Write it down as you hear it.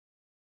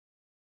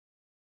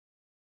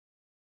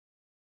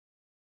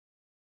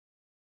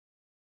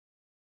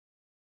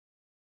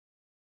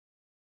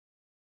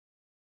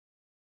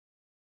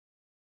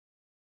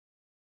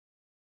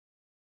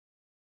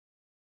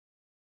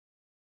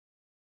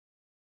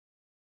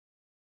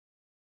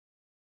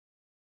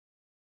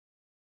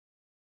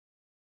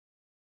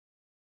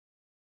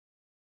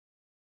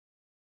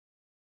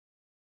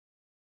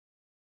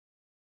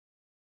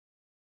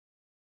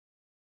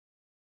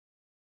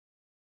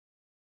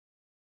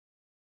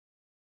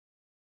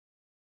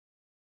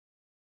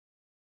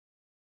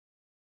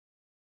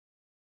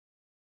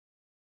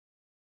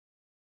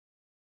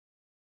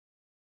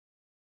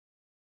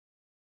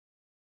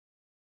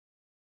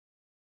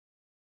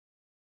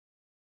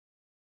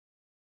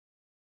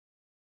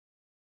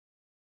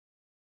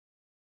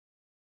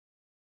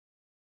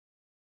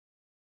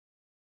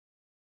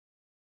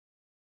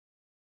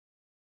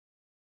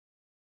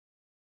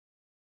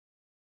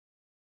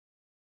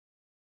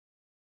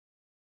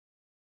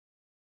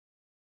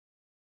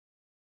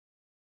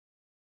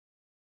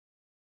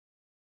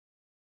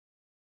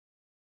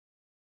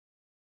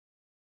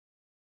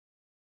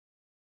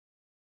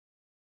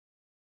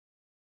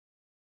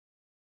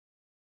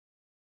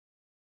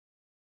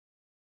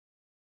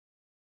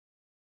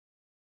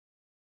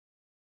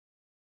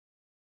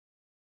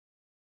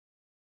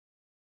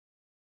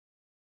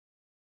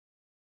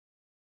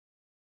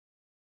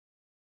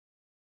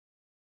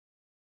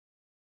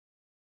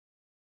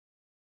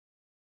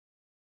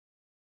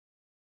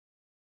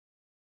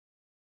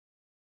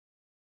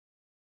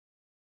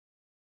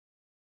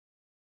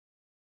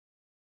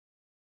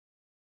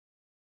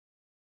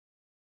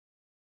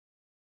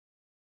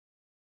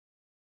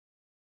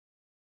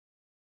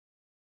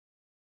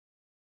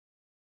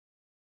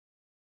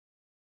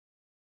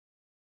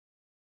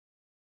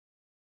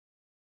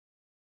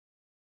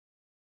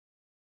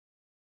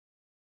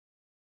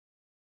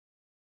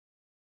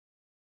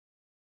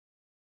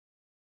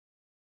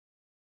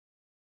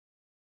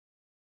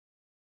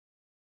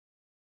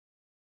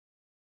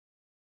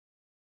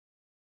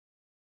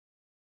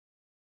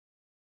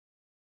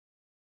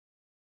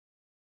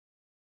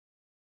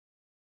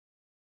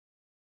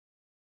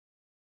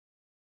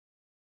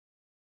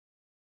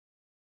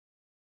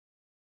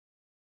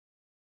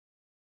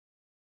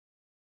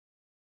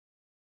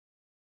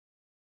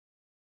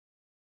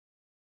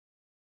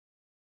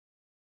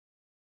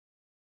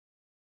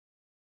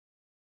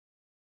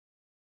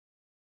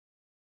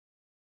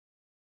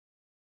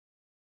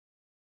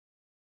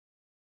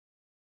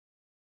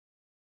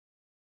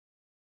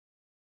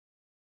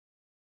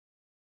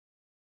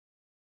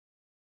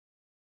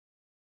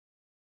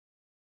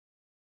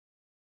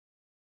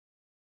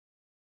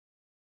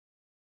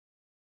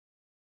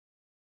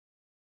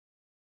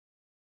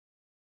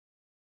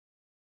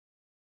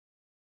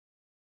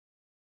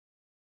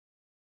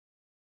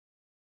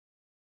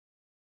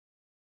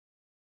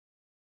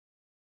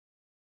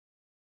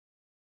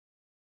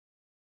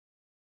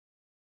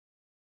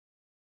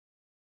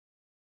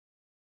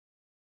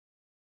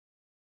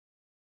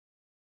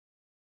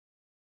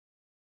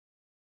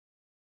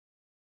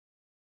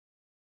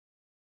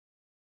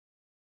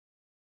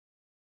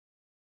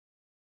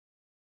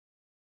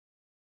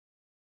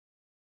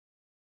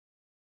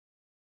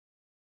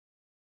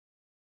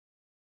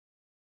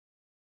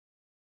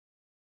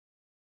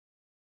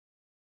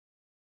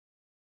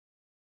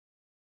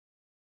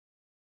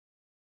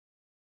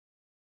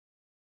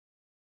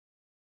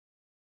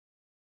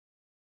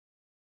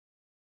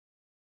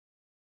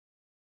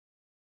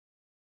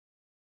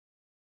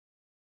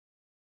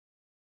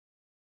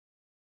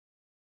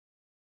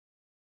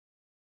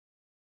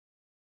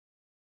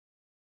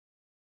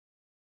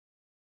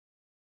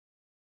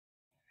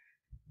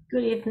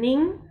Good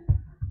evening.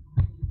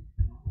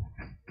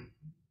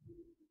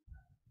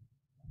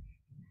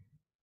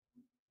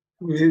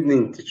 Good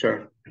evening,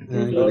 teacher.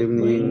 Good Good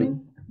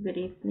evening. Good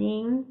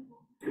evening.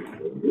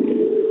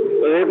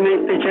 Good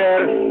evening,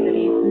 teacher. Good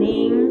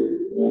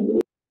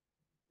evening.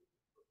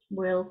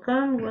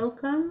 Welcome,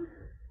 welcome.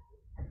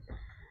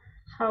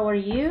 How are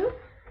you?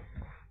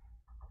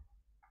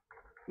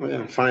 I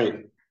am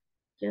fine.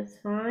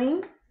 Just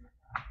fine.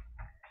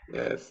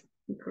 Yes.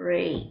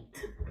 Great.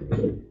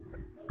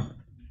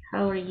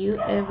 How are you,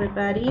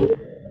 everybody?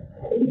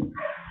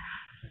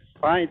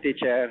 Fine,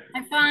 teacher.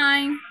 I'm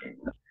fine.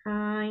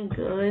 Fine,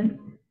 good.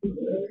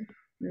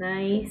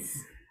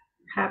 Nice.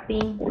 Happy,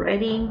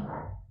 ready?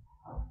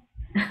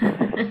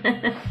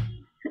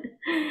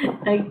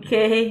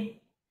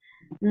 Okay.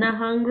 Not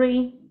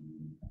hungry?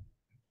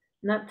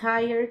 Not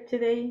tired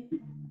today?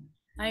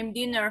 I'm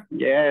dinner.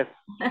 Yes,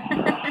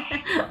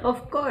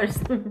 Of course.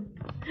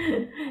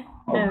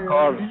 of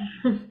course.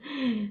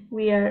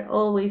 We are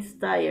always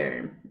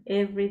tired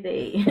every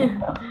day.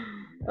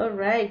 All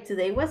right,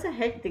 today was a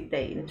hectic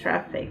day in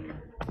traffic.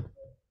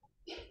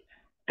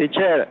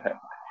 Teacher,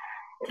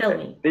 Tell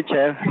me.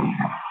 teacher.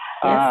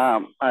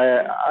 Yes?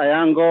 I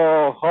am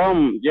go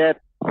home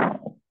yet.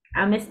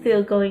 I'm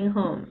still going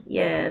home.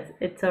 Yes,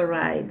 it's all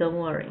right. Don't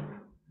worry.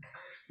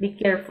 Be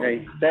careful.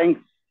 Okay,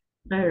 thanks.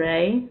 All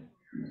right.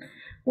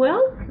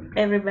 Well,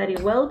 everybody,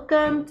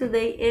 welcome.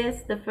 Today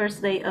is the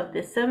first day of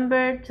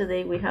December.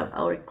 Today we have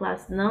our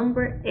class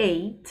number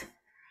 8.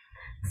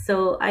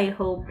 So I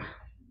hope,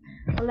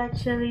 well,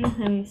 actually,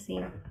 let me see.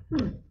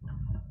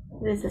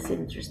 This is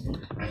interesting.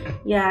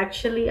 Yeah,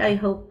 actually, I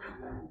hope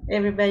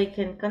everybody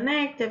can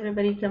connect,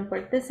 everybody can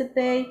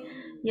participate.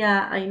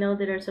 Yeah, I know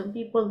there are some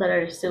people that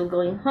are still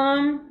going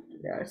home.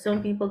 There are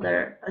some people that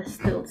are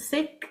still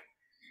sick.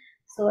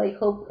 So I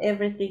hope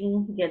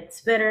everything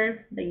gets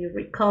better, that you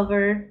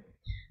recover,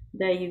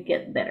 that you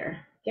get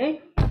better,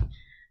 okay?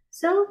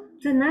 So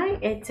tonight,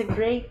 it's a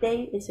great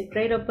day, it's a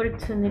great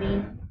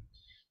opportunity,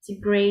 it's a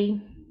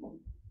great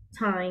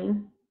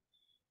time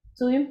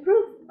to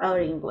improve our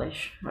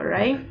English, all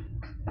right?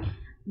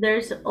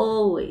 There's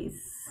always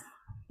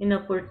an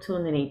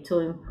opportunity to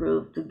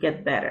improve, to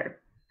get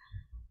better.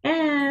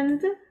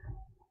 And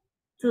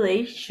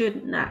today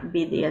should not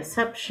be the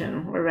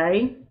exception, all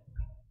right?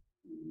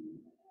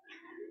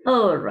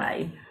 All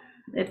right,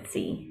 let's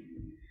see.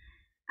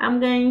 I'm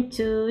going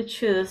to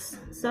choose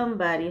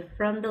somebody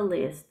from the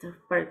list of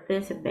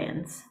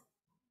participants.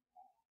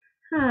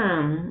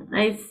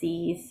 I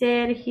see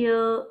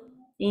Sergio,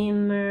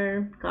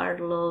 Immer,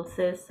 Carlos,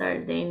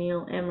 Cesar,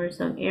 Daniel,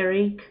 Emerson,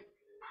 Eric,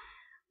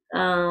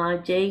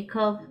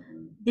 Jacob.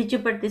 Did you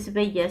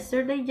participate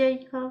yesterday,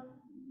 Jacob?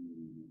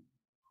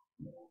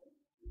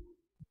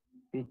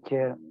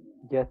 Teacher,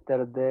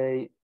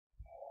 yesterday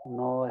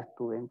no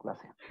estuve en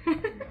clase.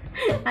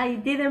 I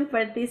didn't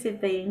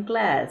participate in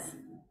class.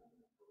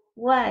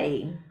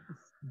 Why?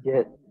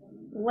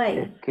 Why?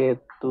 Es que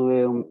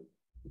tuve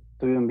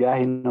un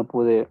viaje y no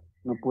pude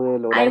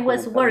lograr. I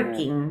was conectarme.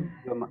 working.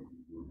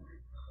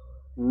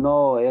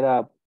 No,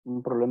 era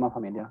un problema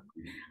familiar.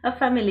 A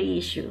family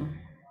issue.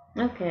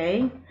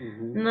 Okay,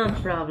 no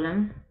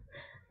problem.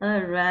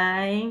 All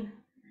right.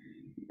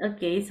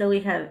 Okay, so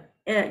we have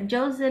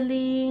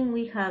Jocelyn,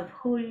 we have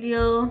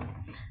Julio,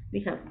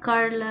 we have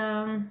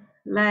Carla,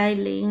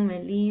 Lylene,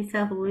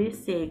 Melissa, who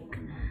is sick.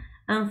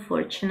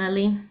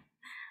 Unfortunately,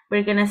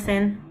 we're gonna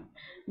send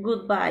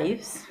good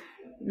vibes.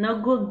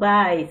 No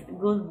goodbyes,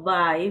 good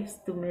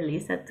vibes to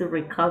Melissa to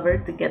recover,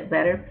 to get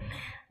better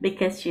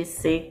because she's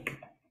sick.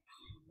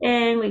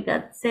 And we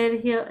got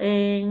Sergio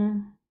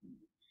and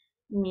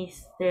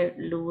Mr.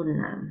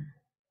 Luna.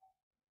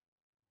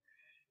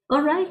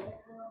 All right.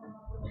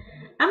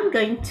 I'm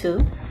going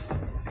to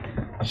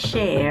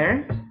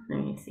share. Let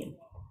me see.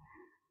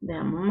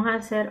 Veamos, vamos a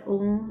hacer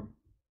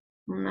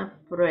una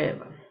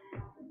prueba.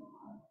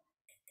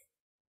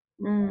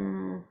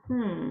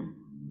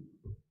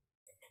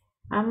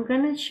 I'm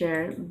gonna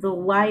share the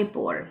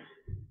whiteboard.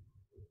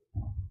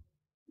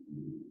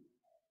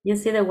 You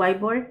see the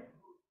whiteboard?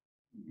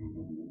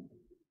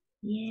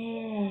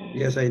 Yeah.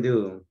 Yes, I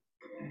do.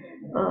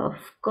 Of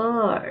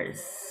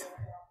course.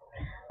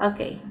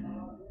 Okay.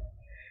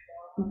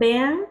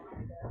 Vean,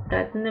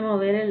 traten de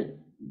mover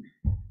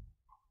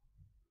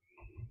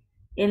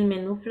el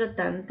menú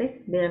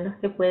flotante. Vean los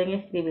que pueden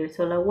escribir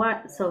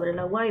sobre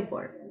la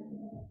whiteboard.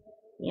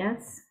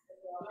 Yes.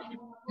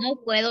 No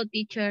puedo,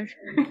 teacher.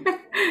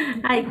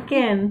 I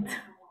can't.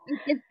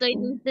 Estoy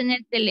en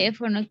el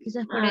teléfono,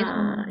 quizás por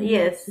eso.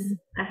 Yes.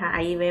 Ajá,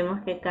 ahí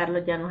vemos que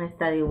Carlos ya nos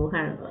está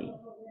dibujando.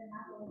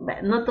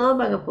 No todos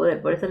van a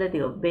poder, por eso les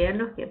digo, vean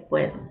los que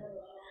pueden.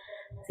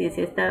 Si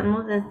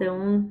estamos desde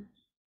un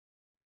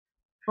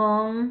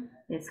phone,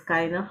 it's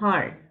kind of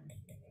hard.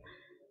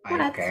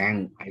 I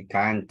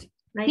can't.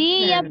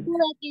 Sí, ya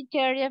pude,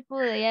 teacher, ya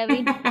pude, ya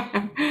vi.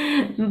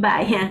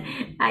 Vaya,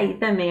 ahí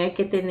también hay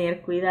que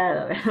tener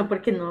cuidado, ¿verdad?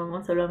 Porque no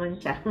vamos solo a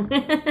manchar.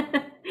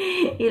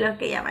 Y los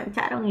que ya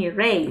mancharon,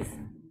 erase.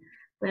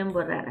 Pueden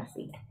borrar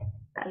así,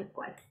 tal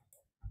cual.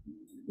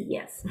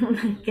 Yes.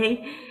 Ok.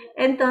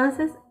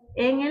 Entonces,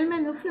 en el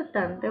menú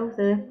flotante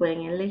ustedes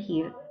pueden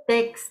elegir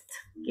text,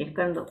 que es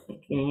cuando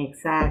escriben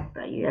exacto.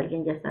 Ahí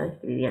alguien ya estaba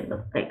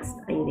escribiendo text.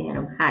 Ahí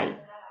dijeron hi.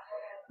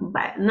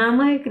 Vale, no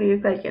vamos a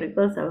escribir cualquier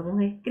cosa, vamos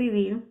a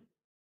escribir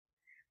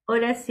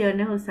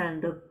oraciones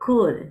usando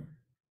could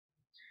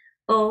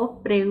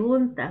o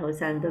preguntas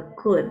usando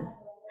could.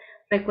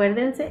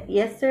 Recuérdense,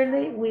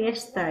 yesterday we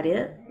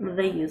started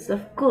the use of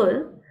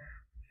could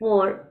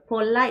for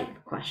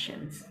polite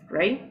questions,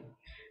 right?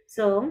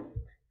 So,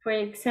 for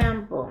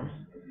example,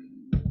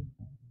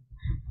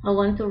 I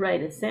want to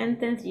write a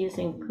sentence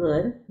using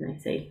could. I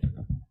say,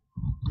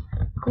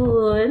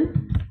 could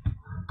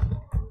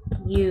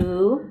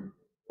you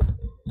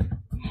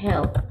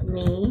help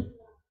me,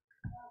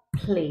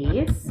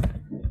 please?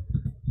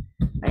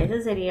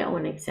 Ese sería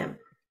un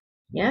ejemplo.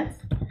 Yes?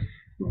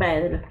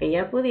 Vale, de los que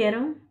ya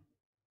pudieron,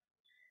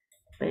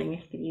 pueden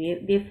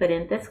escribir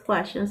diferentes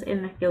questions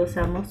en las que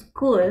usamos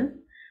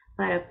could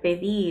para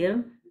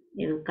pedir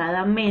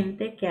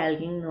educadamente que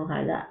alguien nos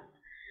haga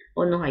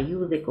o nos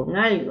ayude con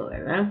algo,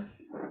 ¿verdad?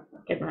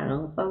 Que nos haga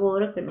un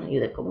favor, o que nos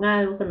ayude con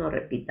algo, que nos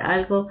repita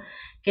algo,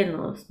 que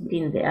nos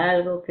brinde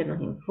algo, que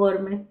nos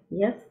informe.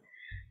 Yes?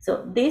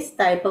 So this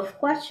type of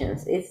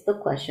questions is the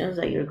questions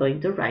that you're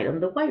going to write on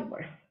the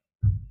whiteboard.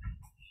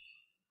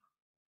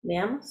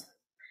 Veamos.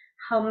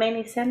 How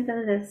many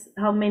sentences,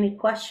 how many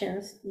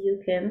questions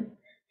you can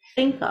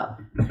think of.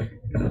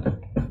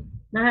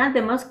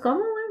 The most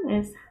common one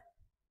is,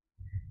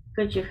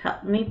 could you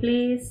help me,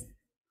 please?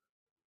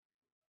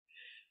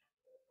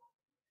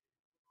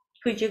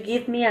 Could you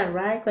give me a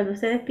ride? Cuando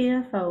ustedes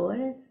piden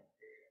favores.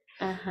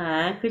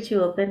 Ajá. Could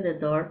you open the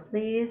door,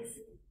 please?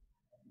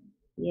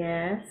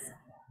 Yes.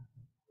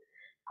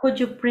 Could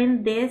you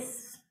print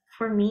this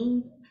for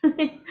me?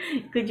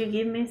 Could you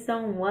give me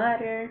some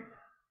water?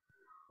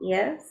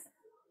 Yes.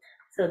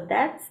 So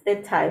that's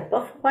the type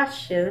of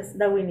questions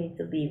that we need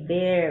to be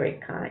very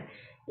kind.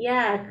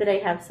 Yeah, could I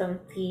have some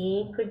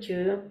tea? Could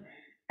you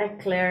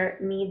declare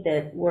me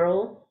the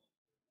world?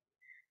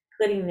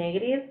 Could in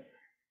negative?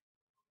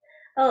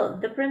 Oh,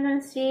 the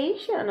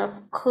pronunciation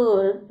of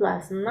could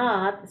plus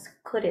not is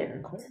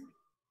couldn't.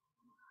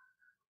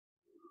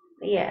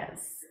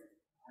 Yes.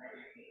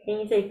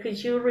 And you say,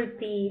 could you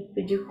repeat?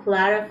 Could you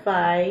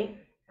clarify?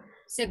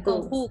 Se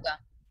conjuga.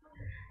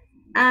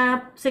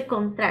 Se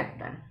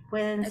contracta.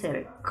 Pueden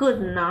ser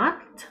could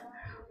not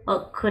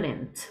or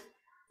couldn't.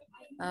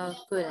 Oh,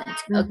 couldn't.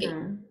 Okay.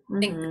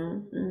 Thank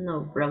you.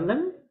 No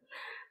problem.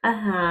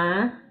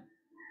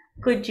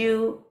 Could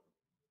you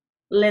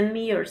lend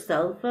me your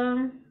cell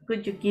phone?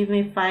 Could you give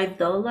me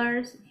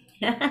 $5?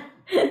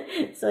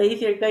 So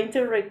if you're going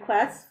to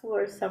request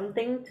for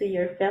something to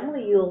your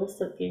family, you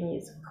also can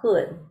use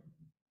could.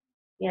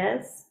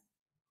 Yes.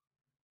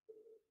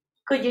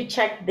 Could you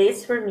check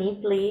this for me,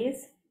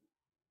 please?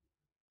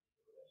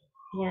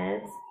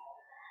 Yes.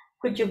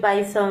 Could you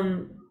buy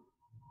some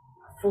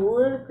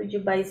food? Could you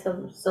buy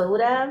some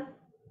soda?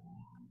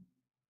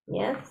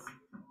 Yes.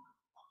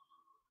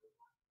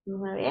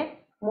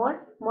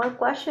 More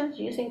questions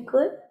using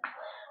could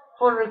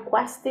for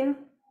requesting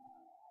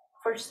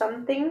for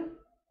something.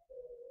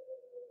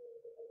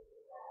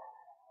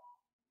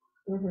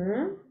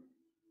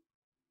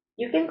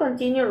 You can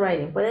continue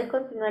writing. Pueden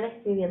continuar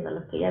escribiendo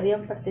los que ya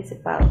habían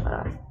participado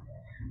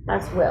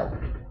as well.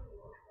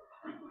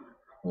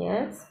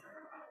 Yes.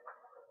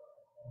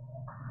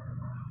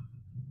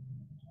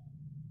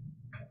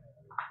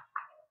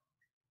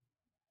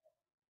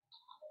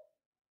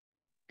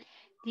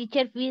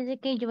 Teacher, fíjese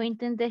que yo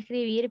intenté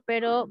escribir,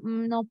 pero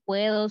no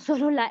puedo.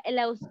 Solo la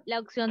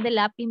opción de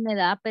lápiz me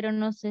da, pero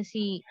no sé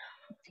si...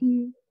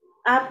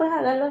 Pues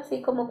hágalo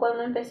así como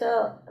cuando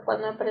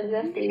aprendió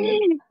a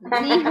escribir.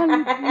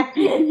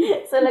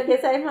 Solo que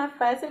esa es más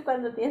fácil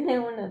cuando tiene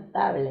una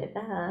tablet.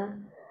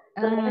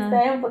 Entonces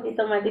esta es un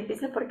poquito más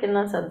difícil porque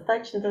no son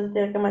touch, entonces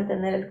tiene que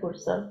mantener el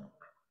cursor.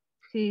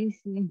 Sí.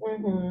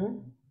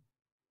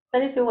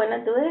 But if you want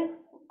to do it,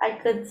 I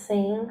could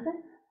sing.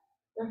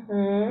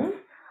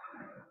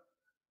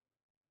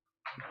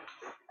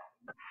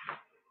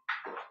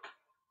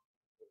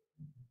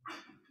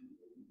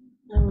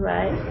 All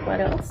right, what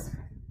else?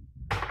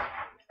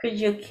 Could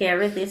you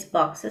carry these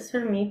boxes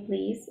for me,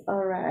 please?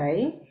 All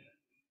right.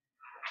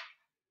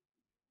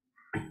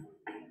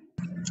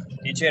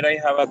 Teacher, I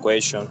have a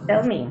question.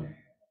 Tell me.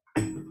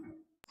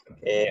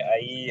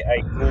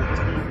 I could,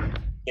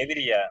 ¿qué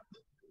diría?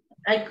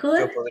 I could.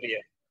 Yo podría.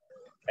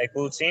 I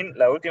could sing,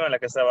 la última, la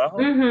que está abajo.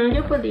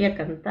 Yo podría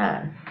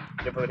cantar.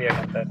 Yo podría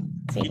cantar.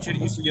 Sí. Teacher,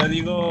 y si yo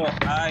digo,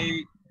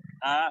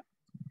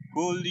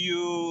 could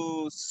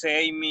you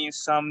say me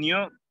some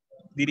new?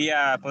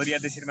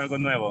 ¿Podrías decirme algo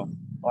nuevo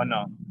o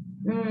no?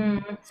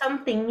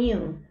 Something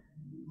new.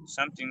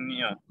 Something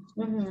new.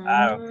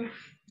 Okay.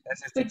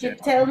 Could you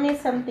tell me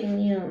something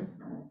new?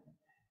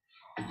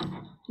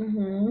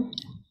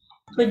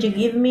 Could you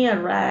give me a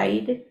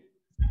ride?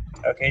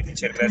 Okay,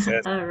 teacher,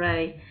 gracias. All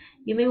right.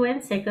 Give me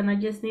 1 second. I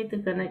just need to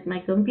connect my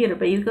computer,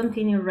 but you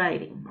continue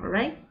writing, all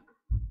right?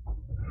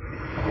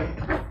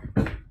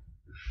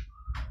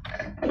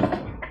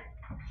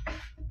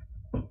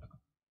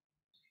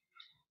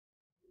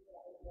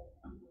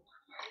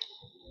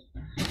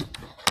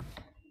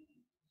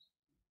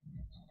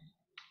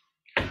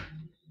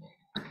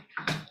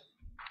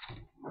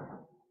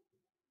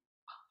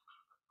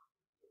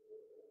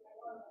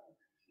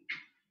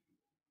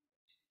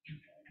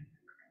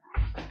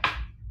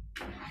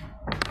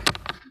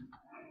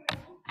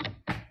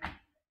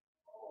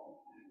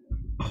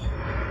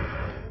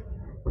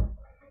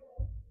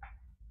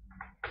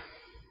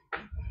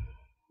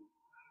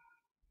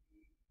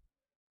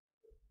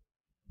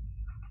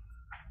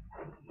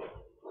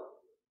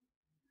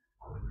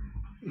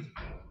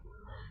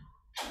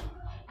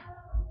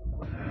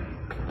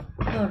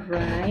 All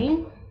right.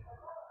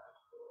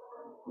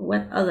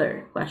 What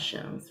other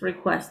questions?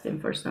 Requesting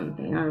for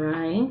something, all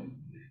right.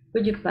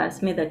 Could you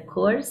pass me the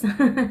course?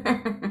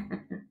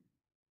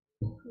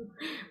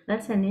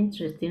 That's an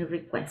interesting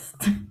request.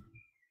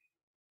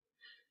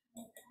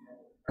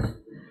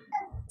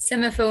 Se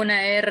me fue una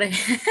R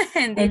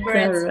en It's all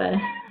difference. right.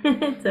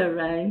 It's all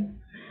right.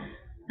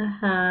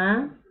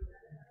 Uh-huh.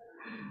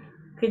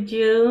 Could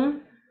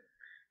you,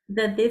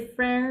 the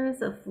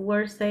difference of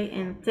word say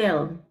and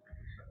tell.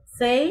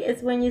 Say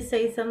is when you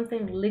say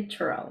something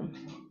literal.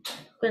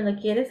 Cuando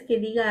quieres que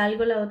diga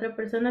algo la otra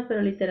persona,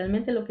 pero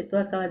literalmente lo que tú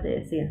acabas de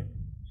decir.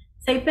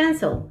 Say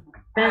pencil,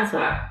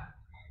 pencil.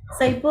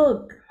 Say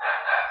book,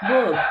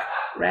 book,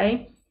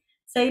 right?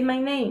 Say my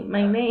name, no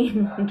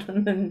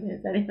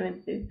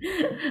necesariamente,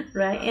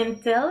 right?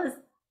 And tell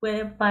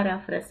puede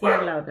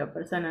parafrasear la otra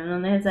persona, no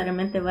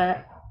necesariamente va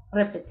a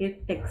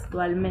repetir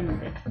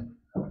textualmente.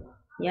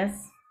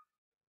 Yes.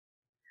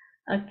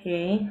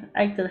 Okay,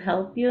 I could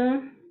help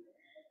you.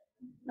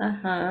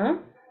 Uh-huh.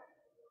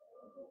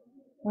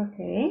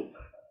 Okay.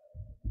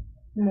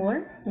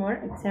 More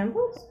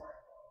examples.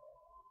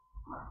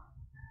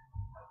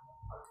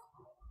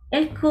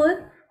 El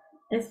could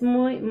es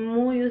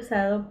muy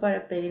usado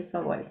para pedir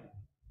favores,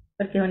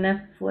 porque es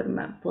una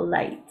forma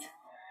polite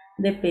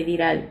de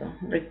pedir algo,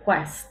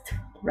 request,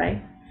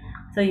 right?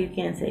 So you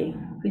can say,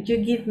 could you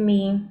give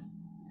me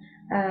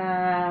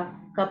a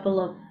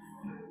couple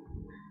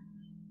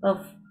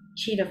of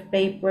sheet of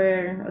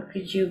paper, or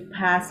could you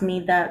pass me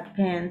that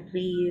pen,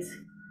 please?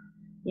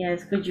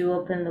 Yes, could you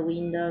open the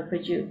window?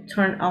 Could you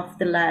turn off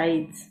the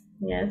lights?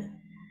 Yes.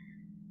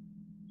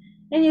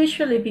 And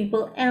usually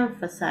people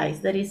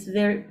emphasize that it's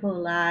very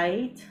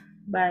polite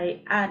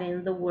by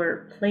adding the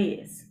word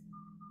please.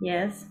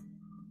 Yes.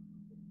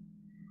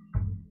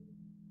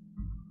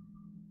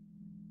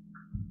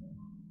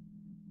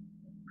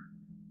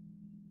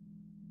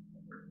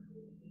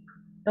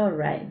 All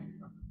right.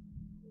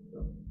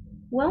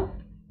 Well,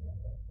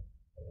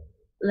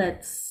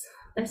 let's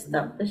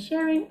stop the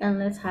sharing and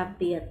let's have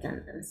the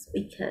attendance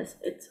because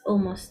it's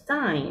almost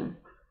time.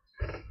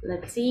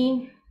 Let's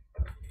see.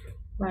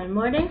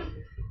 Valmore,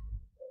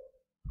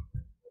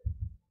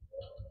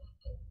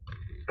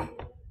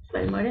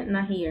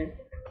 not here.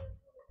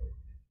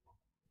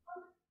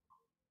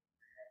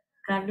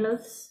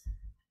 Carlos.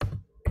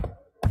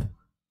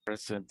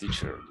 Present,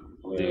 teacher.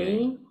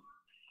 Okay.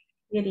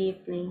 Good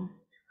evening.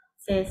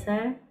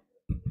 Cesar.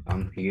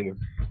 I'm here.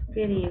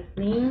 Good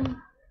evening.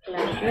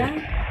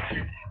 Claudia.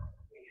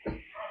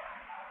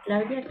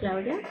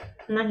 Claudia,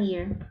 not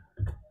here.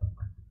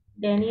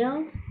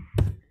 Daniel.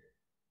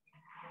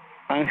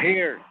 I'm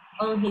here.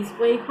 On his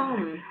way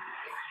home.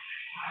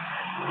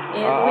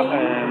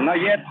 Edwin. Not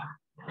yet.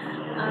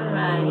 All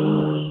right.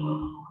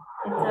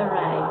 It's all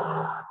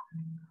right.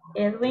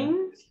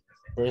 Edwin.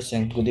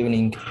 Present. Good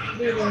evening.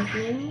 Good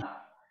evening.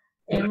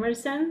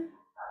 Emerson.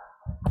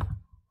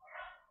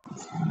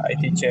 Hi,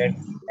 teacher.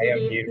 I am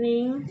Good here.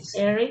 evening.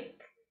 Eric.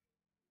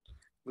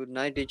 Good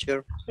night,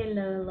 teacher.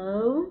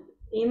 Hello.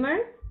 Emer.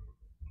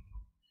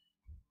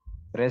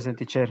 Present,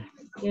 teacher.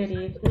 Good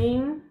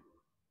evening.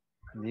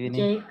 Good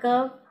evening.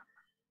 Jacob.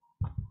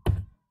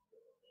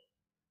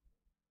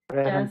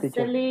 Present,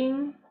 teacher.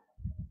 Jocelyn.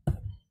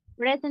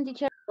 Present,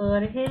 teacher.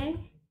 Jorge.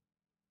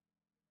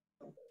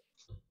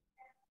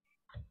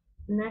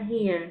 Not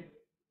here.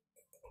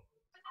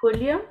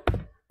 Julio.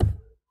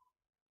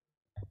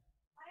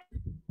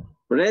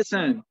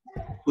 Present.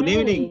 Good Hey,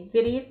 evening.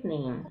 Good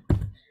evening.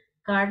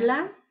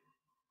 Carla.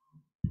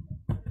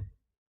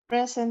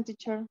 Present,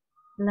 teacher.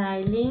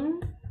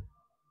 Nylene.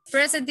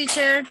 Present,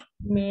 teacher.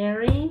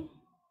 Mary.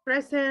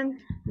 Present.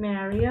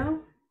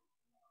 Mario.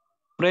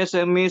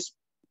 Present, Miss.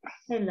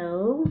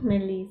 Hello.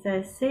 Melissa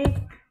is sick.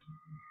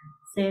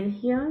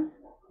 Sergio.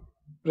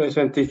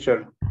 Present,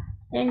 teacher.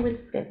 And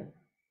Wilfredo.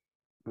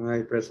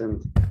 Hi,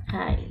 present.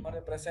 Hi.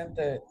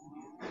 Presente.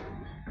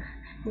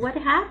 What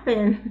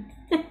happened?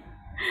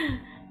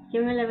 ¿Qué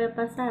me le había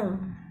pasado?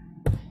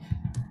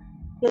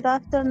 Good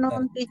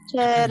afternoon,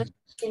 teacher.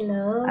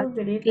 Hello. Aquí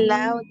Good evening.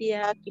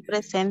 Claudia, aquí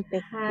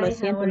presente. Hi, Lo how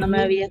siento, are no me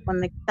you? había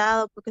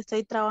conectado porque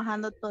estoy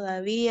trabajando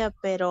todavía,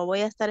 pero voy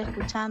a estar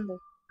escuchando.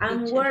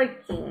 I'm teacher.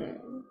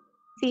 working.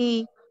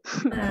 Sí.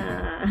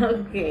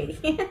 Okay.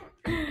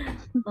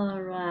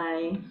 All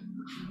right.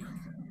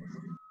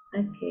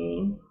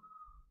 Okay.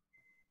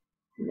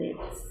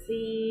 Let's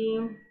see.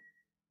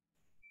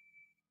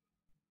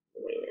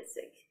 Wait a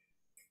second.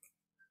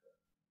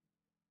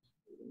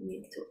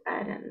 Need to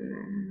add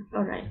an.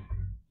 All right.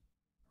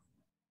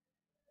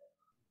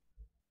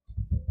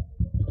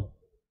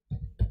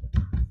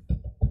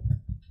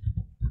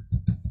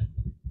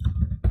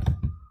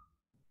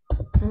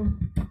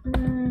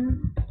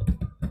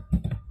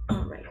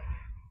 All right.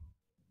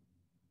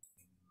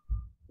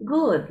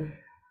 Good.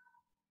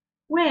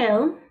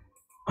 Well,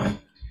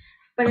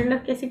 para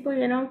los que sí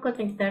pudieron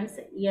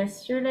conectarse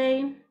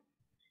yesterday,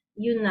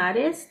 you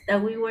noticed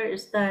that we were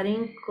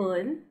studying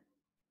could,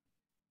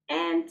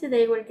 and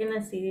today we're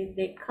gonna see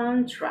the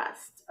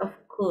contrast of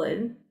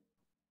could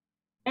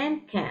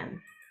and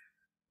can,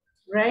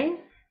 right?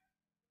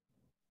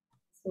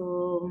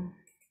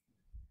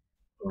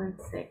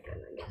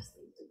 second. I just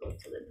need to go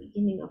to the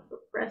beginning of the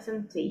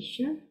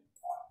presentation.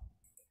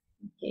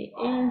 Okay,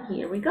 and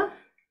here we go.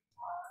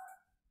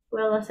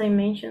 Well, as I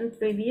mentioned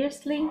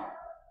previously,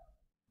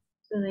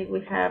 today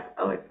we have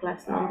our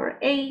class number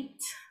 8,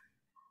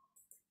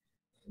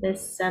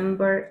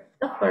 December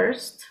the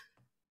 1st.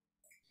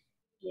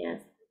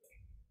 Yes,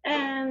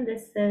 and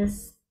this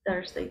is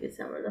Thursday,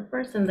 December the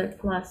 1st, and the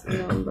class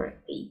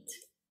number 8.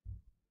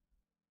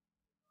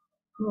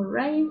 All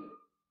right.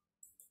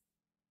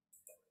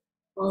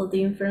 All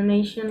the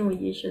information we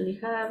usually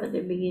have at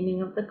the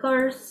beginning of the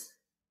course,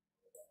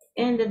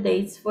 and the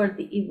dates for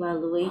the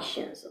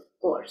evaluations, of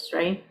course,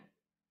 right?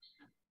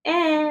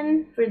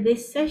 And for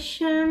this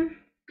session,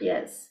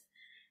 yes,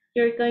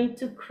 you're going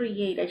to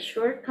create a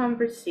short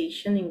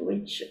conversation in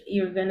which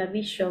you're going to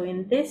be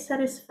showing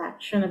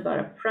dissatisfaction about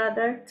a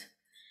product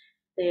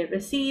they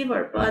receive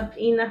or bought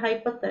in a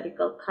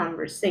hypothetical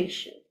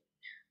conversation.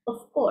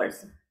 Of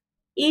course,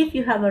 if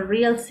you have a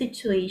real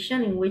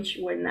situation in which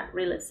you were not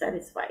really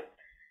satisfied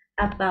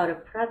about a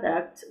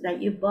product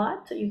that you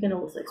bought, you can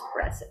also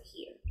express it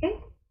here, okay?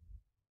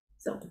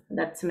 So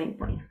that's the main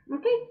point,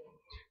 okay?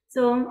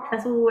 So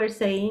as we were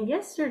saying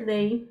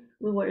yesterday,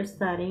 we were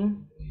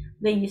studying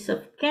the use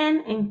of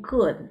can and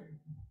could.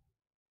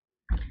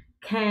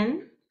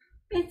 Can,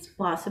 it's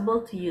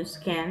possible to use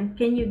can.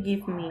 Can you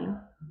give me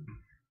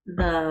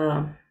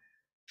the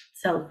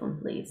cell phone,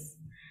 please?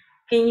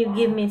 Can you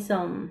give me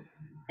some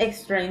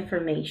extra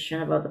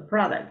information about the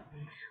product?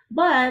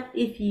 But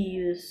if you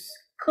use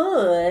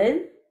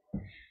could,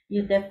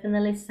 you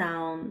definitely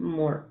sound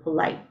more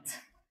polite.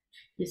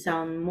 You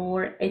sound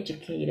more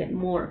educated,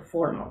 more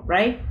formal,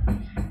 right?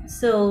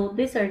 So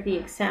these are the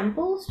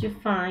examples you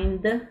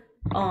find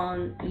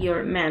on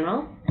your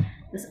manual.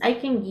 Because I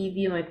can give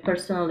you my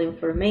personal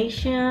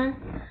information.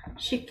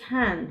 She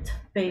can't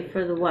pay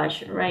for the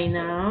wash right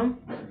now.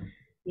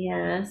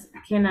 Yes.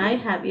 Can I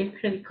have your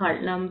credit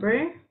card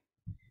number?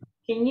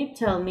 Can you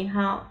tell me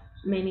how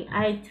many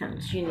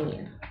items you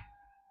need?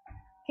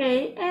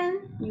 Okay, and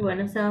you want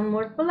to sound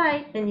more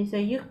polite, and you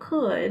say you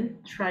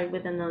could try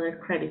with another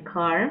credit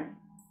card,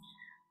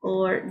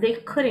 or they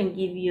couldn't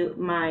give you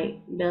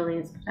my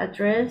billing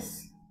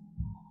address.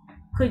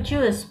 Could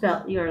you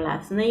spell your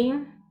last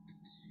name?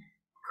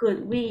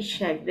 Could we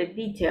check the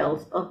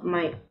details of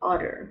my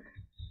order?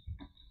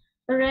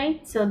 All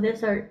right, so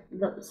these are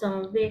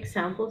some of the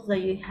examples that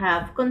you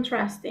have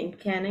contrasting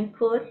can and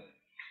could.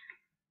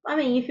 I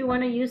mean, if you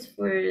want to use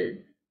for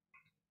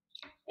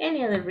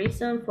any other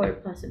reason, for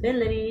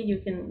possibility,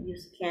 you can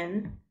use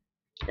can.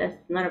 That's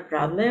not a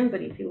problem.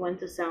 But if you want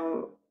to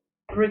sound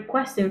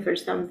requesting for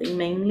something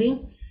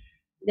mainly,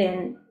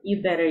 then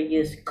you better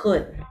use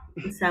could.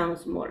 It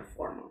sounds more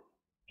formal.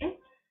 Okay.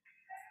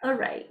 All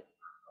right.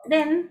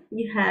 Then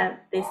you have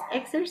this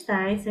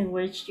exercise in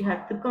which you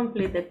have to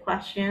complete the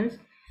questions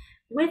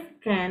with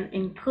can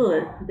and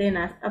could, then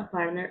ask a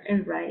partner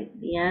and write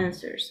the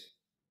answers.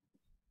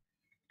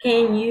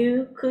 Can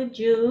you, could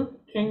you,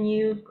 can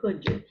you,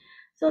 could you?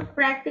 So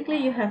practically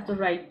you have to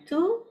write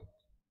 2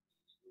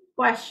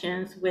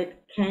 questions with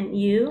can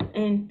you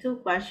and 2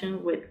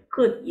 questions with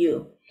could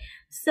you.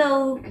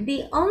 So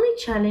the only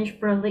challenge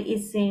probably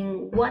is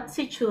in what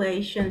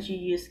situations you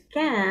use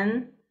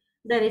can,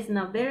 that is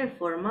not very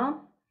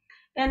formal,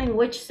 and in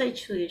which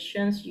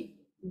situations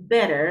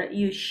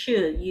you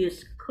should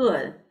use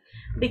could,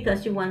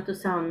 because you want to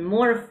sound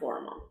more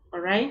formal, all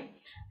right?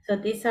 So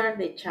these are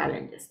the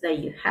challenges that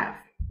you have,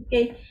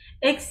 okay?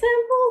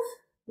 Examples,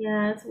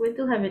 yes, we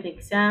do have an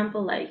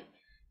example like,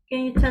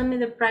 can you tell me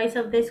the price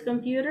of this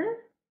computer?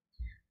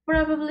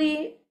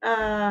 Probably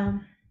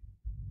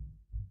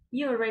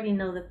you already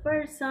know the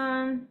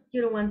person,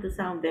 you don't want to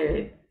sound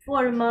very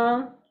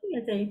formal, you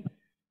can say,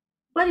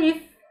 but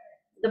if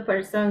the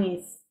person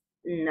is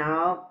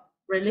not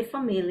really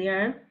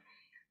familiar,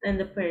 then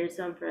the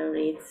person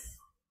probably is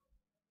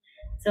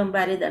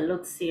somebody that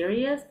looks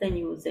serious, then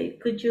you would say,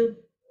 could you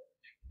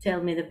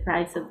tell me the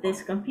price of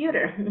this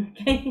computer?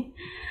 Okay,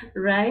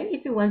 right?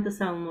 If you want to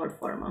sound more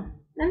formal.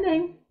 And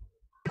then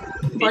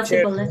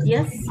possible,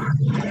 yes.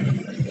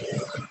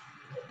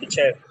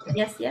 Teacher,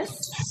 Yes,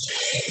 yes.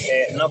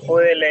 no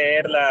pude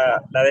leer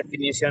la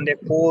definición de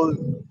cool,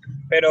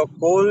 pero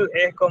cool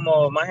es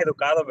como más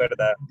educado,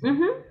 ¿verdad?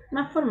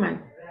 Más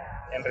formal.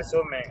 En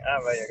resumen,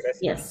 vaya,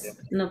 gracias. Yes,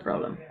 no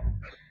problem.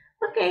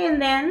 Okay,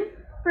 and then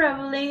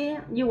probably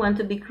you want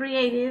to be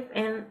creative,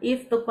 and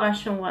if the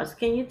question was,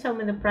 can you tell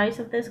me the price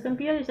of this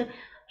computer? You say,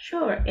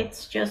 sure,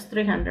 it's just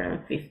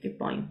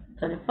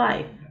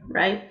 350.25,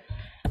 right?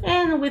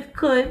 And with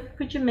could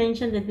you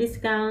mention the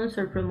discounts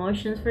or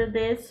promotions for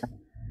this?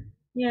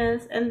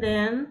 Yes, and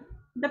then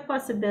the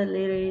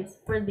possibilities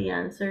for the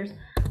answers.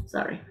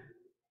 Sorry,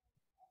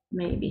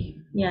 maybe,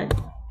 yeah,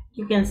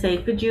 you can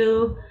say, could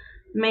you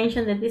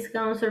mention the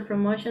discounts or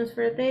promotions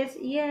for this?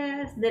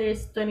 Yes, there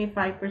is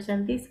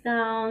 25%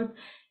 discount,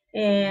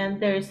 and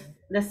there's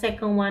the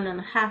second one on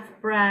half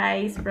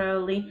price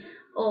probably,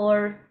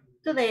 or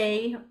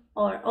today,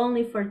 or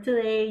only for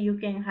today, you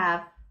can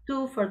have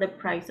 2 for the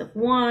price of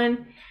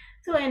 1.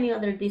 to any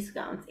other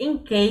discounts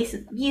in case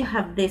you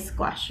have this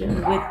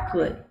question with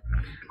could.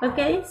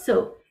 Okay,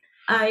 so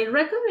I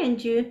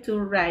recommend you to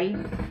write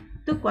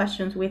 2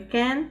 questions with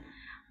can,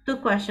 2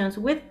 questions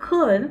with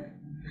could,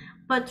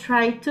 but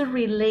try to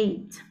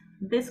relate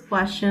these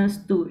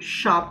questions to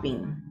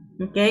shopping,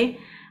 okay?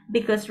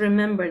 Because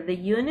remember, the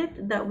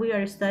unit that we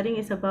are studying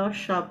is about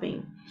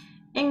shopping.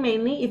 And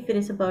mainly if it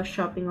is about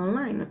shopping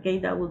online, okay,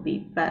 that would be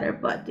better.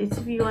 But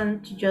if you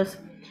want to just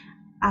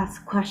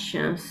ask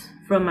questions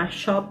from a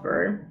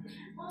shopper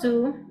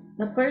to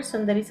a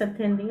person that is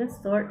attending a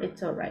store,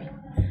 it's all right.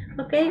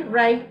 Okay,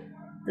 write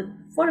the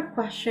 4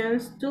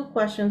 questions, 2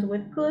 questions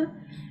with could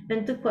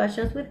and 2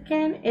 questions with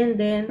can, and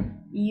then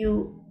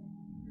you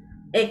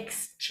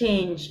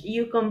exchange,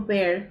 you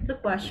compare the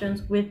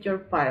questions with your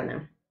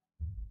partner.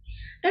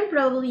 And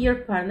probably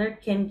your partner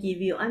can give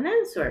you an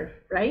answer,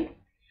 right?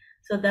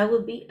 So that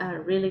would be a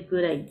really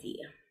good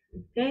idea.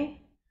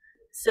 Okay,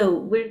 so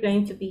we're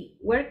going to be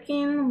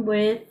working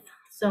with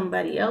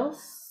somebody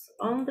else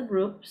on the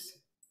groups.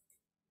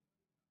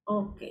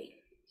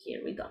 Okay,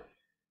 here we go.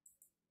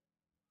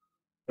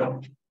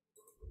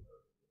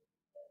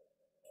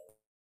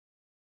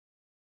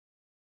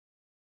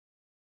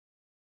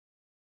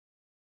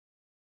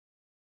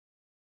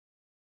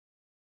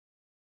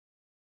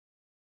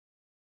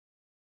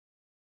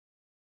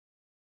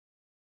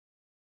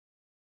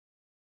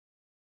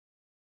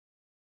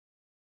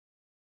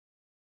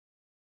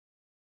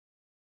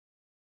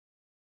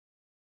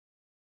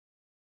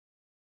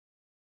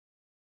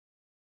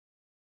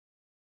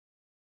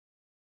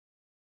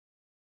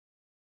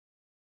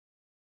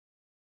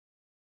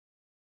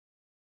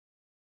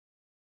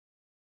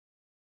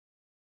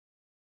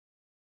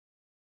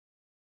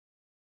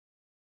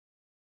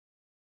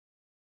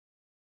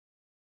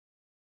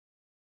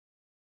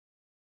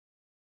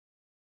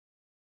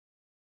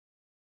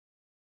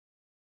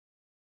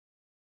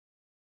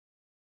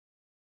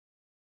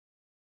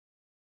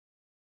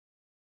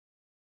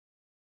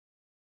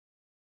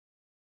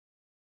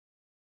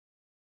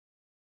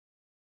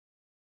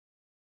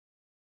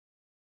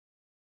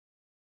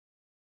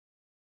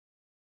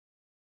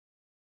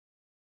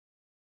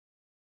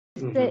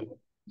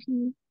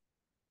 Si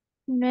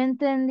no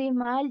entendí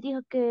mal,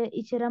 dijo que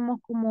hiciéramos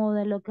como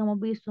de lo que hemos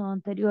visto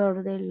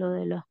anterior, de lo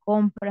de las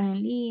compras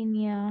en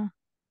línea,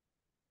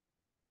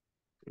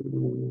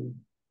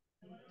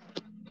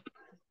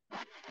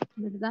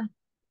 ¿verdad?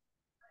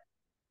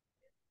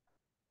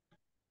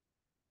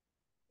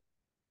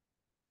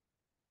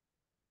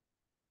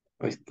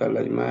 Ahí está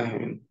la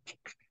imagen.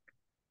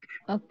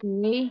 Ok.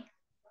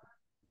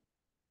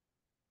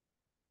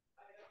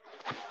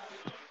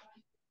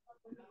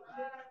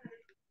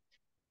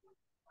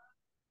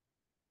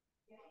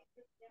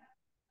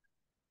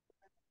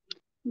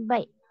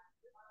 Bye.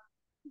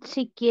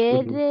 Si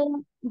quiere,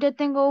 yo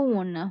tengo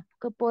una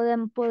que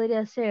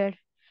podría ser.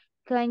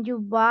 Can you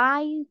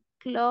buy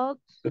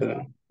clothes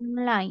Espera,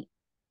 online?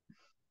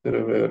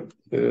 quiero ver,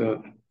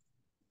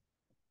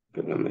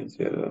 que no me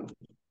hicieron,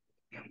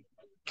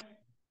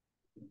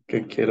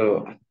 que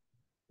quiero,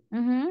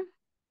 Ujú.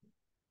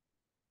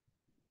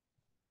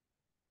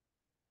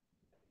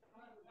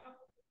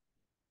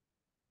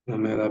 no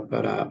me da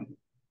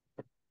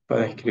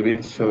para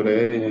escribir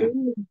sobre ella.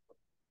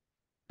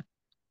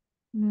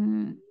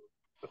 Mm,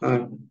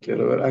 Ah,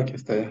 quiero ver, aquí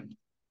está ya.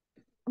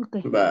 ok.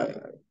 Va,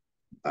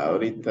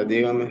 ahorita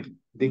dígame,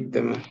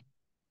 dícteme.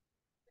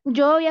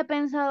 Yo había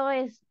pensado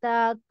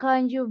esta.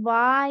 Can you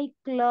buy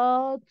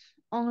clothes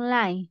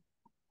online?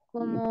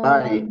 Como,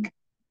 Bike,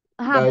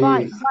 ajá,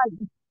 bike,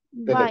 buy.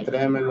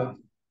 deletrémelo.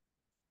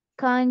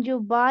 Can you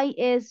buy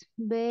es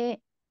B,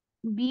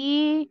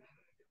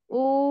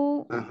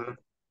 U, Ajá.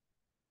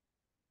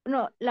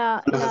 no,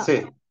 No es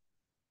así.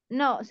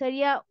 no,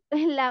 sería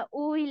la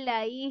U y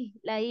la I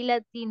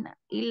latina,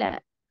 y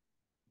la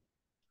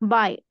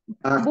buy,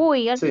 Ah,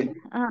 buy, sí.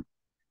 ajá,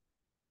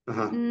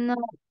 Ajá. no,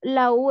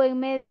 la U en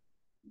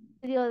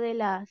medio de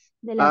la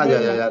Ah, B ya,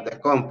 y ya, la ya, de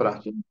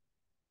compra. sí.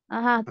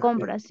 Ajá, Ok.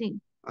 compra,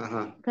 sí.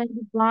 Ajá. Can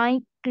you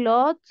buy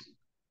clothes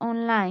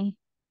online?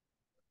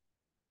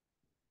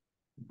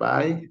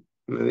 Buy,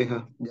 me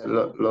dijo, ya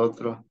lo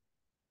otro.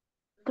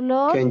 Can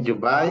Clothes, you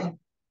buy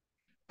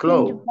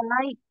can you clothes?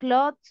 buy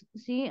clothes?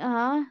 Sí,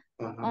 ajá,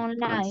 Ajá.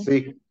 online.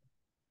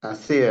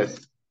 Así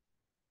es.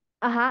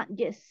 Ajá,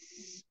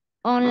 yes,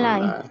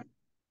 online. Online.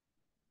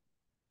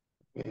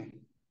 Ok.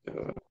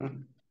 Quiero ver.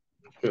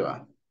 Aquí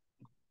va.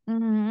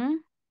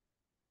 Ujú.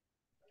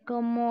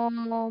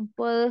 ¿Cómo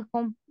puedes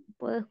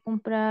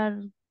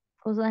comprar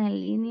cosas en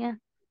línea?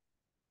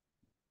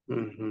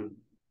 Ujú.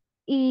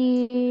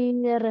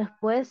 Y de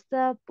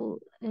respuesta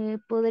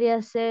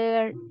podría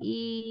ser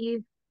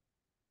if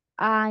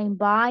I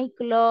buy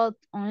clothes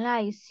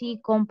online. Sí,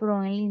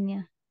 compro en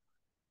línea.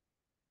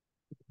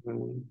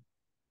 Mm,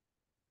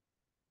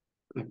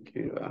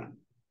 aquí va.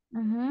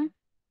 Ujú.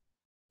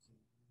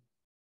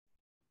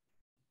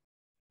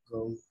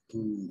 Go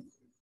to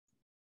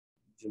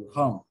your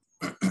home.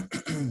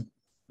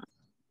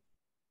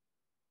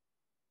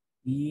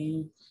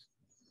 In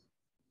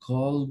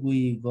call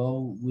we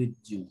go with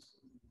you.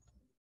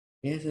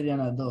 Esas serían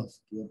las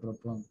dos que yo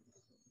propongo.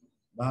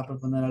 ¿Vas a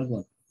proponer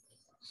algo?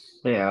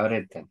 Sí,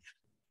 ahorita.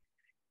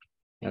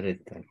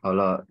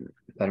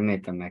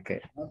 Permítame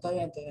que. No, está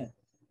bien, está bien.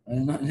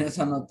 No,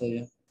 eso no estoy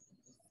bien.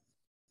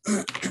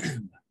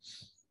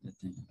 Ya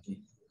tengo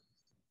aquí.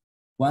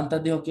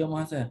 ¿Cuántas dijo que íbamos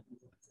a hacer?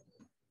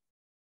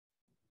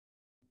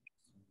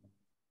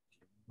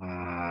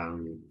 ah,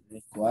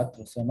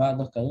 Cuatro, son más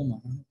dos cada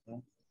uno.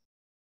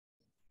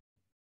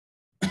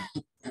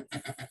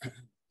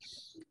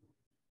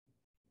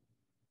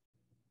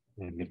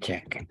 Let me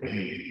check.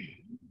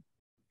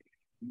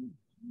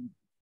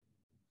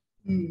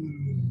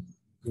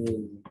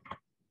 Good.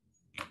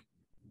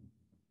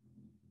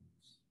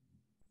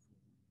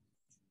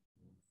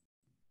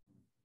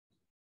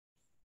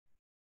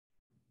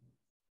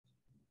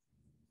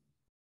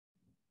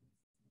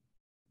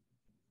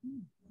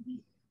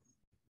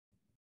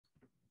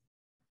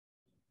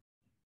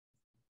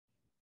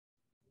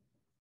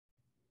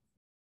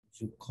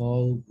 You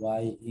call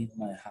why in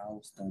my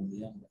house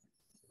también.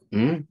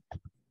 ¿Mm?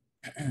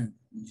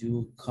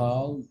 You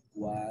call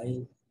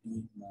while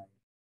in my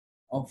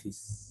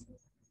office.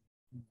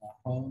 In my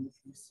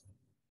office.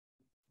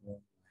 Or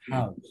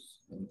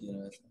house.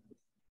 Cualquiera de esas.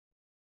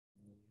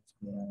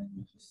 Explorar en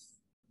mi office.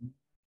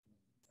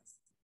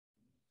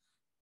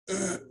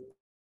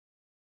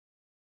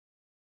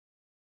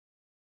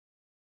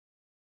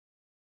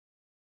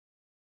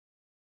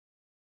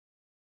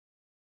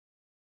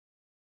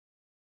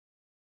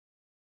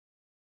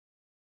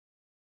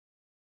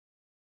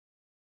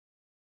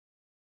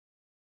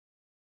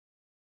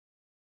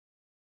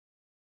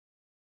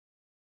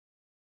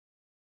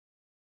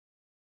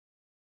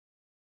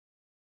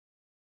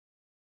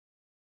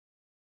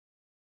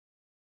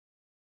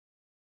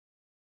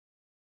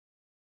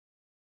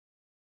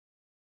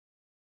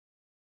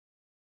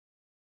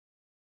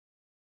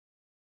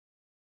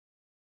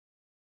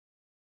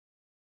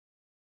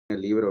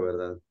 El libro,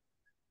 ¿verdad?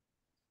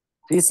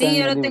 Sí, está Sí, en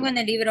yo el lo tengo libro. en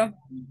el libro.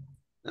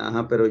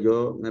 Ajá, pero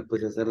yo me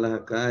puse a hacerlas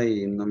acá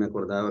y no me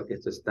acordaba que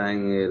esto está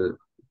en el,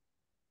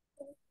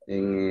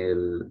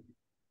 en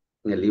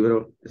el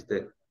libro,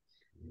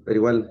 pero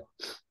igual,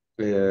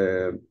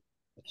 eh,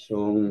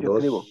 son Yo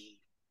escribo. dos.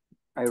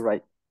 I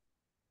write.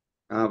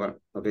 Va,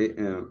 ok.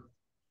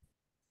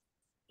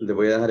 Le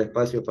voy a dejar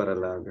espacio para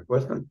la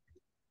respuesta. A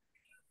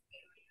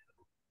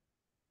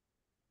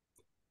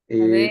Y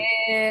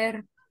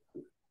ver.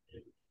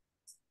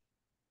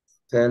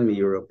 tell me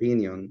your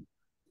opinion.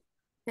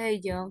 Hey,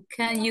 John,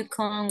 can you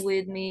come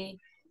with me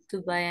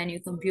to buy a new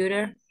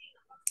computer?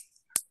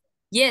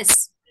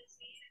 Yes,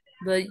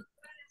 but,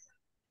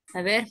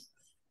 a ver,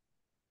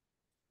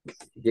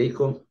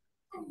 Jacob,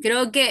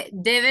 creo que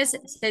debes,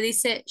 se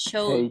dice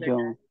should, Hey ¿verdad?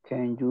 John,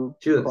 can you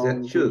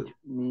come with should.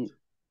 me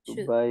to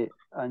Should. buy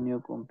a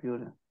new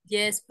computer?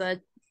 Yes,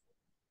 but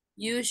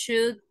you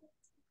should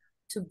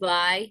to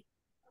buy,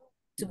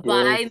 Yes,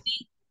 me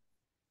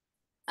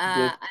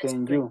yes, ice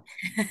can cream. you?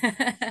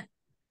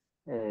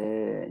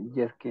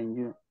 Yes, can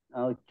you?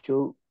 Oh,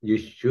 show. You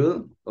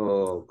should,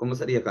 o ¿cómo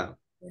sería acá?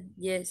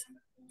 Yes,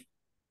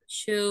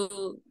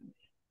 should.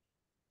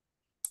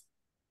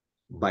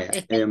 Vaya,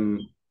 Es que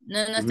no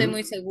estoy ujú.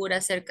 muy segura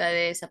acerca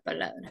de esa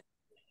palabra.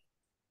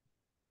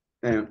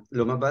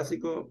 Lo más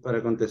básico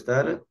para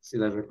contestar, si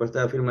la respuesta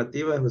es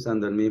afirmativa, es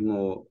usando el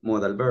mismo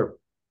modal verb,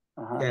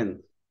 Ajá.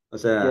 can. O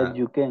Yes, sea,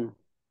 you can.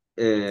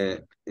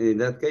 in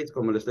that case,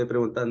 como le estoy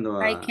preguntando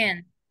I a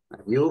can.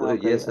 you, Okay,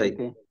 okay. yes, I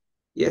can.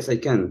 Yes, I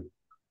can.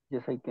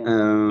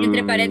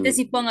 Entre Um,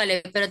 paréntesis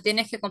póngale, pero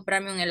tienes que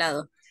comprarme un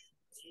helado.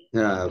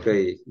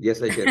 okay,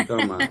 yes, I can,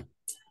 comma.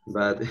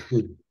 But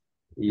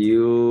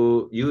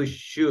you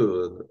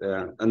should.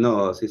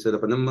 No, si se lo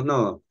ponemos,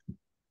 no. Se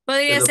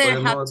Podría lo ser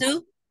have podemos,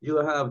 to. you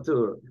have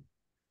to.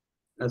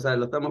 O sea,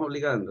 lo estamos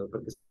obligando.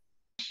 Porque...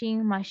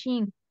 Machine,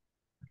 machine.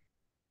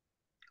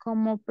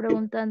 Como Así.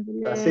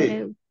 preguntándole.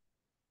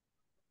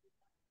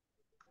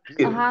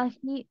 Ajá,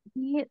 sí.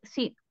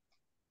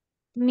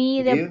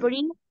 Me the Give.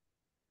 pri,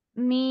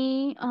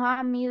 me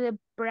the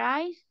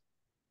price.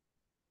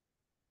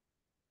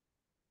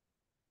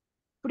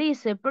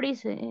 Price se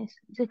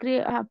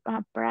escribe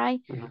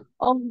price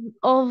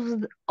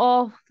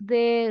of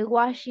the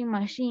washing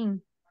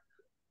machine.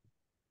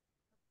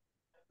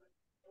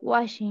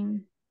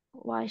 Washing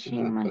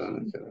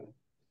machine.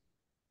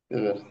 A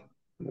ver,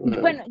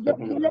 Bueno, yo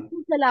le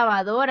puse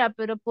lavadora,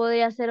 pero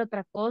podría ser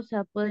otra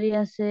cosa.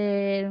 Podría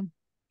ser,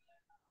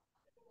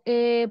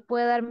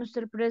 puede darme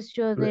usted el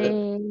precio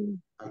de,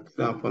 aquí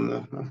le voy a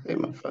poner así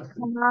más fácil.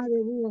 ajá,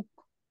 de búho.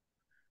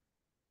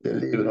 Del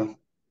libro.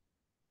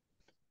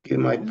 Give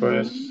my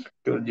purse.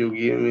 Could you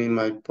give me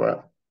my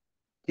price?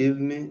 Give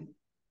me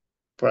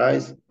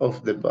price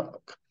of the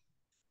book.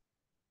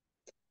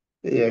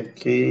 Y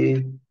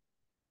aquí,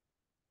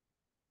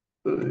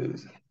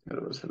 pues, a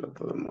ver si lo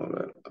puedo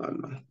mover. Ah,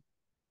 no.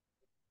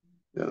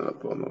 Ya no lo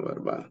puedo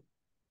mover, va.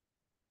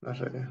 La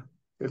regué.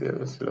 Quería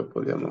ver si lo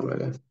podía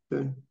mover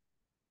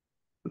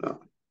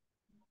No.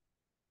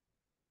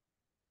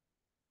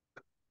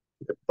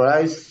 The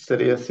price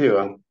sería así,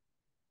 va.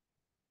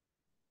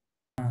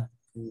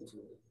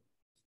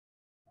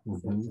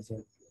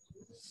 Ujú.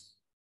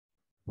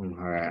 Vamos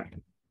a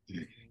ver.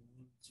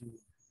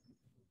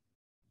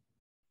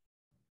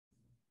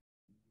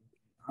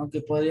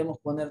 Aunque podríamos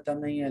poner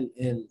también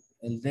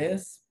el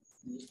des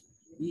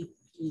y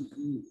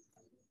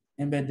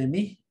en vez de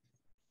mí.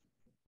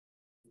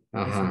 Ese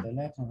Ajá.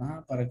 teléfono,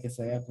 ajá, para que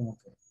se vea como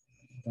que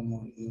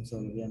estamos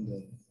resolviendo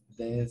el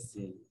des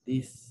y el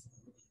dis.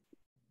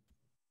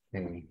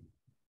 Sí.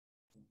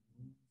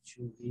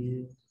 To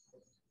be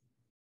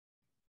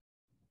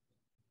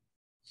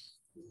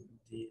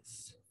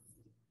this.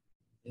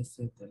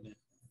 Ese teléfono.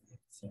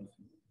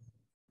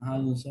 Ajá,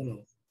 de un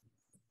solo.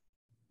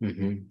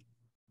 Ujú.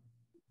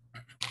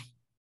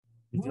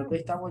 Y creo que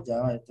ahí estamos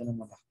ya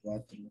tenemos las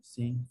 4, los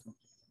 5.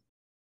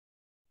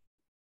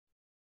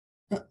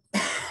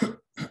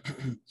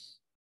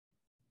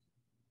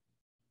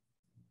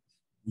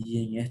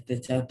 Y en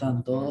este chat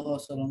están todos o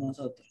solo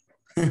nosotros.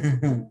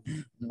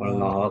 Por No,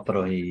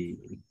 nosotros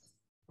y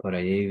por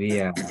ahí vi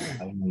a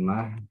alguien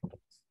más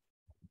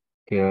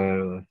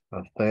que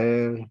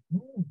usted,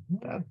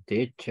 la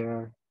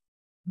teacher,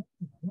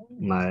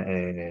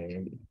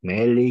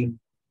 Meli,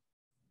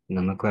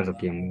 no me acuerdo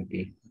quién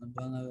aquí. nos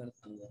van a ver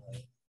todos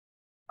ahí.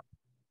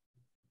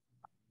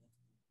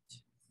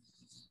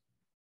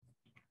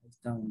 Ahí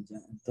estamos ya.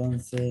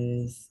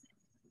 Entonces,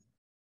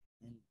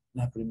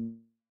 la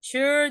primera.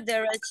 Sure,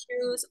 there are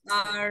shoes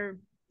are.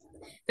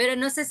 Pero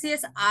no sé si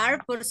es are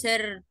por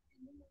ser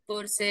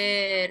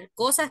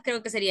cosas,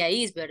 creo que sería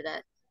is,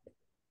 ¿verdad?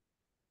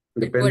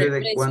 Por Depende el de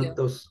precio.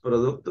 cuántos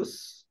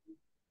productos.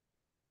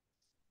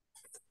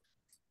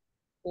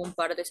 Un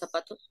par de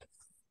zapatos.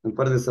 Un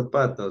par de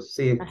zapatos,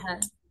 sí. Ajá.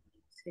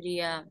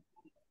 Sería.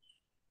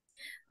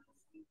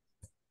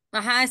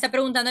 Ajá, está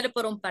preguntándole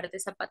por un par de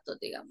zapatos,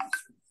 digamos.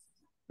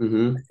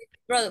 Ujú.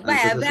 Vaya,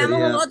 Entonces veamos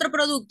sería, otro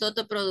producto,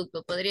 otro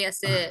producto. Podría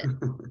ser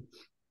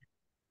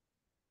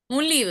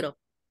un libro.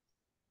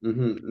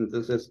 ujú,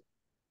 entonces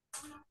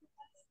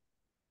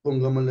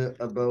pongámosle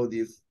about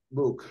this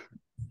book.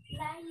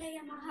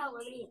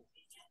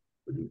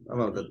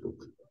 About that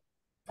book.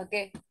 Ok.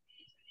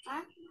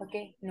 Ok,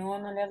 no,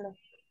 no le hablo.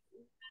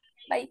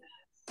 Bye.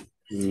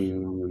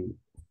 Mm,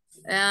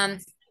 Um,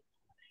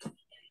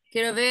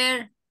 quiero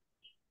ver.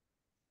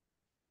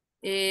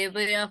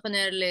 Podríamos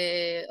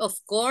ponerle, of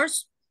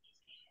course.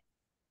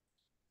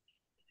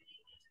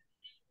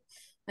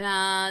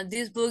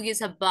 This book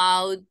is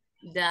about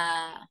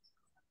the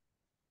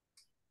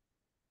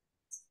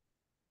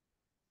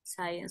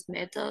science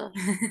method.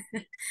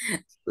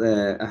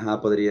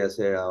 ajá, podría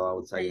ser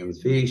about science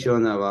Science method.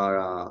 fiction,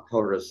 about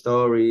horror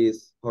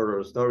stories,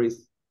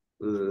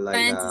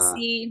 like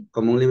Fantasy.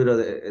 como un libro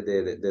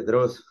de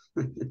Dross,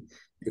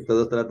 que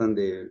todos tratan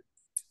de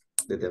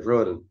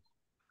terror,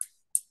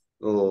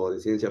 o de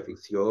ciencia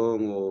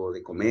ficción, o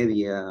de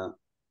comedia,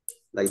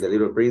 like The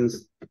Little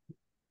Prince,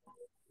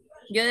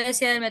 Yo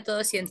decía el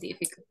método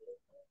científico.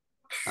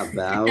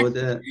 about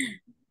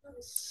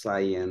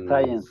science.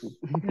 Science.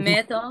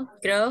 Method,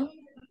 creo.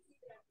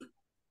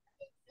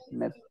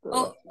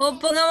 Método. O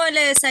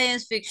pongámosle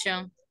science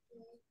fiction.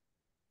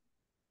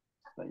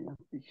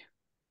 Science fiction.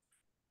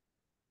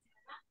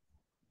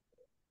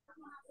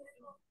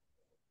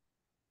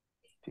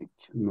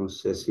 No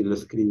sé si lo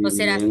escribí O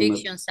será bien,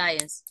 fiction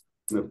science.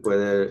 me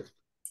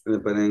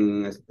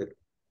pueden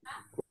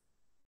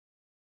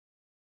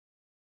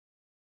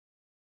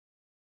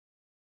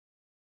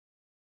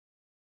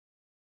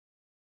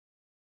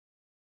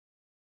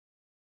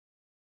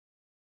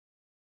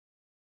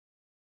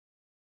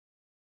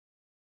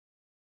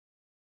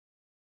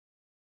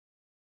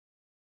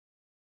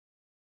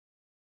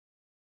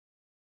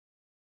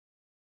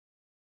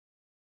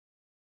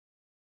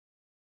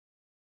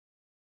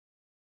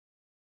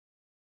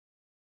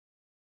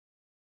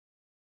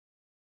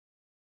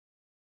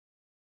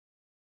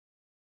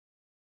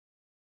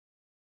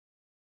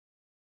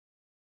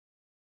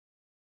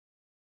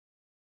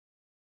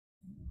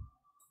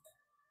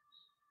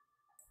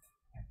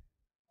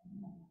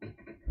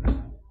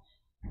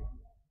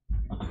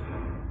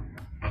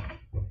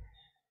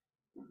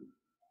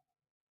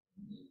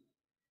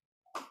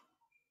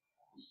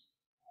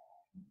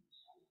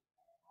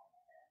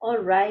All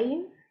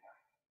right.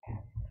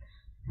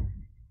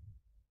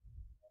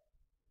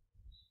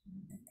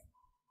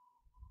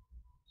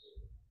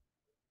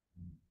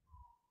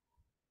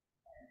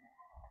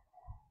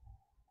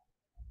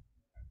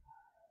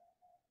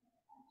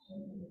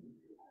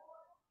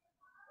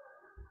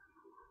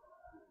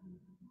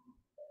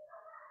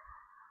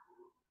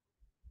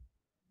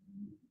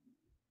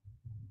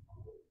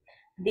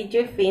 Did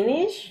you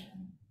finish?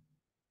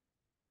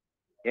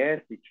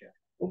 Yes, teacher.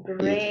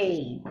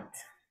 Great.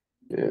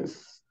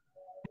 Yes.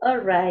 All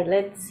right,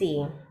 let's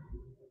see.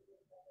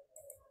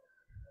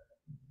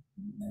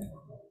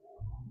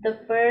 The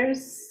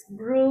first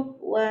group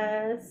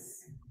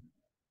was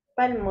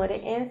Palmore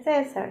and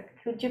Cesar.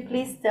 Could you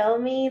please tell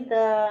me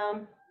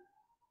the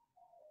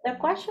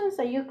questions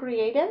that you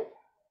created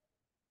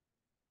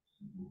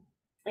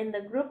in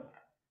the group?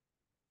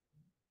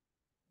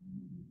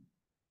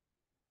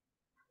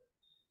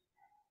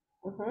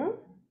 Mm-hmm.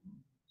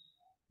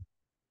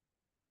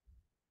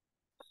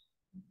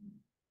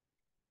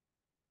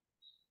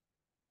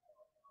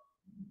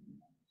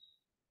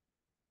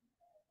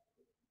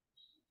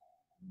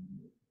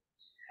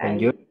 Can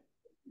you?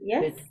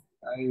 Yes.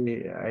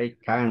 I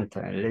can't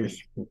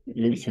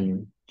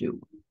listen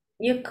to.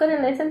 You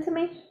couldn't listen to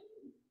me?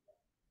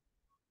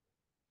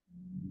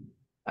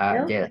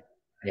 No? Yes,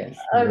 yes.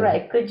 All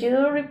right. Could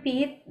you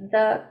repeat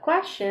the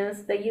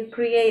questions that you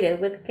created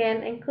with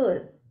can and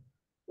could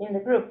in the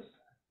group?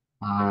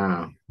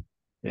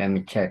 Let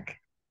me check.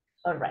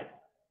 All right.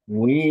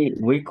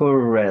 We could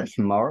rest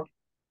more.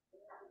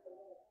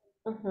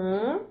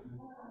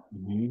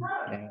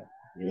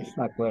 It's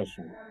a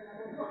question.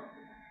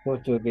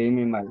 Could you give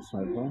me my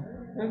cell phone?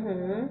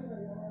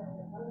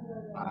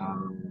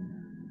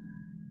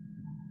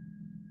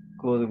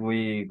 Could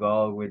we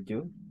go with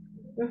you?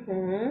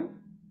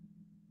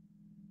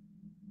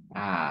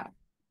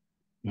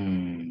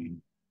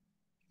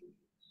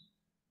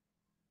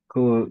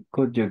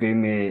 Could you give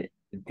me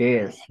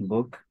this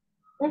book?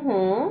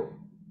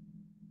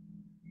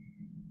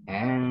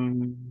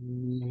 And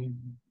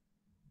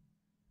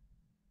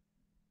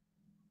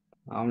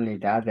only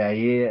that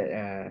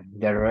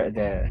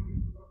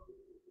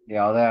the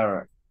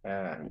other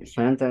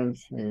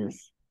sentence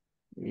is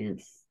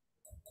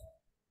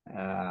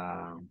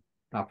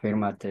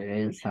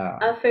affirmative.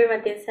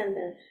 Affirmative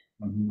sentence.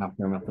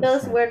 Affirmative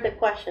Those sentence. were the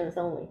questions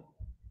only.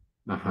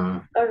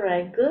 All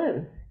right,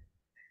 good.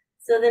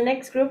 So the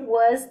next group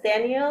was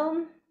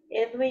Daniel,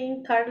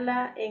 Edwin,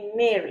 Carla, and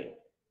Mary.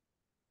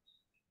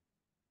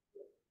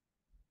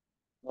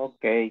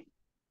 Okay.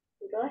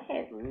 Go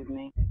ahead. Good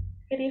evening.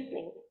 Good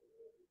evening.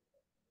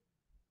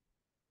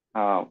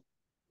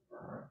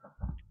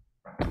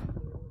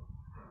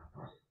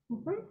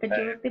 Could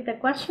you repeat the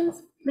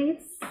questions,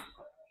 please?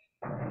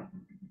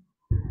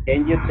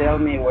 Can you tell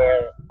me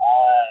where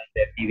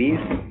the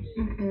TVs?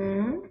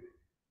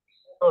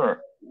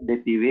 Sure. The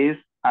TVs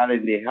are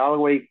in the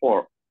hallway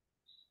 4.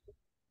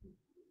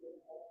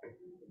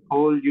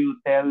 Could you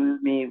tell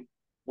me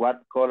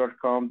what color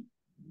come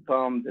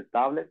the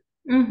tablet?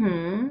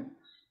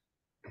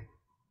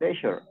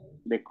 Sure.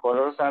 The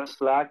colors are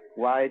black,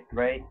 white,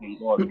 red, and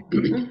gold.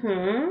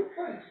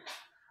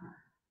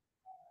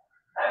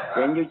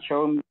 Can you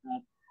show me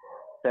that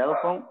cell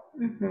phone?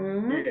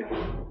 Yes.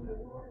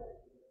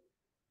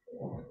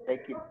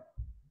 Take it.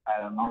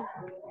 I don't know.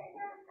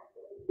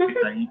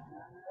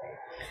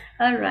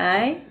 All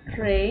right,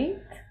 great.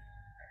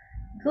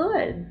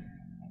 Good.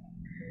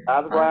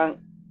 That one.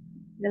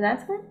 The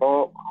last one?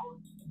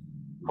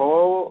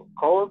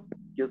 Could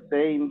you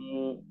say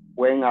me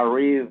when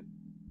arrive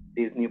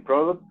this new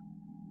product?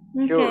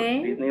 Okay. Sure,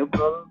 this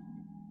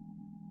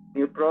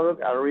new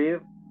product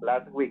arrived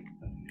last week.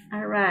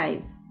 All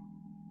right.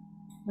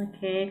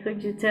 Okay,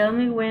 could you tell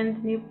me when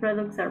the new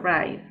products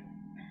arrive?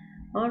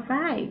 All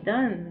right,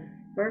 done.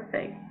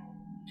 Perfect.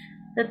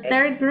 The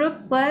third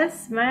group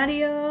was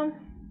Mario,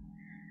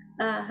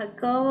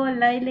 Jacobo,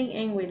 Lailing,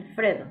 and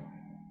Wilfredo.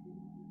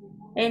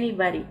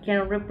 Anybody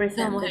can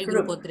represent the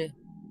group. Grupo 3.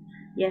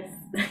 Yes.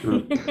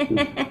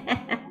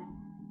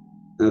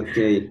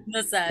 Okay.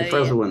 No The sabía.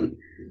 first one.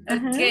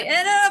 Okay.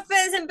 No,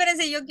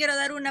 espérense, yo quiero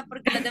dar una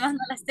porque las demás no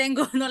las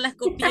tengo, no las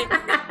copié.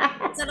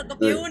 Solo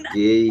copié una.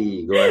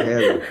 Okay, go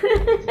ahead.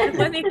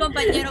 Después mis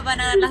compañeros van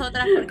a dar las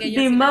otras porque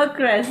yo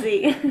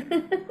Democracy.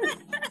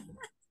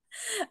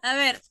 A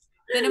ver,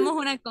 tenemos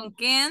una con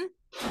Ken.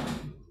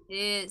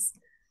 Es,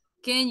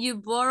 can you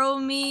borrow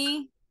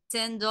me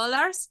 $10?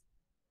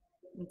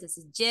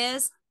 Entonces,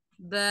 yes,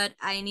 but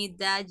I need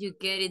that you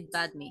get it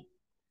back me.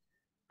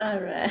 All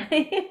right.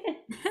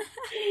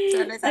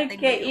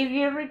 Okay, if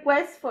you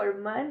request for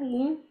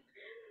money,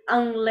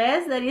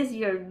 unless that is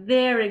your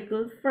very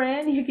good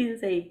friend, you can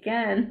say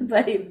can,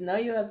 but if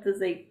not, you have to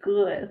say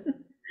could.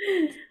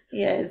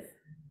 Yes.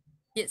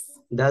 Yes.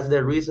 That's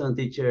the reason,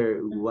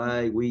 teacher,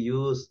 why we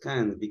use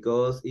can,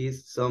 because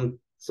it's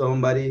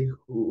somebody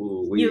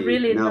who we you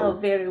really know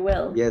very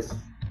well. Yes.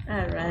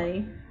 All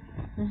right.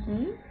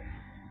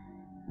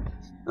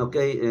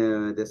 Okay,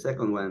 the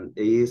second one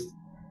is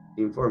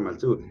informal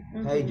too.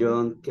 Hey,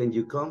 John, can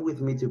you come with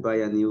me to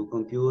buy a new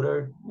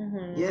computer?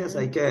 Yes,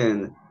 I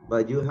can,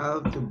 but you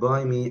have to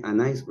buy me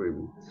an ice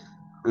cream.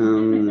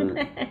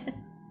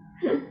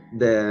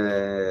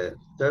 The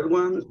third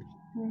one,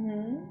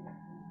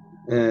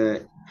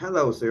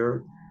 hello,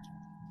 sir.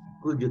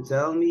 Could you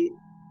tell me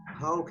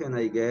how can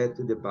I get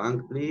to the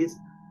bank, please?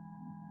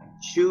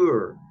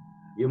 Sure,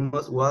 you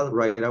must walk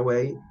right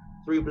away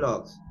 3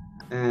 blocks,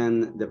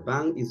 and the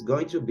bank is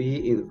going to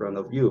be in front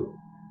of you.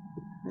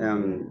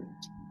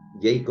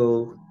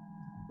 Jacob,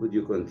 would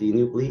you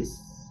continue, please?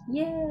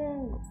 Yes.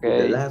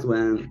 Okay. The last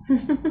one.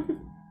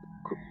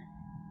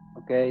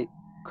 Okay,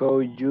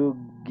 could you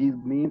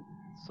give me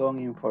some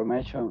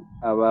information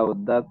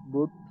about that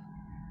book?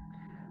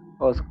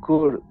 Of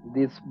course,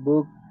 this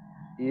book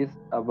is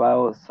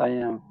about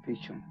science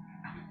fiction.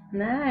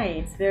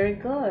 Nice, very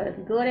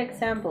good. Good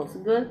examples,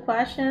 good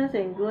questions,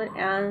 and good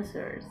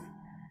answers.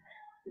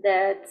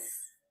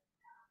 That's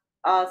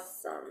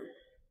awesome.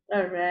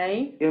 All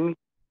right.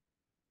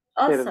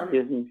 Awesome.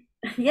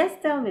 Yes,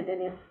 tell me,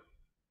 Daniel.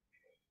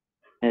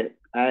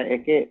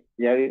 Es que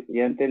ya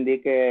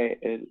entendí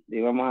que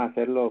íbamos a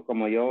hacerlo,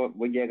 como yo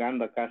voy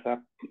llegando a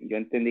casa, yo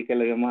entendí que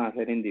lo íbamos a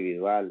hacer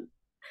individual.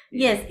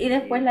 Yes, y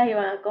después las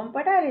iban a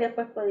comparar y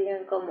después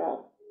podían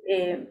como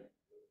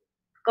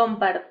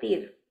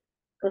compartir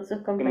con sus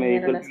Que me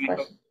compañeros las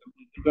disculpe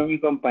questions. mi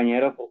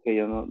compañero porque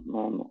yo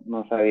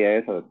no sabía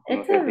eso. No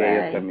It's sé si ellos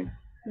alright, también.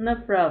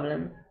 no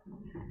problem.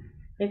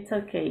 It's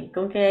okay.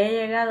 Con que haya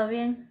llegado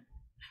bien.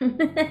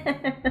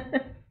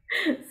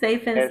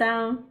 Safe and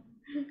sound.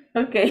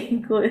 Okay,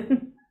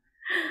 good.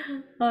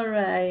 All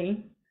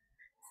right.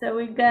 So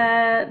we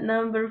got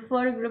number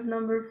 4, group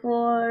number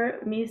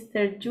 4,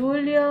 Mr.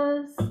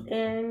 Julius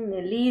and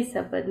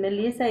Melissa, but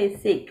Melissa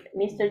is sick.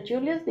 Mr.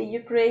 Julius, did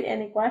you create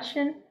any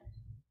question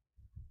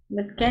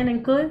that can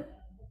and could?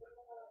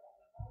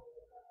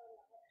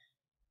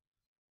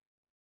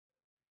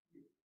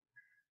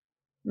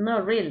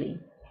 Not really.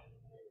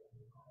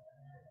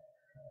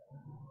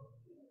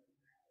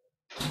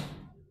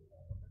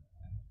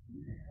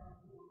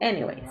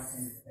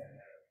 Anyways,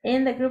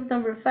 in the group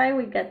number 5,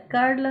 we got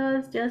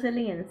Carlos,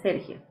 Jocelyn, and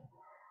Sergio.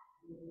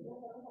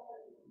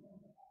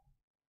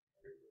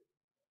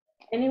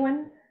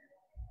 Anyone?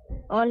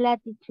 Hola,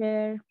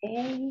 teacher.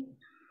 Okay.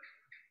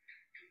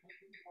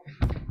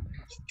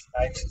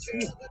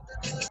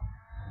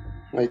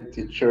 My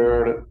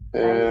teacher.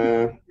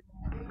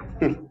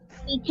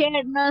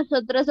 Teacher,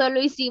 nosotros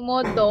solo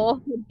hicimos 2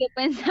 porque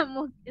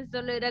pensamos que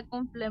solo era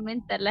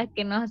complementar las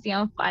que nos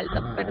hacían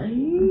falta. Pero...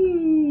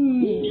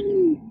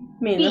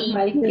 Menos Sí.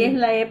 mal que es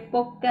la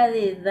época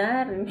de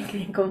dar,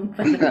 que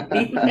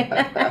compartir.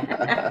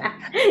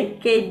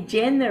 Qué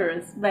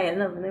generous. Vaya,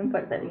 no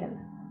importa, dígalo.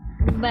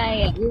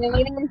 Vaya, le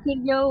voy a decir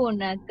yo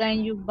una.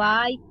 Can you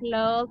buy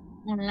clothes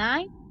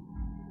online?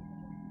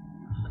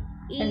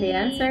 And the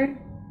answer?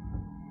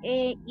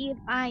 If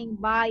I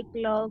buy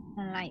clothes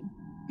online.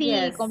 Sí,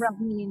 Yes. compramos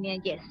en línea,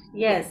 yes.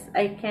 Yes,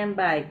 I can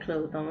buy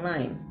clothes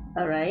online.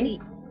 All right. Sí.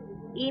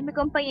 Y mi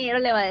compañero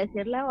le va a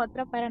decir la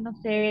otra para no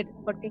ser,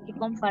 porque hay que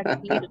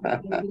compartir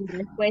las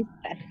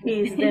respuestas.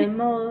 It's the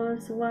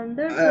most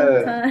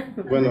wonderful time.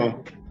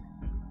 Bueno,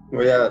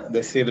 voy a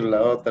decir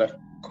la otra.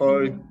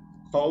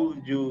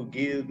 Could you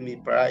give me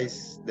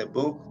price the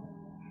book?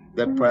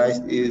 The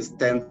price is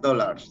 $10.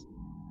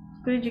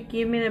 Could you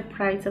give me the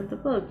price of the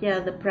book? Yeah,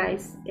 the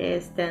price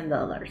is $10.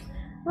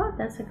 Oh,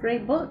 that's a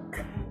great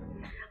book.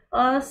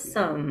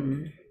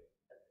 Awesome.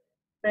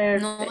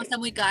 Perfect. No, está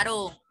muy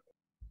caro.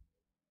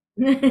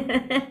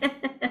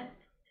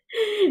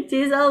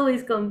 She's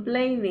always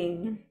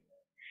complaining.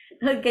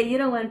 Okay, you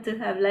don't want to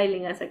have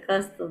Liling as a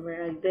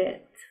customer, I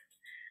bet.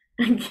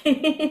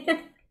 Okay.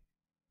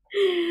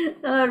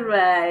 All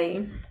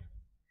right.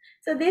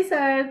 So these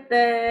are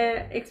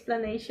the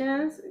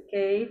explanations,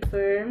 okay,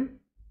 for,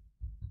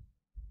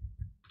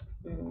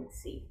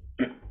 let's see,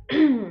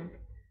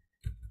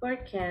 for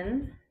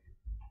can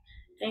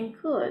and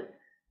could.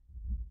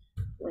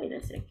 Wait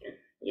a second.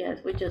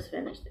 Yes, we just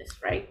finished this,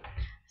 right?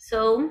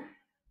 So,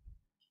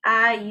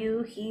 I,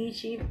 you, he,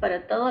 she,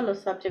 para todos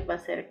los subjects va a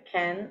ser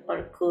can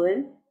or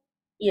could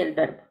y el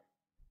verbo.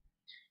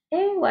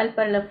 E igual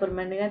para la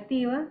forma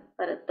negativa,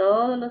 para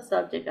todos los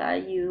subjects, I,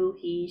 you,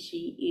 he,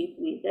 she, it,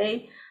 we,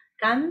 they,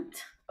 can't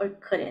or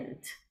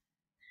couldn't.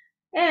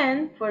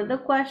 And for the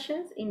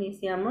questions,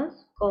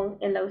 iniciamos con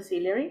el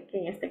auxiliary, que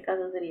en este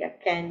caso sería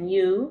can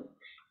you,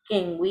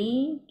 can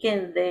we,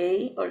 can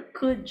they, or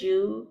could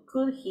you,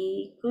 could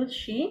he, could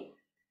she.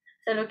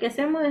 O sea, lo que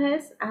hacemos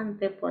es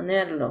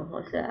anteponerlo,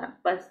 o sea,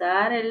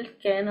 pasar el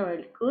can o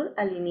el could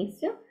al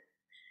inicio,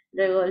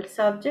 luego el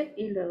subject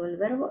y luego el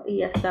verbo, y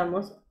ya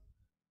estamos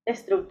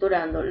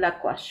estructurando la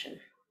question.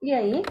 Y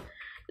ahí,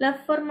 la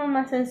forma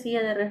más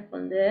sencilla de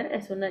responder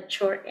es una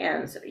short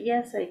answer.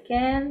 Yes, I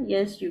can.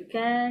 Yes, you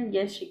can.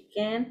 Yes, she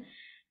can.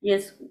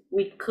 Yes,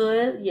 we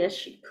could. Yes,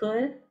 she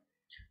could.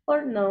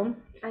 Or no,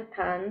 I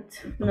can't.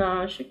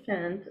 No, she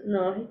can't.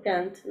 No, he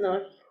can't.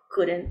 No, he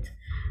couldn't.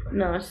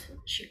 No,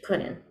 she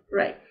couldn't.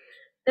 Right.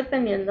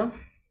 Dependiendo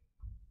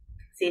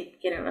si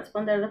quieren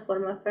responder de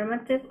forma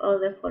afirmativa o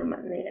de forma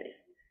negativa.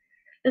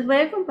 Les voy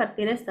a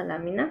compartir esta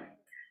lámina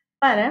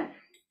para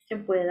que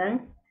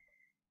puedan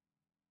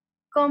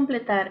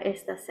completar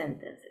estas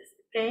sentences,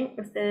 ¿ok?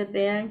 Ustedes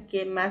vean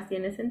qué más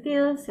tiene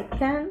sentido, si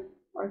can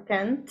or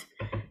can't,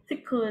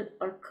 si could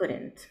or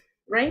couldn't,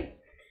 right?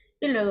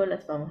 Y luego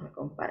las vamos a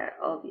comparar,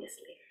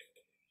 obviously.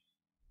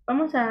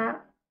 Vamos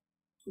a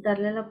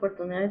darle la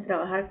oportunidad de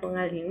trabajar con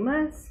alguien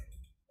más.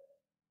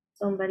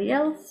 Somebody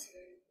else.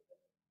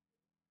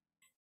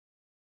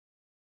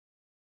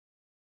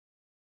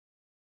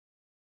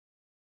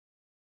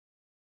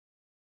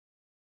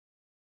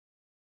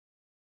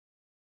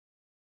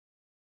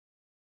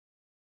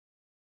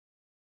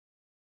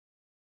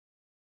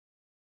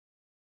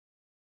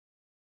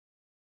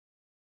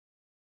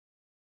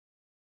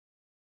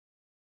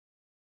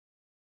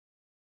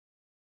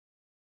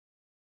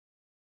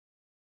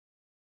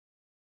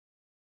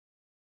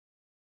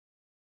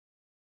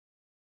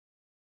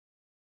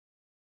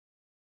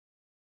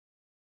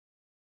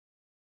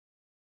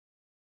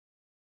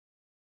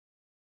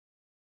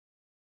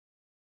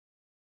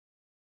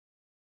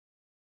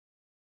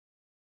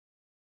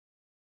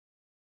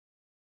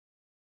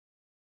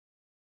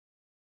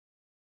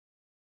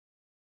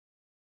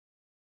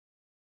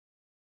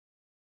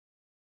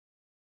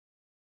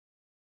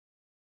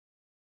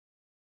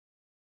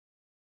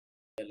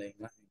 la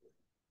imagen.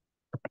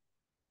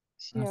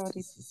 Sí, Ah,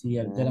 ahorita. sí,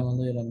 ya la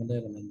mandó, ya la mandó,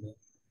 ya la mandó.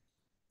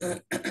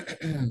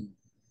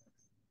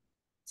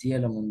 Sí, ya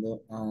la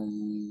mandó.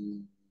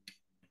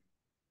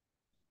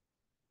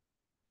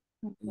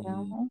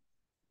 Esperamos.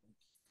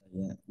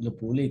 ¿Lo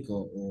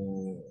publico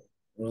o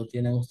lo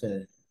tienen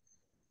ustedes?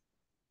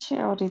 Sí,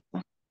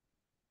 ahorita.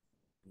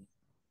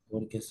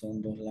 Porque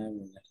son dos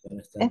láminas, pero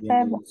estás viendo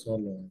Esperemos. un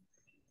solo.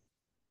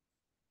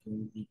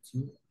 Un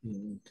YouTube y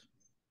un otro.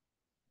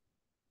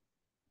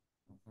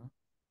 Ajá.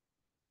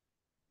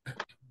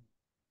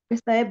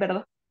 Esta es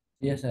verdad.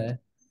 Sí, esa es.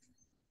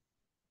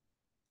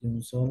 De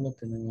un solo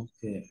tenemos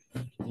que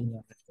ir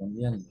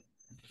respondiendo.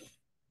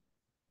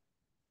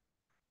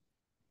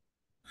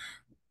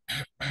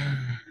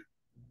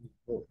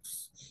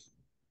 Books.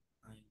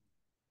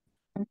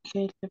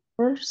 Okay, the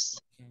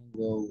first. I can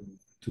go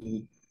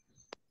to,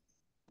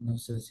 no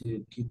sé si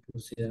aquí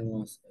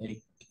pusiéramos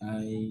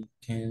I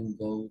can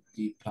go to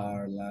the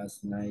park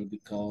last night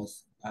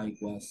because I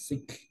was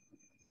sick.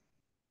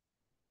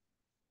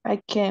 I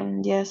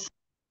can, yes.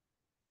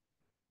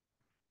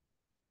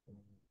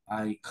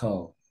 I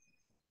call.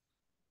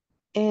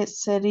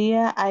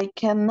 Sería I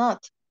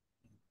cannot.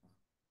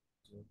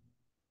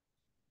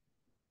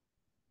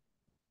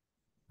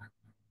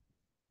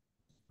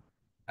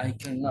 I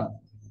cannot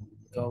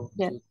go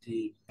Yes. to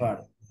the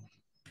park.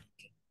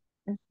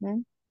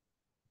 Ujú.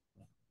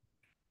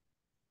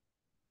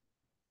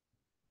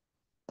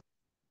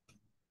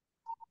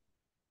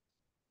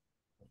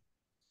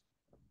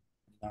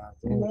 La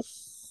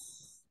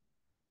Let's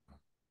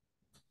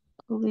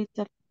dos.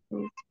 little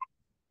bit.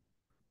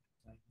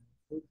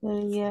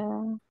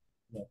 Sería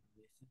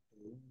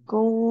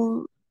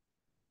could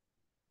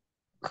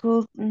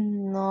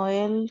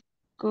Noel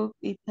cook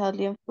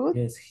Italian food?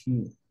 Yes,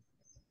 he.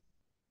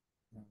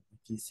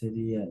 Aquí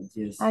sería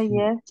yes, Ah, he.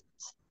 yes.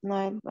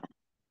 Noel.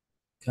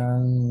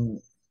 Can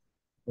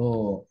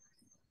or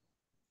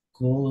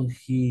could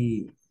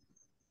he.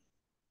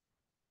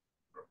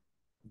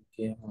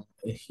 ¿Qué más?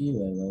 Es he,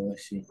 ¿verdad? O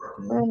es she,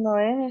 Pero creo. no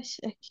es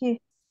aquí.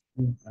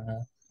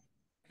 Ajá.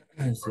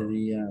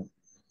 Sería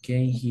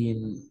can he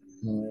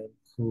no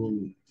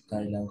cook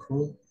Thailand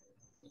food?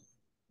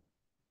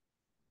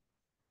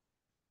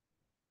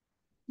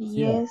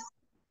 ¿Sí va? Yes,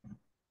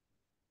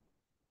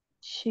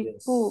 she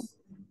could. Yes.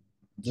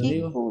 Yo He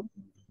digo, could.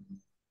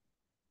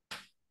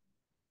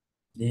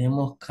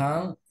 dijimos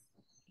can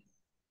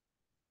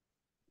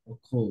o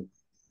could.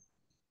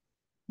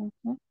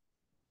 Ujú.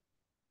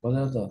 ¿Cuál de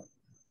los dos?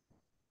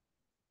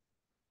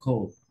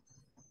 Could.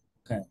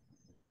 Okay.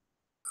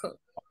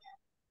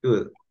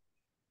 Good.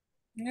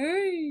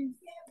 Ay,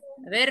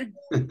 a ver,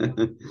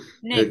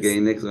 Okay,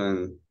 next. next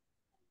one.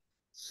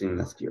 Same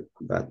as you,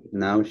 but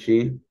now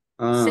she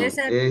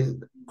Cesar, is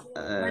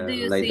what do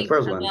you like the think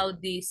first one.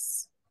 about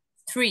these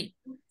three?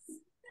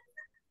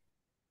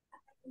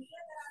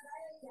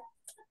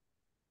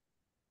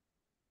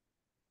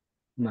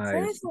 My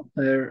Cesar.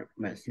 sister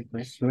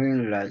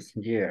swim last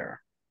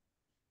year.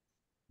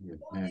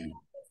 Mhm.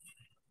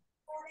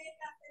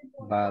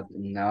 But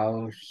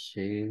now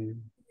she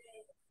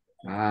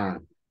ah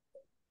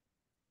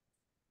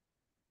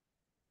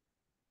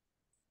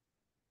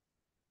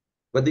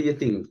What do you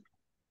think?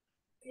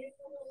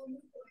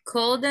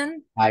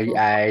 Colden. I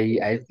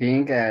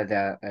think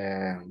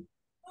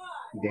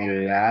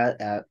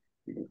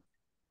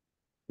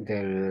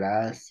the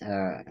last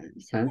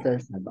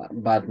sentence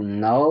but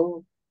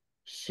no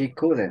she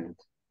couldn't.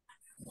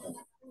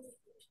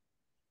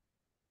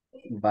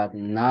 But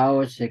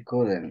now she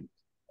couldn't.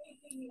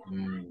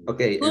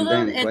 Okay, and Couldn't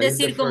then es what is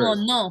the decir como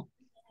first? no.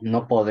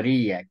 No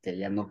podría, que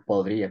ella no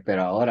podría,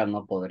 pero ahora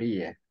no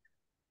podría.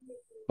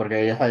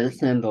 Porque ella está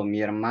diciendo,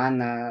 mi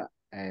hermana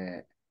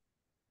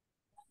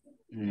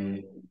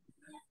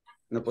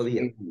No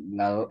podía. sí,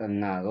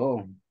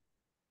 nadó.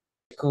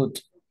 Could.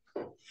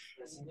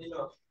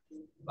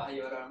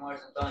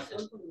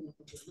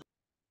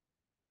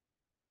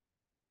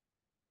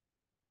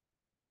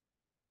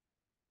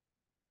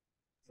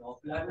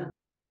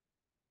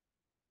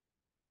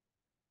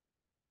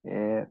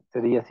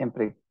 Sería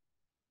siempre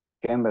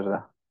can,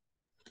 ¿verdad?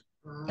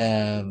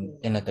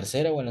 ¿En la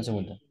tercera o en la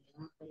segunda?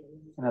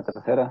 En la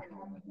tercera.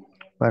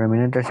 Para mí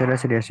la tercera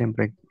sería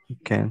siempre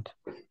can't.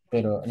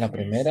 Pero en la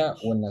primera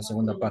o en la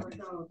segunda parte.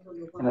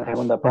 En la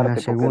segunda En la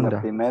parte, porque en la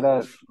segunda.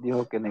 primera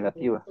dijo que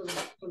negativa.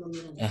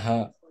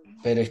 Ajá,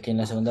 pero es que en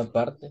la segunda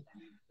parte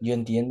yo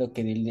entiendo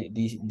que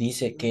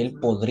dice que él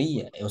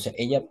podría, o sea,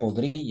 ella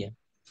podría,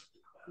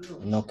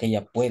 no que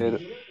ella puede. Pero,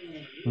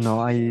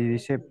 No, ahí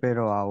dice,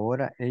 pero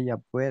ahora ella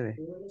puede.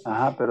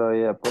 ajá, pero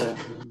ella puede.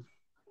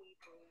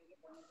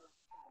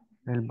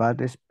 El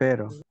bad es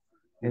pero.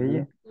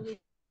 Ella.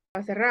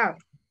 Va cerrado.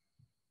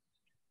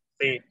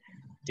 Sí,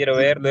 quiero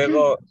ver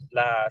luego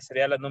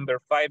sería la number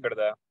 5,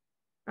 ¿verdad?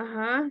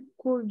 Ajá.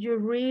 Could you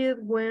read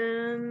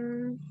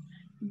when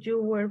you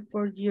were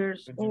 4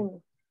 years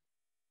old?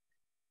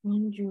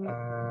 When you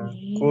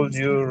Could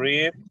you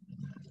read?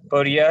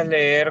 ¿Podrías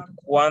leer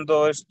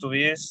cuando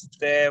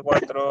estuviste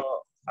 4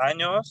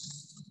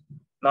 años?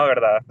 No,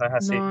 ¿verdad? No es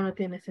así. No, no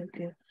tiene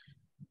sentido.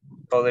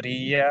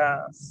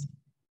 ¿podrías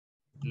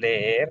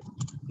leer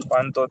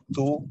cuando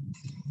tú...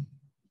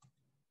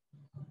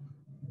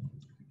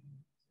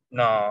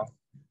 No,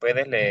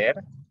 ¿puedes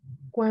leer?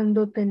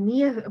 Cuando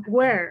tenías,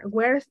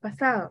 where es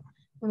pasado.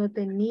 Cuando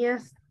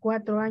tenías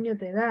 4 años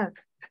de edad.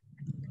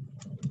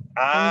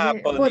 Ah,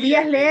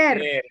 Podías leer.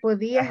 leer.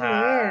 Podías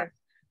Ajá, leer.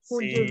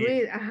 Could you sí.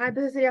 read? Ajá,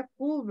 entonces sería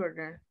could,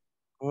 ¿verdad?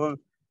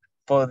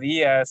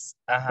 Podías,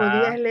 ajá.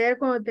 Podías leer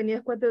cuando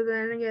tenías 4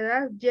 años de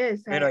edad.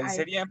 Yes, Pero ahí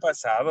sería en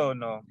pasado,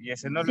 ¿no? Y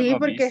ese no lo sí, hemos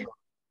porque, visto.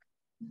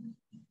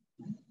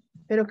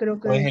 pero creo ¿O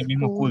que es el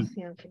mismo cool?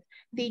 sí, okay.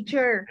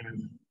 Teacher.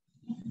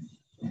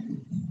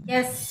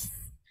 Yes.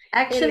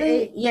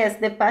 Actually, yes,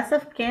 the past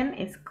of can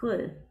is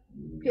could.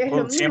 Es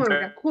lo mismo, Siempre.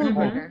 ¿verdad? Could,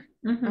 ¿verdad?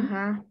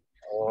 Ajá.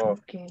 Oh,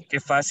 Okay. qué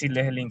fácil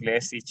es el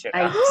inglés, teacher.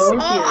 I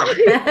told you.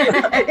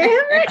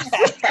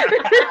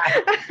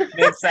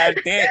 Me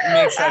exalté.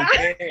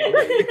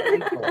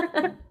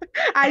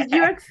 Are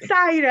you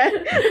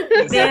excited?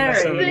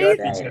 Very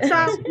Please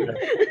stop.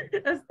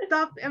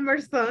 Stop,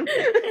 Emerson.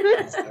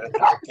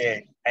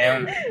 Okay, I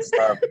am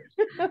stop.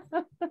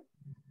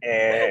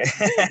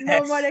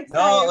 No more excited,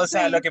 no, o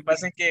sea, please. lo que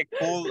pasa es que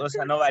cool, o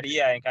sea, no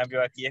varía. En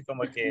cambio, aquí es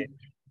como que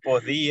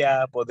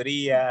podía,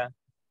 podría,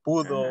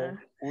 pudo,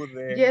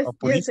 pude, Yes, o yes,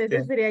 pudiste.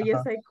 ese sería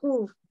yes, I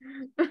could.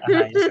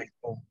 Ajá, yes, I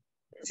could.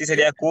 Sí,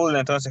 sería cool,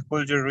 entonces,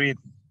 could you read?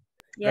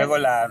 Yes. Luego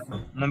la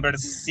number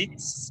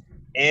 6,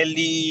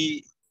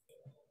 Ellie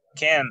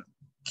can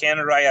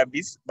ride a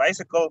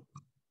bicycle.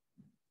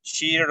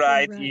 She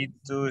rides it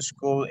to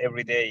school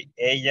every day.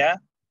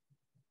 Ella.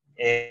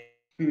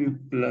 Mi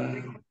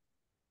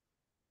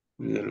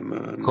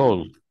hermano.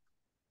 Cold.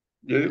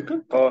 Yo digo que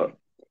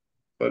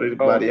por ir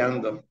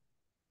variando.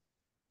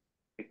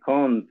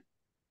 Con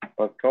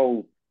o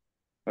cold.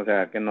 O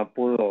sea, que no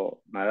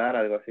pudo nadar,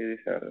 algo así,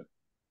 dice.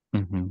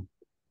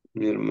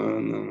 Mi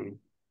hermana.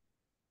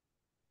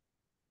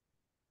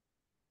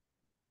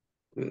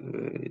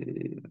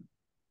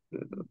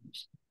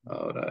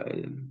 Ahora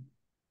él.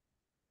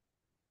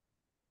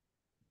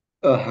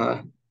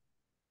 Ajá.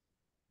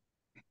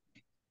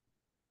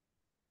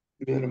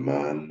 Mi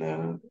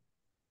hermana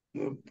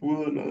no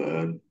pudo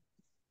nadar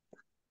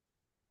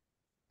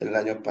el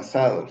año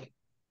pasado.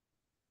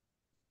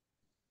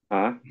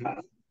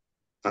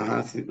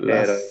 Ajá, sí.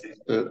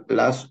 Pero-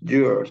 Last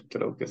year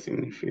creo que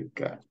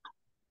significa.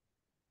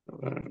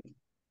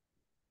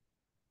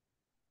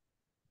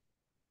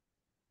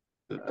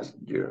 Last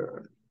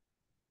year.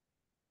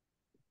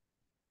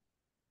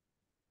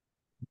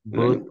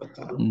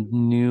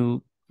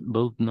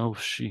 But no,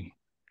 she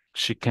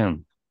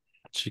can.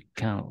 She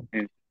can.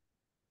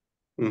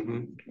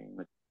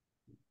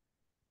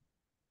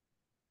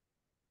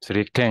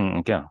 Sería can,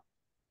 acá.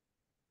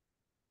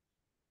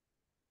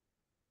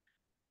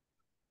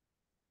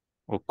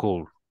 O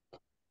cold.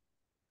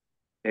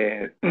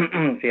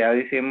 si ya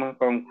decimos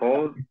con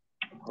cold,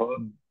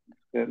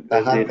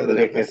 Ajá,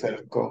 tendría que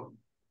ser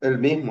el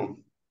mismo.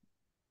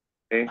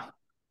 Sí.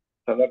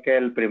 Solo que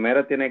el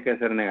primero tiene que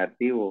ser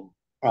negativo.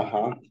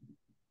 Ajá.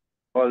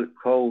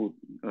 Cold,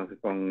 entonces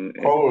con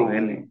Cold.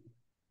 N.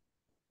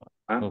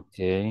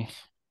 Ok.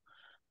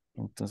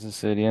 Entonces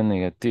sería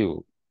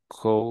negativo.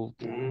 Cold.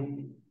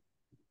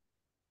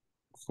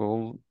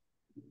 Cold.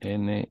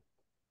 N.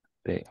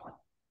 T.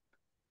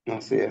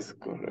 Así es,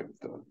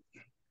 correcto.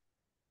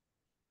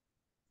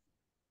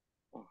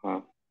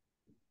 Ajá.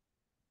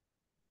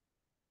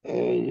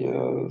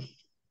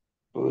 Ellos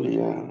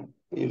podrían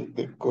ir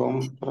de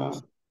compra.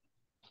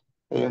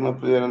 Ellos no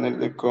pudieron ir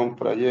de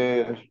compra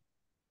ayer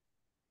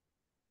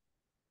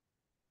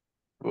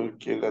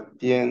porque la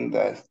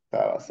tienda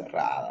estaba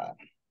cerrada.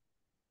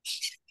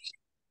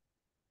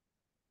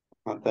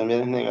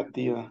 También es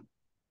negativa.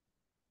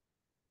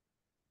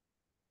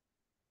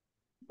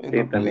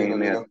 Sí, también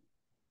negativo.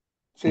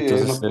 Sí,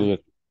 Entonces ellos sería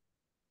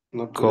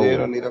no cold.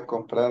 pudieron ir a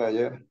comprar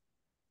ayer.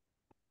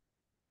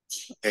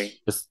 Okay.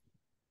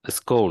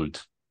 Es cold.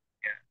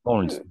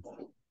 Cold.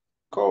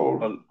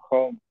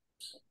 Cold.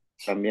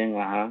 También,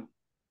 ajá.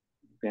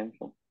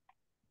 Pienso.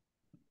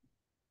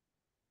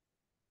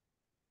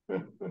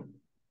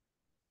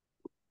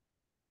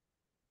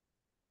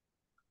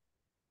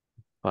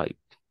 Pipe.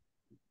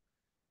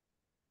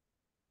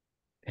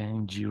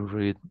 And you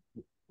read.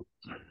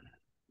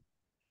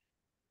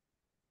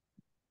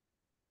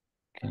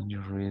 Can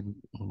you read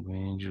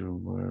when you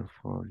were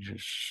for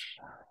just...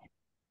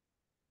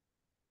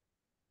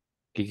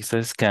 Que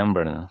quizás es can,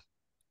 ¿verdad?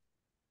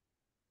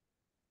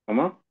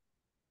 ¿Cómo?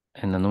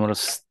 En la number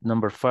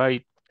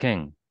 5,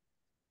 can.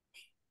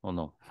 ¿O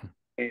no?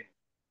 Sí.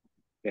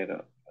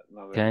 Pero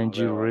no Can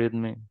you veo. read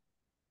me?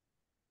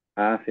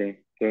 Ah,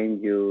 sí.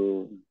 Can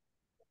you,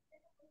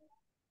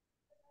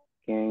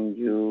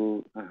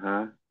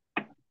 ajá.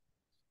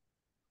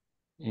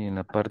 Y en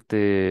la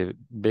parte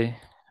B,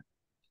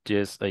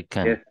 yes, I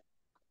can. Yes.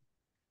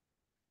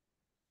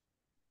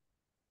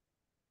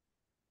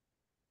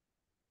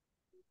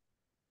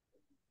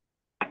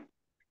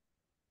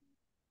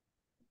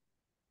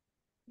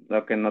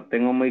 Lo que no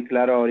tengo muy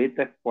claro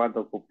ahorita es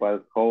cuándo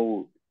ocupar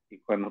cold y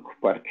cuándo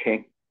ocupar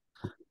can.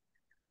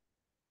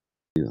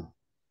 Can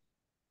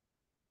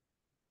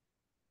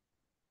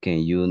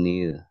you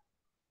need?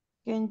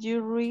 Can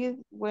you read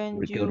when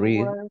Could you you read?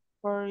 were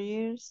 4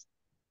 years?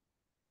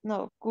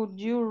 No, could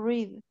you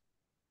read?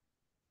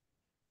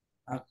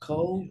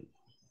 Could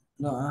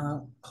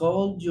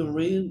you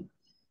read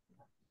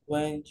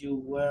when you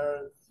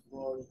were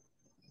 4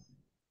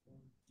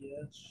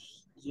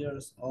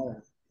 years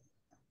old?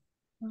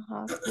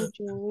 Could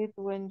you read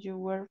when you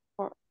were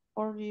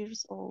 4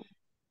 years old?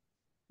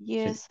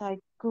 Yes, I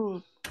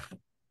could.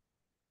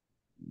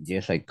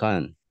 Yes, I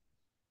can.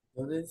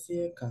 Yo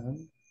decía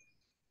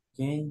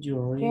can you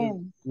read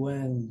Can.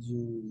 when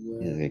you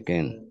Yes, I were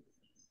can.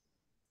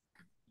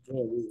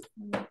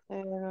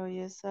 Pero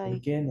yes, ¿Por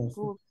I qué no sé?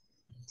 could.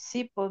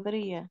 Sí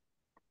podría.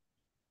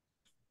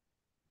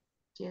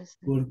 Yes,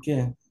 ¿Por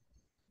qué?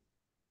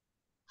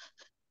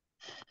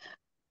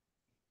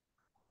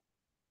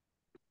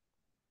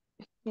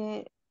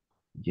 que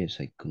Yes,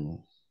 I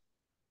could.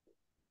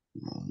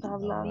 está All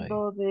right.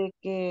 hablando de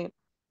que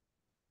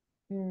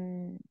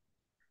mm,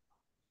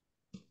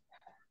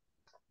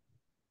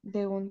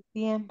 de un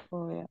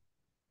tiempo, ¿vea?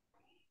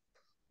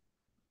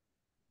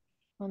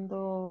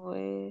 Cuando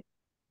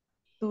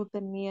tú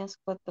tenías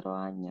 4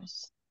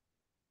 años.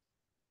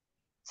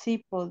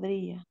 Sí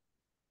podría.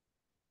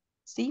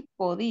 Sí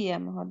podía,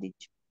 mejor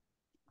dicho.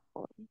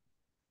 Podía.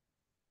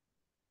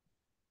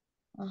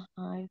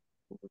 Ajá.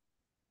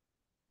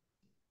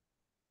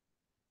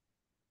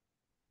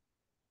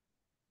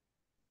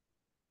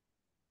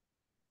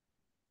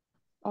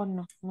 O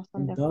no, no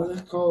están de acuerdo.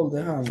 Entonces, cold,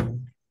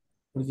 déjame.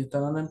 Porque está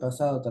hablando en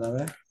pasado otra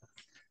vez.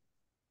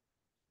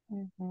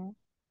 Ujú.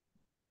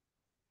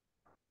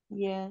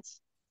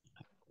 Yes,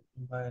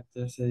 Vale,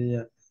 entonces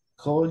sería,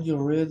 could you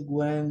read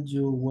when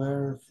you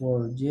were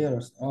 4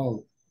 years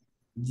old?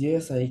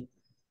 Yes, I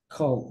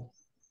could.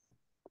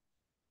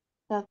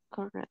 that's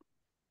correct.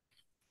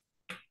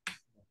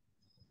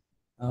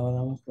 Ahora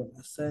vamos por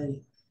la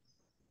 6.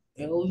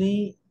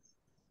 Ellie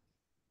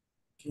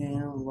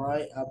can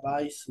ride a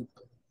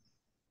bicycle.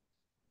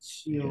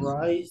 She Yes.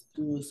 rides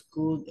to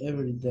school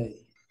every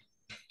day.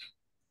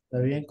 ¿Está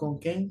bien con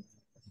quién?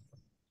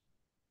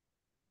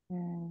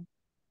 Mm,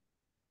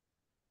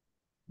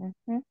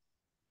 ujú.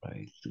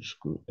 Right to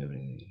school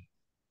every day.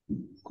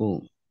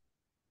 Cool.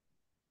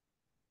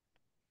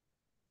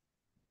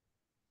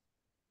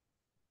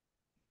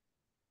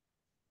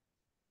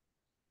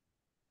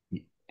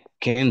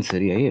 Ken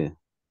sería ahí.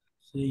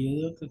 Sí, yo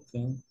digo que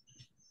can.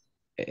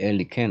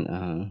 Ellie can,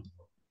 ajá.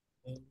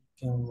 Ellie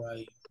can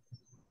ride.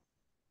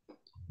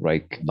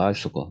 Ride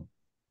bicycle.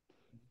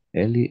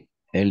 Ellie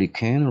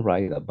can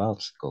ride a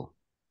bicycle.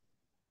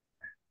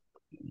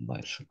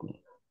 Bicycle.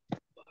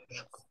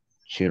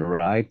 She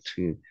rides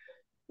to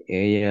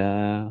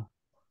ella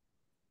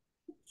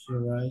She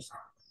rides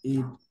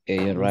it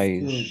ella to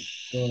rides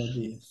school todos los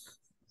días.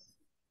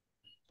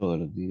 todos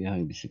los días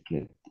en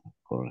bicicleta.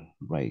 Correcto.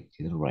 Right,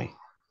 it's right.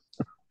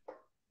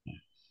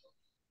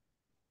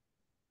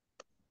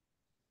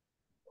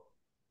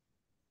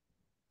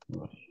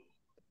 Right.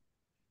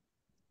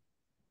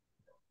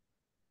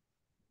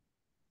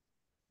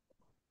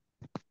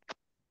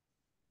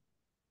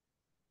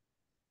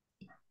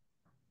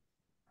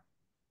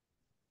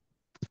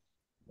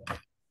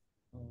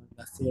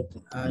 La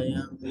 7. I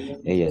am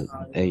really Ella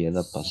tired.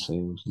 da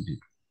paseos.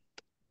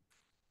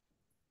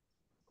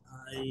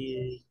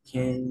 I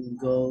can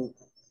go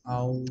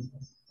out,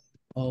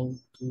 out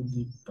to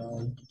the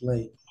park to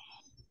play.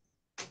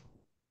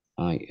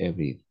 I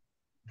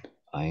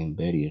am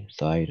very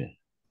excited.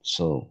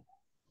 So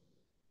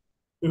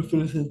Es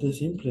presente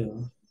simple,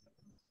 ¿no?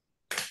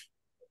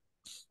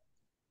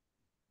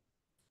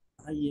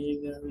 I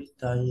am very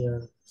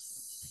tired,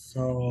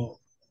 so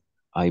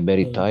I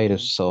very I tired,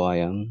 so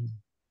I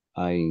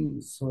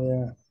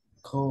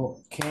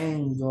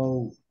can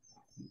go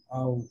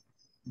out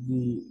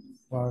the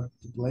park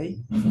to play.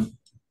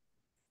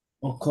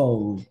 Or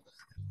cold.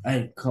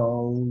 I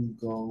could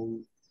go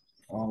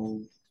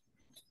out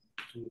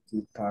to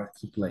the park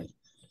to play.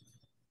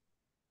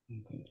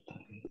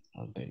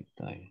 I'm very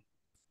tired.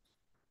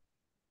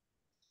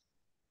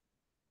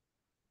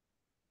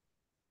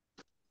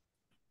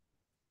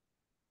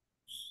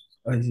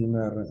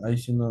 Ahí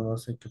sí no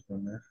sé qué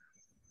poner.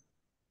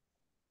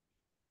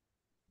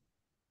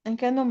 ¿En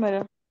qué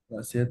número?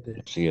 La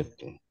 7.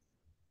 7.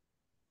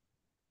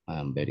 I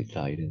am very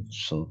tired,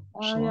 so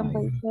I am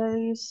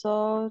very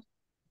so.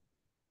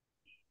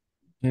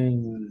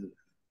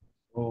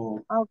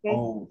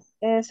 Ok.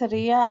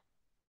 Sería.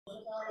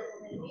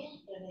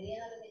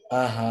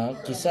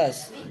 Ajá,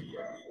 quizás.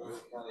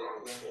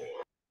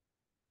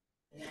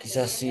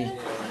 Quizás sí.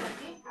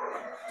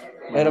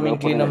 Bueno, Pero le voy a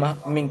poner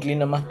ahí. me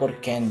inclino más por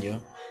Ken yo.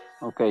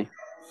 Ok.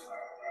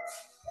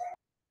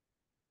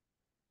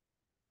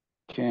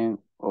 Can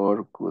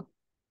or could.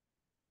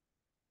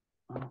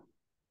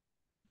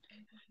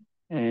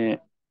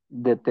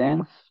 The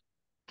tense.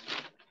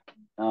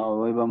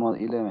 Hoy vamos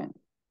 11.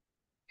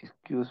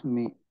 Excuse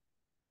me.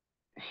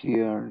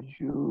 Hear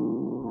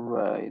you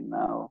right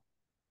now.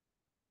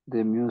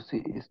 The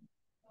music is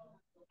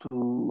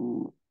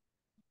too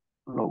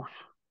close.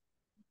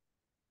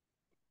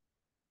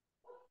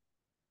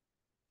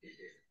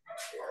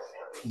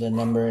 The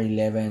number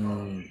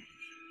 11,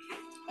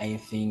 I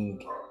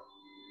think,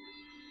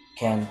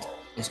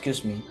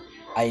 excuse me,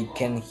 I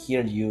can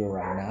hear you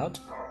right now.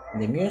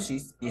 The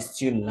music is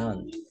too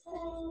loud.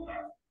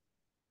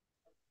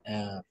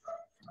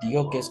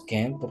 Digo que es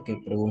can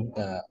porque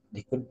pregunta,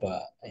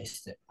 disculpa,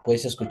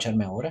 ¿puedes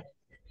escucharme ahora?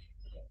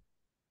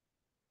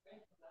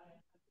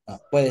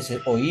 ¿Puedes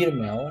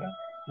oírme ahora?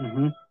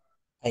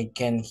 I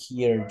can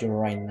hear you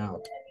right now.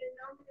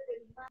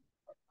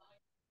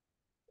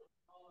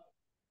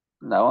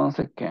 La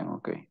 11 can,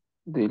 ok.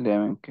 The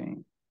 11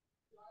 can.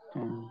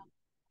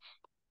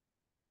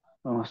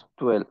 Vamos,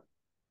 12.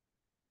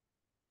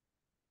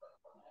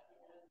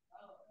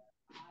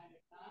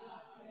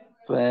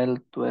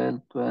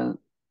 12.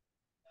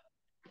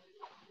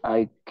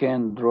 I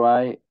can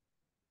drive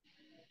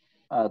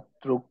a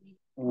truck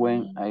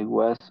when I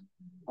was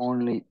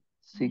only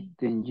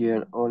 16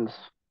 years old.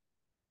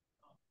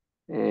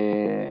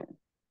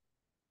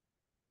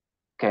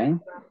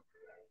 Can.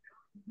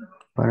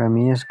 Para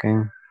mí es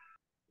que.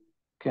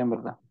 Can,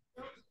 ¿verdad?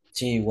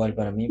 Sí, igual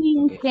para mí. Sí,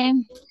 Porque... es que,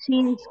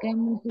 sí, es que,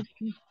 no sé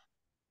qué.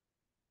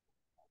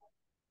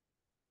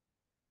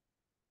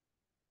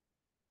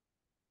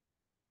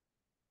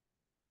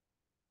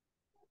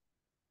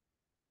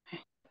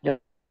 Ya.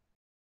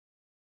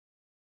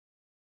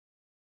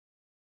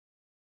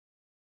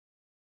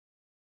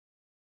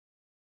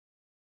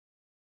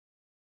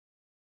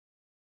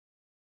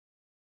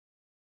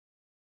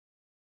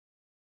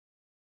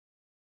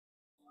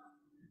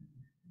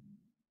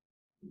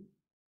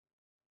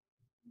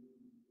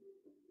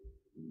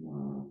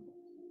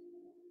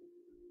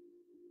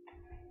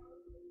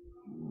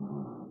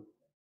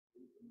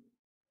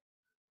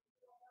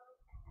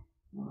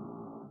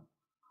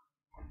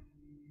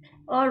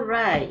 All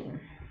right.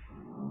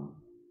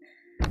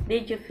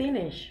 Did you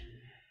finish?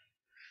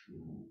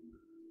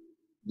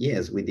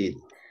 Yes, we did.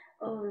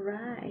 All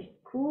right,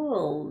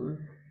 cool.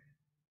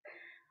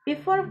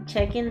 Before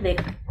checking the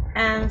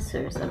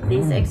answers of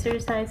this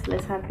exercise,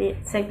 let's have the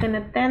second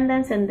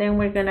attendance and then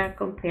we're gonna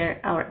compare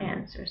our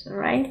answers, all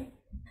right?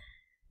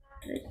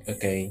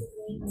 Okay.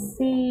 Let's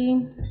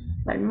see.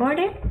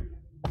 Valmore?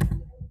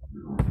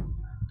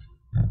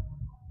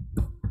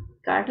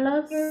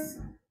 Carlos?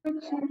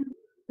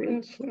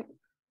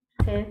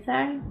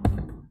 Cesar?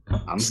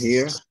 I'm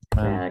here.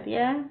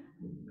 Claudia?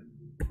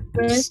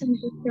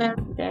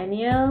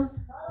 Daniel?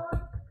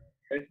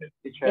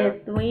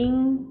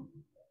 Edwin?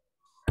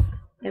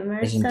 Present,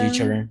 Emerson?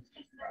 teacher.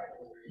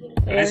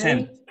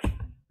 Present. Eric?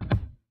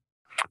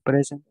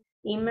 Present.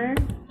 Emer?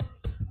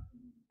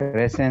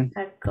 Present.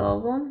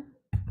 Jacobo?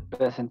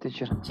 Present,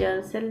 teacher.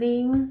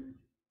 Jocelyn?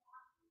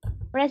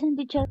 Present,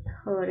 teacher.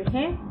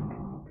 Jorge?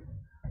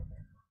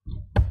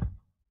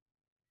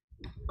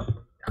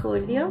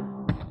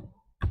 Julio?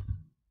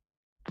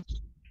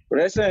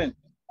 Present.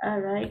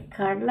 All right,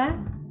 Carla?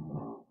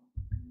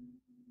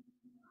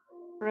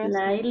 Present.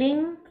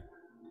 Lailin?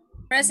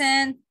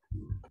 Present.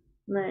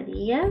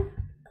 María?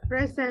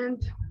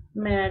 Present.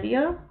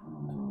 Mario?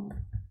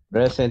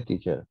 Present,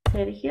 teacher.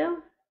 Sergio?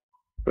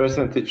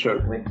 Present,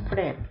 teacher.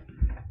 Wilfred?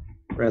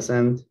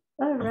 Present.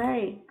 All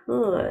right,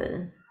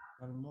 good.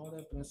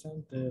 Valmore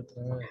presente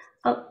otra vez.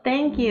 Oh,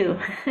 thank you.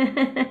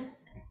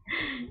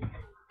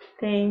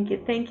 Thank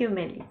you,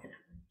 Melissa.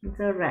 It's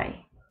all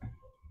right.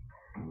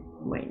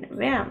 Bueno,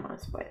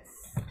 veamos pues.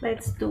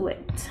 Let's do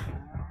it.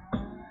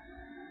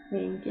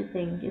 Thank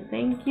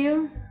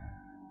you.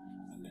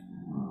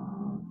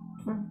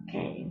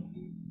 Okay.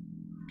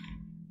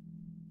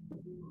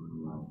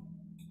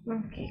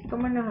 Okay,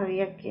 ¿cómo nos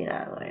había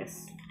quedado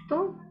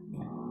esto?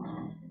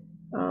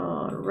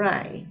 All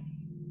right.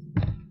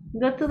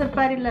 Go to the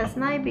party last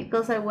night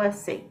because I was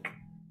sick.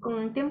 Con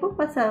el tiempo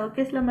pasado,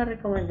 ¿qué es lo más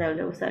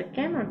recomendable? ¿Usar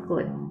can o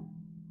could?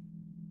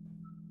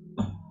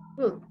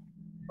 Good.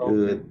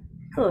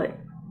 Could.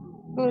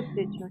 Good,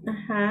 teacher.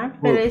 Ajá,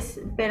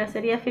 pero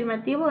 ¿sería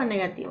afirmativo o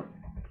negativo?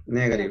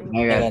 Negative.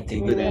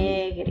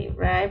 Negative,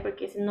 right?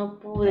 Porque si no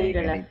pude ir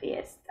a la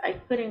fiesta. I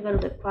couldn't go to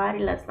the party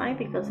last night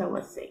because I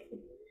was sick.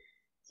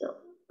 So,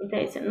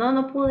 entonces dice,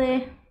 no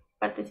pude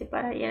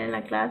participar ayer en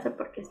la clase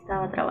porque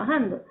estaba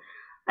trabajando.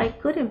 I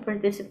couldn't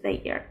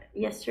participate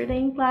yesterday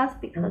in class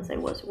because I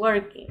was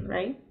working,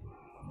 right?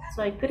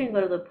 So I couldn't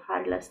go to the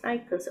party last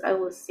night because I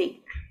was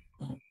sick.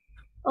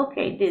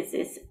 Okay, this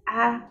is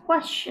a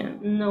question.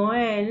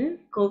 Noel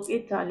cook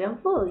Italian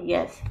food.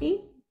 Yes,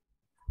 he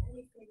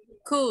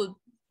Could.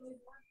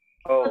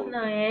 could.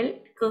 Noel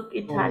cook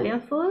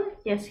Italian food?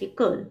 Yes, he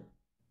could.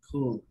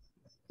 Cool.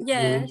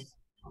 Yes.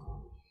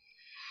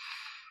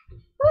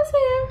 No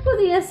sé,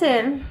 podría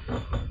ser.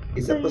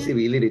 It's a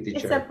possibility,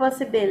 teacher. It's a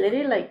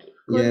possibility, like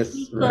could Yes,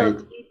 he right.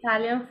 cook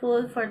Italian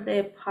food for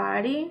the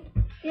party?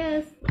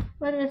 Yes,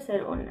 podría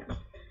ser una.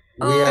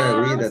 We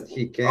agree that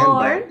he can,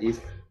 but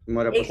it's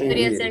more a Podría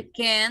possibility. ser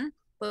can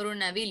por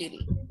una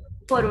ability.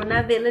 Por una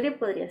ability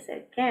podría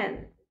ser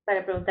can.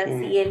 Para preguntar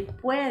si él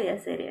puede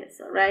hacer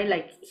eso, right?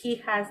 Like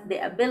he has the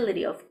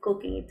ability of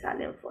cooking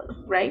Italian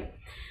food, right?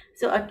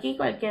 So aquí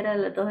cualquiera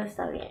de los dos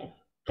está bien.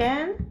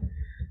 Can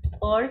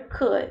or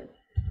could.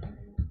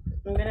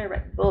 I'm gonna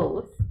write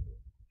both,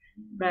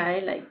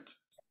 right? Like,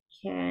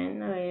 can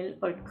Noel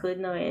or could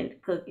Noel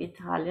cook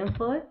Italian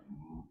food?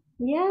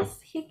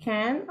 Yes, he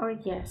can, or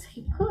yes,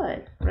 he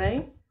could,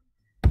 right?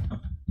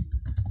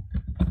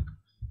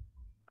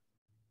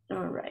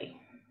 All right.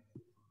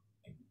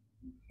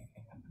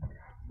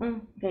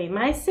 Okay,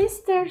 my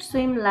sister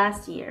swam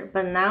last year,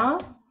 but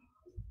now?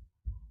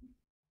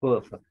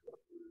 Could.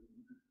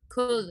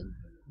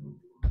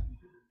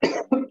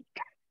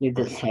 It's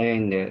the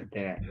same,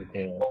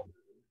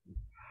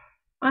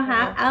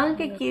 Ajá,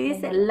 aunque aquí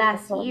dice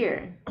last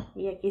year.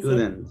 Y aquí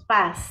dice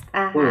past.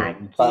 Ajá,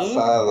 aquí.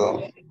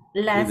 Pasado.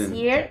 Last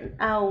year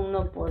aún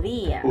no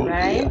podía,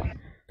 right?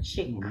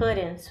 She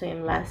couldn't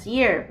swim last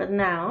year, but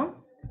now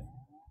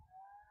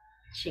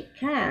she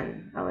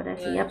can. Ahora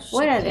sí ya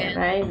puede,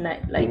 right?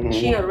 Like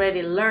she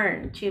already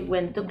learned. She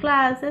went to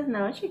classes,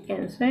 now she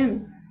can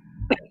swim.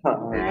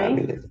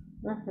 Right?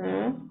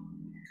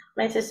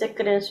 My sister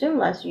couldn't swim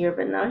last year,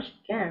 but now she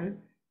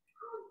can.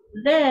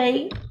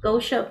 They go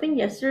shopping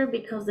yesterday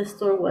because the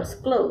store was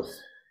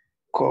closed.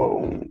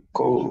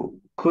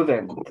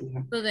 couldn't,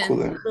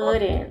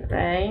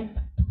 right?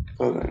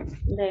 Couldn't.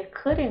 They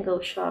couldn't go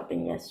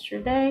shopping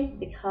yesterday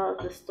because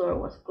the store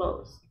was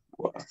closed.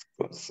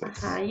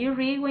 You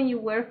read when you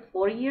were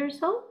 4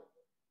 years old?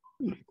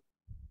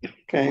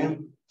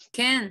 Can.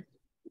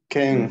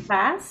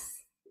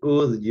 Pass?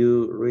 Could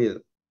you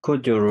read?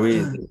 Could you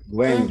read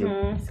when you?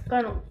 Es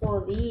con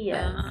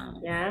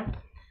podías, ¿ya?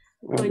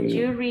 Could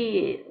you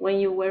read when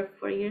you were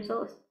 4 years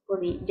old?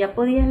 Ya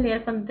podías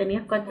leer cuando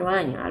tenías 4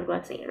 años, algo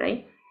así,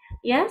 right?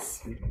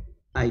 Yes?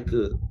 I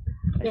could.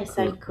 Yes,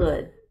 I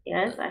could.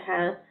 Yes, I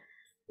had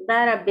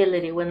that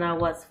ability when I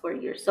was 4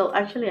 years old.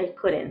 Actually, I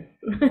couldn't.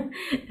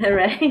 All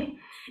right.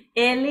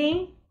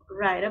 Ellie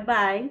ride a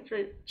bike.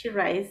 She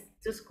rides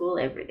to school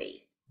every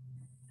day.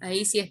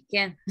 Ahí sí es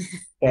can.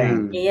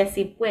 Ella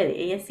sí puede.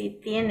 Ella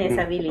sí tiene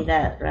esa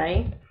habilidad,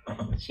 right?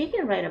 She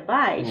can ride a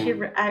bike. She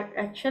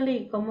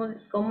actually,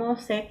 ¿cómo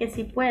sé que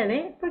sí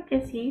puede?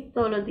 Porque sí,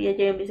 todos los días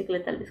llega en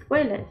bicicleta a la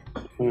escuela.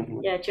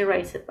 Yeah, she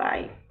rides a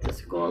bike to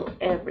school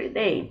every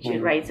day. She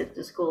rides it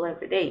to school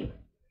every day.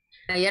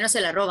 Allá no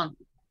se la roban.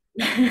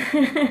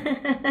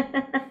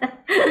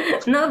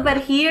 No,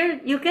 but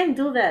here you can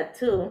do that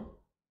too.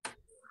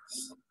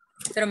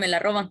 Pero me la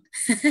roban.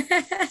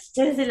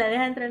 Pero si la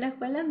dejan entrar a la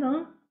escuela,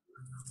 no.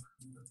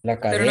 La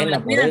cadena,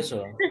 no por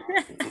eso.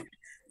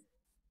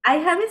 I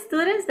have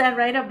students that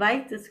ride a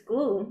bike to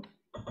school.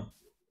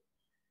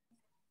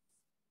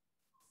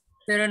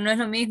 Pero no es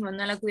lo mismo,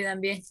 no la cuidan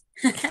bien.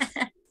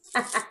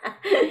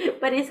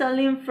 But it's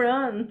only in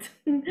front.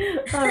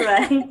 All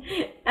right.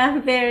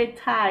 I'm very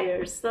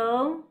tired,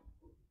 so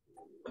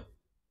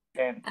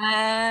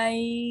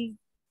I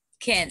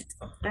can't.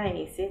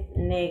 I see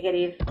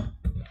negative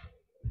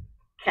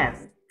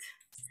can't.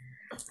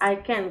 I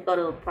can't go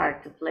to the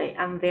park to play.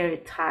 I'm very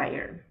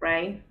tired,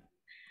 right?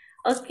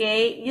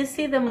 Okay, you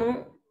see the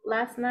moon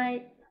last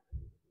night?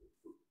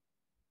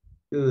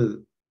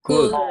 Could.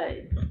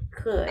 Could.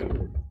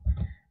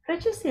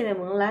 Did you see the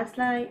moon last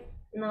night?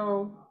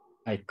 No.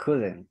 I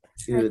couldn't.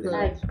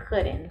 I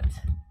couldn't.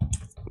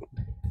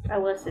 I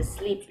was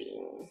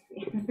sleeping.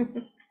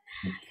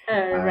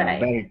 All right.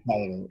 Very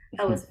tired.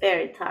 I was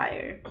very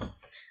tired.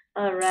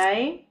 All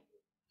right.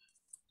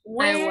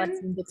 I was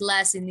in the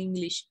class in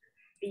English.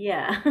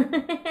 Yeah.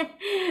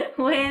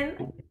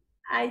 When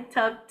I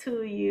talked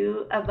to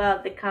you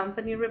about the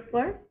company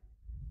report.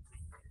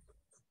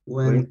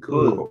 When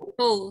could.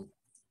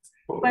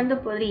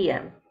 ¿Cuándo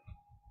podría?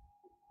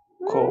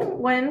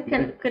 When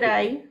could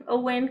I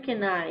or when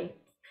can I?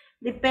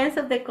 Depends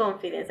of the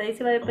confidence. Ahí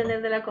se va a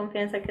depender de la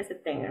confianza que se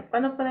tenga.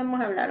 ¿Cuándo podemos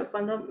hablar o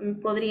cuándo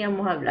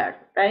podríamos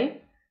hablar?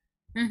 Right?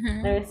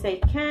 I would say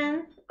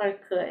can or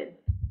could.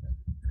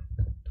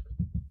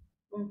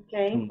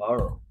 Okay.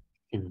 Tomorrow.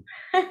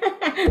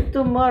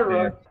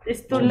 Tomorrow. Yeah.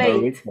 It's too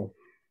late.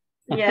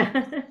 Yeah.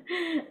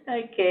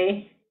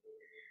 Okay.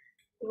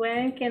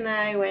 When could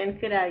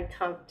I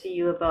talk to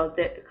you about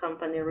the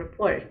company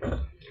report?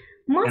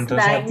 Entonces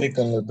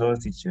aplican los dos,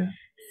 teacher.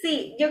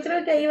 Sí, yo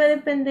creo que ahí va a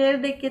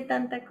depender de qué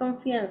tanta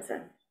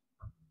confianza.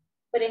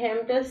 Por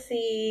ejemplo,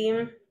 si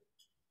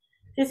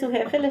su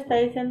jefe le está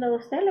diciendo a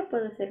usted, le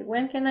puede decir,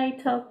 when can I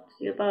talk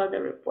to you about the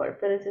report?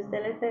 Pero si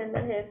usted le está diciendo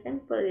al jefe,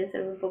 podría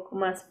ser un poco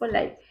más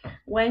polite.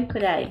 When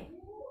could I?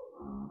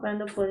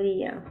 ¿Cuándo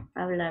podría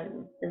hablar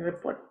del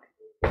reporte?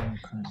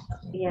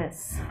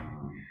 Yes.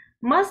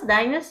 Most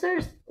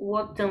dinosaurs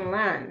walked on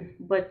land,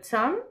 but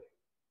some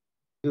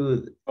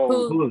Could.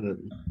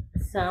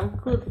 Some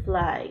could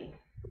fly.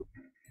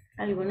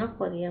 Algunos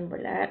podían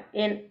volar.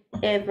 And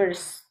even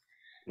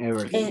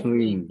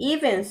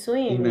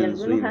swim. Y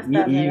algunos hasta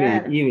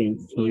nadar. Even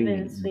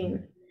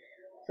swim.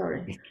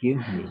 Sorry.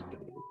 Excuse me.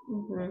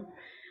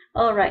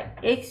 All right.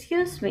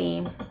 Excuse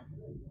me.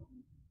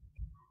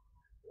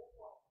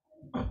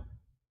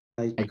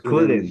 I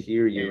couldn't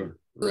hear you.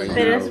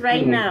 Pero es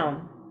right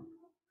now.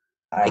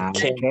 I I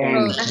can.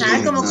 can Ajá,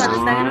 hear como cuando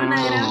están en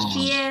una gran you.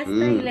 fiesta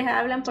y les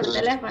hablan por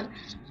teléfono.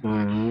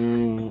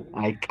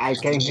 I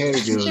can hear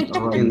you I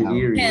right can now.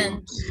 hear you.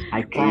 Can.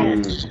 I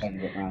can't.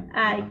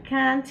 I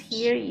can't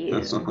hear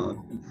you.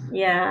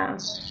 Yeah,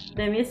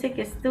 the music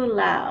is too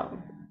loud.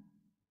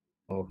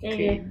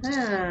 Okay.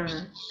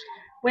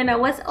 When I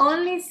was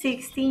only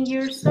 16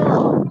 years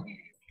old,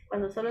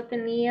 cuando solo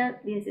tenía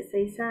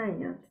 16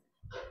 años.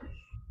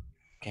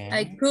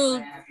 I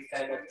could.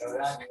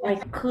 I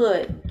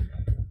could.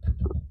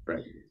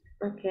 Right.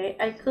 Okay,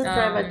 I could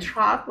drive a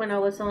truck when I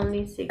was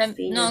only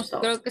 16 No, years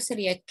old. creo que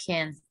sería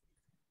can.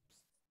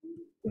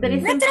 But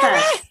it's in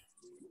past.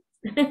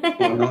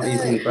 No,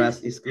 it's in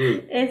past, it's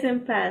good. It's in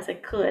past, I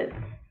could.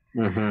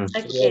 Mm-hmm.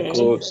 Okay,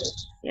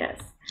 yes.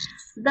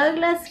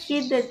 Douglas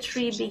hit the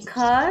tree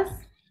because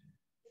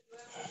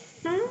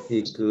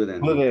He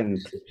couldn't.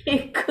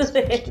 he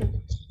couldn't.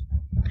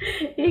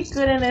 He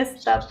couldn't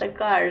stop the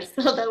car,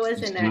 so that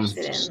was an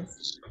accident.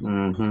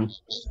 Mm-hmm.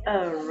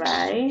 All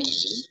right.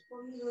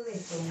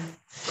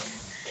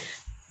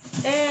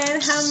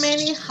 And how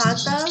many hot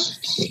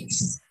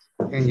dogs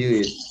Can you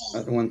eat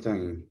at one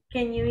time?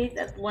 can you eat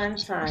at one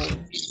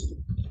time?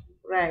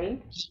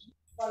 Right.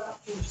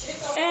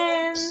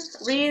 And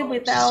read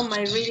without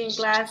my reading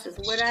glasses.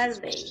 Where are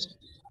they?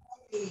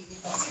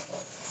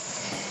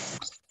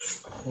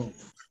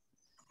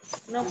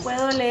 No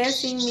puedo leer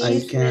sin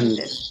mis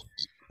lentes.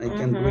 I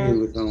can't read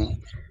without.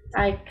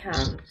 I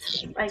can't.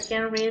 I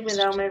can't read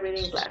without my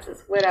reading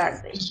glasses. Where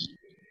are they?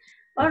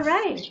 All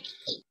right.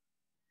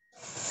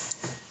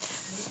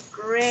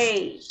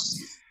 Great.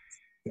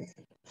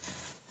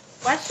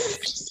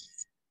 Questions?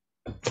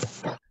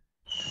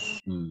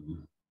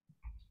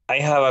 I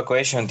have a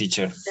question,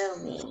 teacher. Tell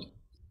me.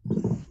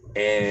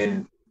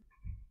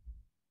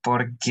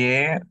 ¿Por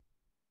qué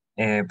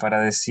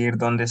para decir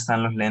dónde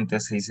están los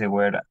lentes se dice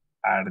where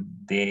are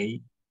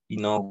they y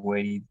no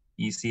where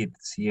is it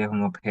si es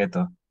un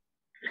objeto?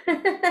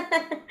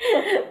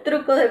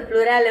 Truco de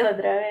plurales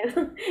otra vez.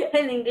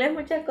 En inglés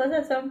muchas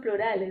cosas son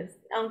plurales,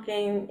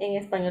 aunque en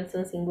español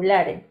son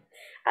singulares.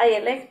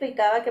 Ayer le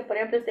explicaba que, por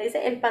ejemplo, usted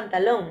dice el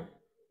pantalón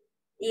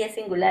y es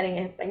singular en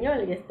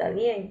español y está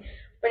bien,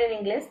 pero en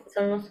inglés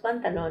son los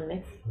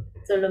pantalones.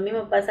 Lo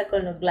mismo pasa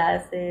con los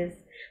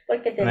glasses,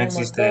 porque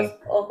tenemos dos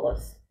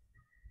ojos.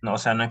 No, o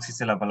sea, no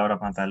existe la palabra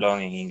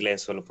pantalón en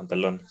inglés, solo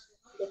pantalón.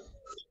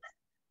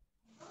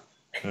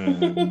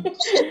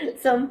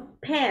 Son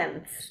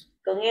pants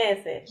con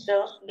S.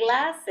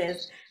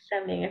 Glasses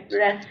también es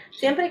plural.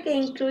 Siempre que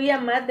incluya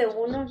más de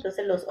uno,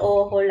 entonces los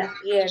ojos, las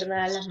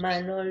piernas, las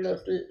manos,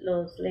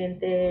 los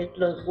lentes,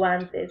 los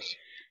guantes,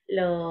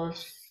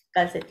 los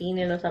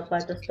calcetines, los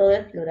zapatos, todo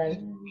es plural.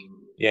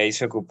 Y ahí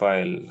se ocupa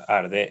el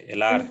ar.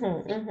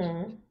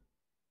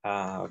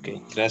 Ah, ok.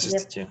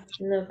 Gracias, teacher.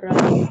 No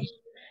problem.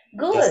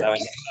 Good. Ya estaba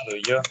enseñando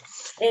yo.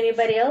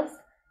 Anybody else?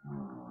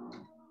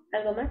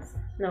 ¿Algo más?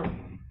 No.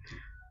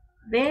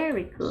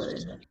 Very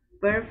good.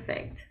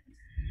 Perfect.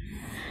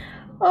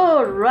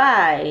 All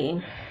right.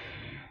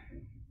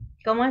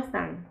 ¿Cómo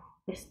están?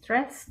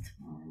 Stressed?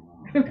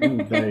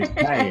 I'm very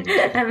tired.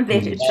 I'm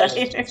very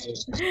tired.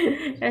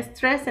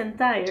 Stressed and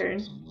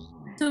tired.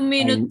 2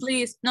 minutes,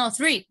 please. No,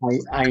 3.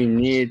 I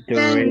need to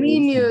 10 read.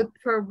 minutes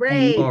for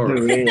break.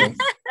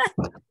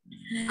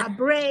 A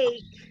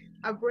break.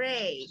 A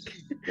break.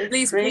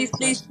 Please.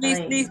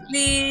 It's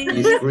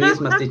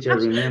Christmas, teacher,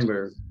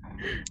 remember.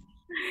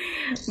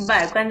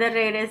 Vale, cuando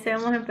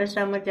regresemos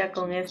empezamos ya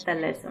con esta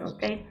lesson,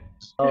 ¿ok?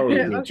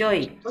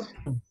 Enjoy.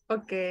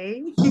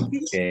 Okay.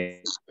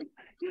 Okay.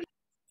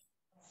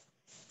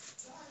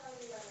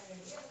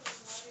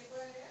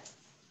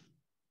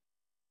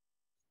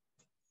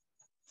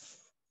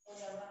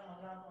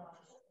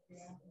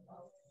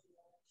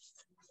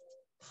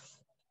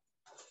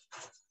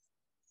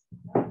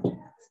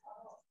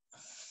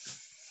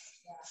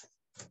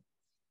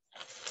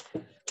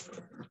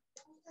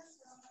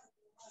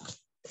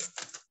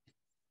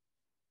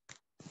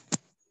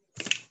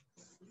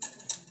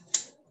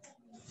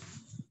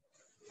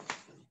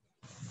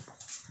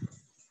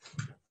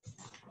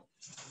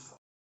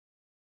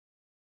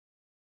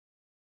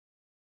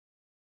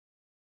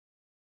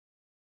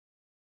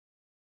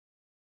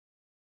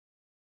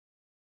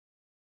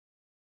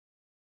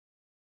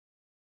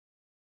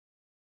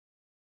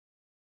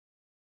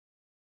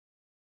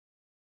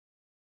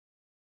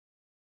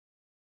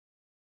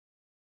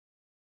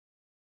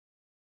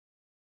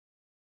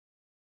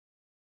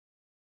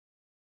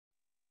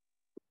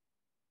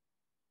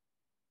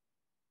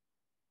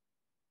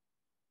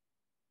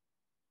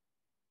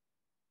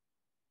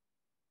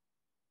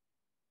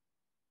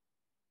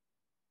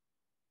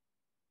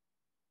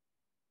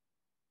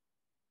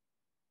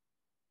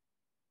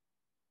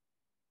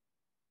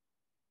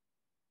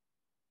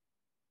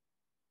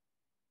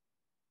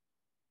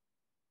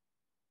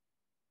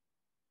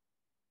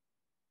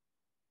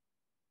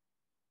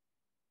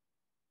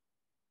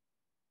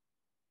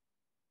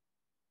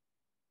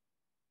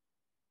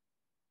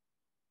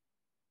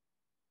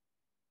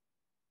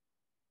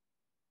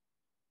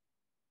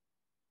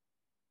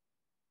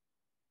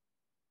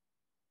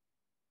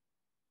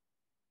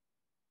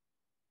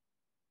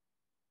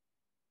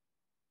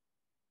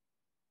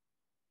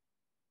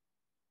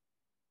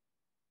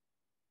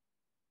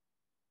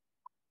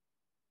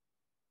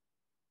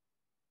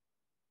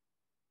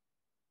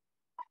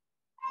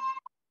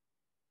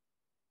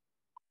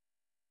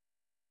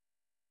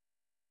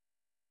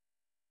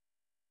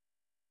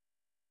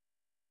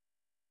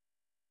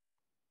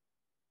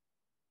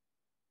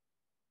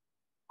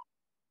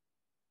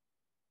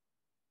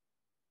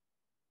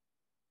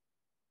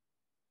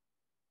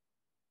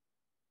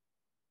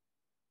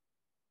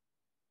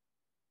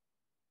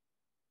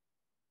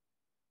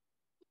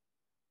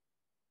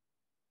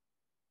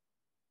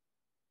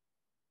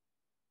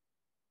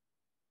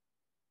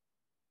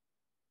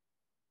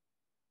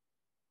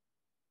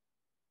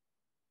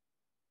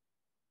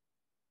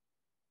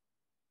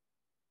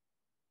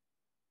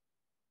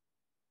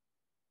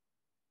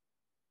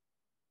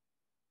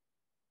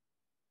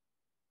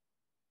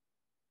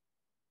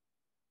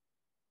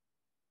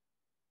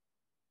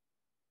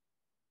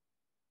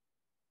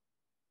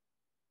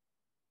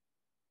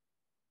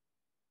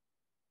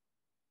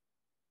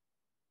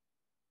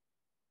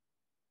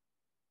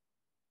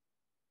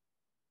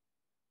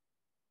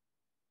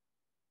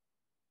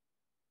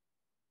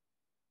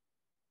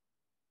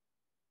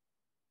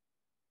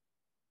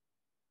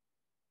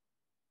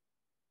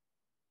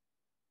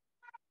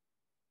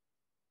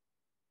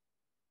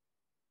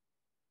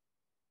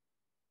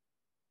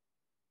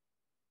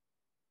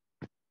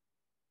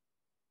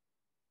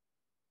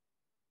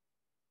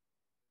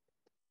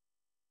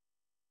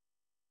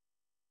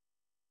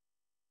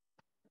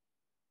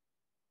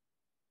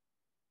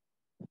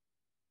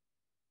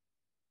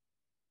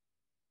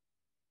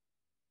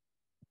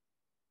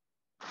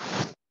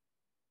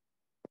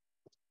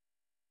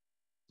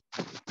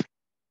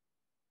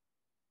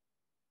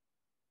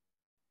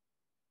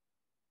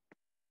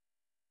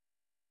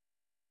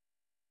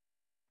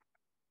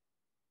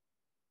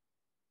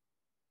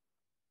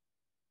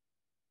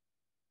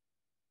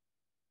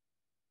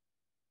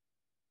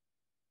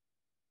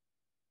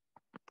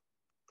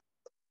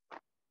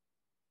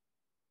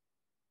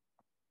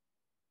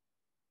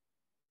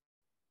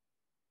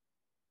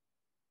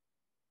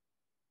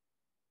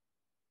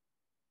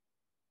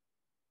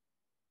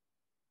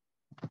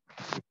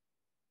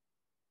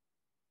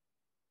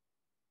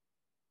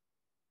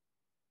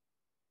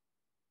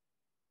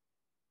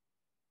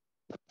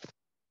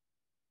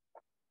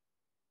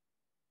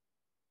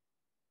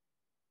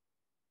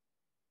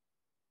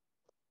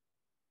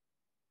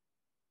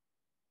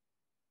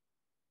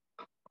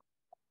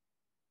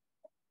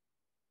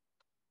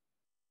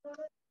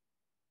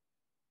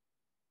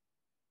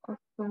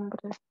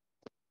 Costumbre.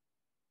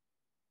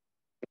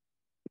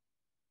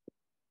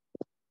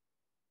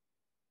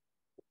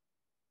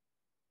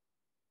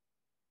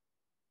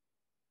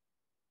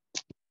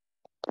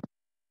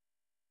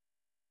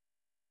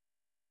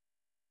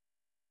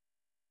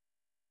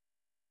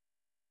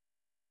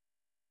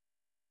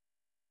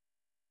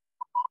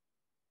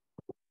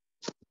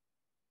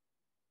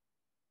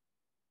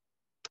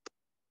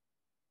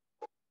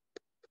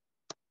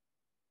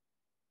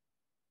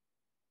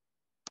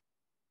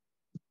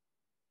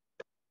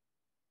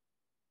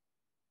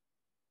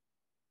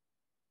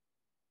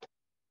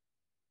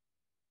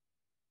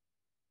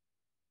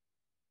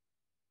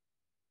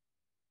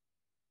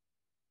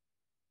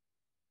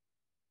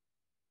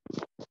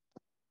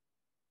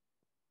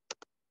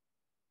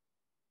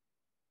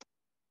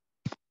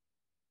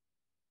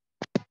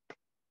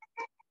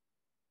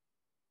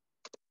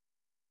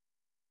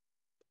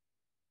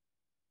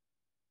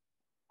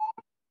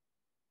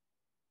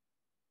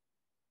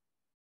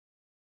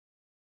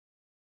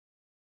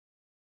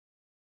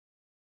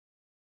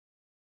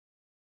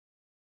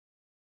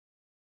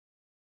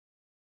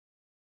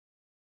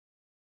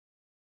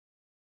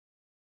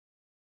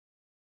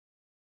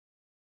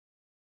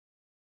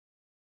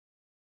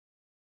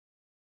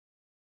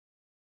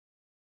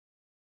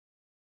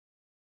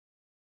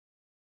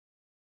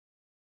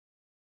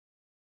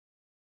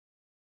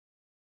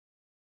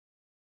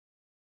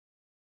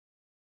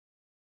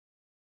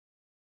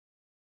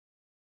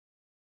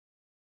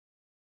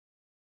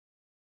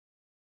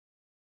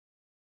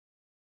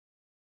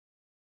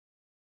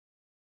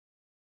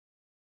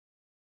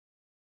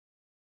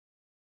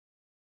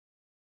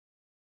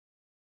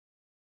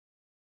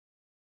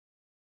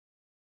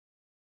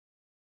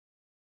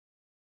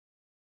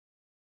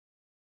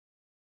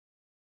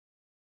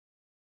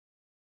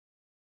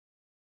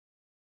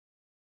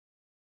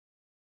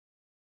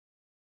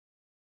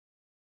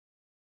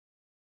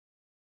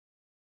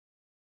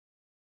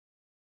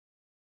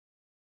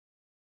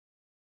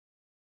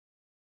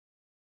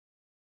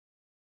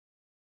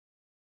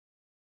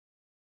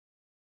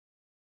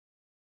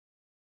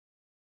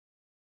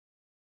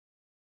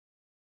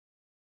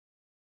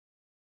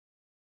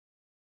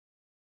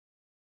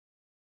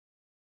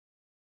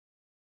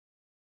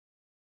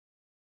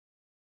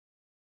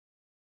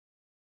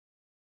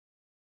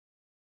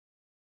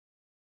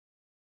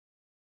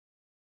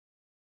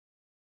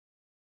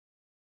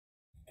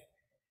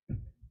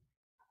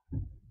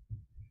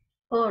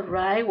 All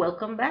right,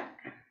 welcome back.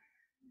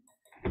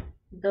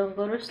 Don't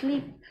go to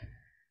sleep.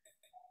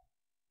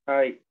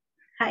 Hi.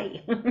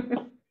 Hi.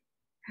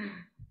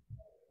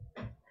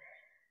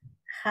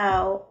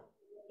 How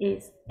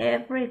is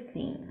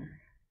everything?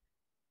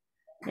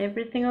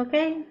 Everything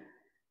okay?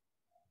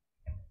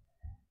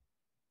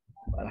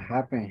 What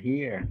happened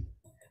here?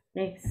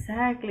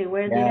 Exactly.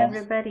 Where did Yes,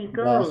 everybody yes,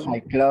 go? I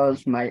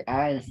closed my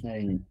eyes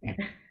and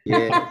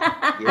Yes,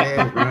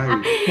 yes,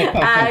 right.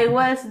 I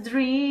was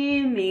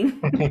dreaming.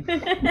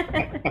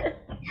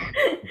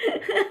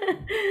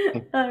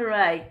 All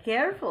right,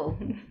 careful.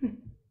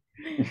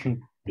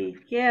 Be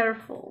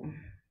careful.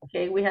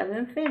 Okay, we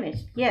haven't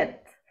finished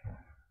yet.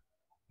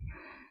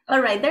 All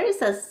right, there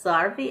is a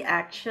survey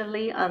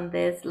actually on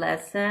this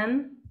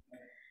lesson.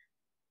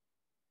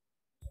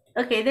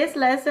 Okay, this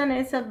lesson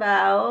is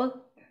about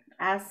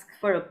ask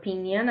for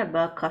opinion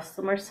about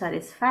customer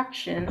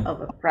satisfaction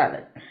of a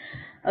product.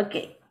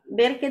 Okay,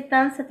 ver qué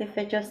tan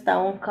satisfecho está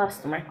un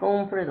customer con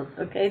un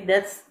producto. Okay,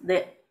 that's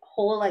the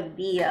whole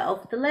idea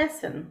of the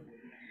lesson.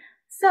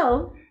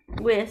 So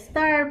we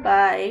start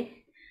by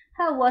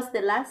how was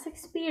the last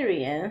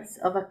experience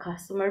of a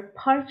customer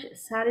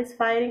purchase,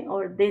 satisfying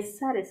or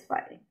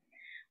dissatisfying?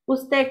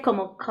 Usted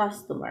como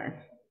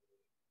customer,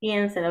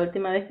 piensa la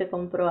última vez que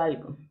compró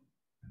algo.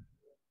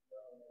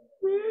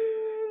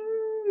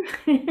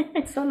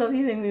 Solo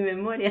vive en mi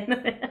memoria.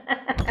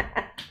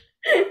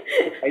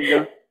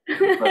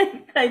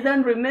 I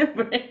don't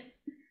remember.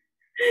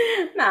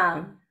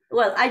 No.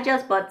 Well, I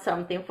just bought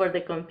something for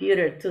the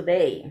computer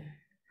today.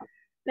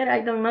 But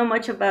I don't know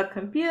much about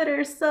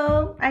computers,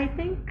 so I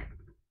think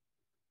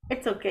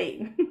it's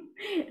okay.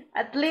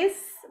 At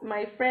least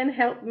my friend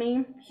helped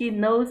me. He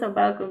knows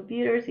about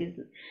computers.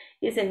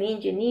 He's an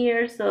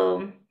engineer,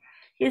 so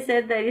he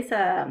said there is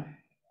a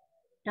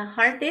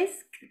hard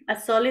disk, a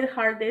solid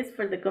hard disk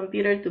for the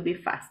computer to be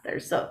faster.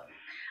 So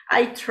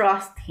I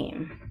trust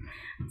him.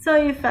 So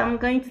if I'm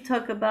going to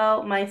talk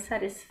about my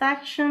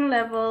satisfaction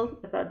level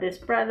about this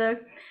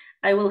product,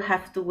 I will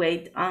have to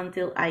wait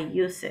until I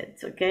use it,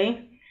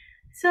 okay?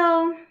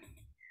 So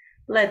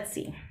let's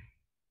see.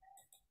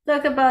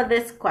 Talk about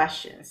these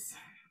questions.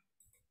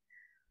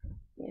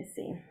 Let me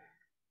see.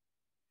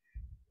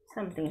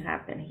 Something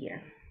happened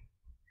here.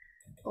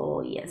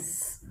 Oh,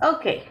 yes.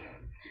 Okay.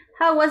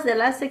 How was the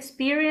last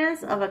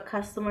experience of a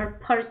customer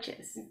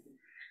purchase?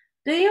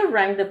 Do you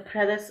rank the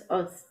products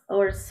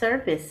or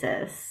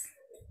services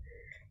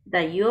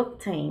that you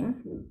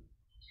obtain?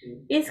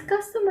 Is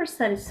customer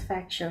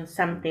satisfaction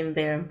something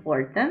very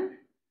important?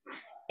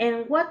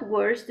 And what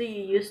words do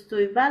you use to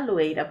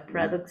evaluate a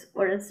product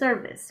or a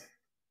service?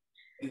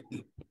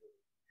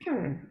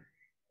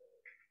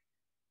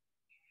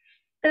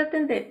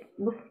 Traten de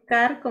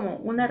buscar como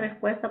una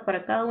respuesta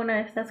para cada una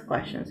de estas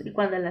questions y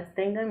cuando las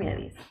tengan me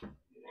avisan.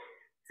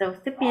 So,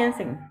 usted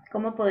piensen,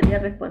 ¿cómo podría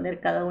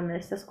responder cada una de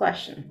estas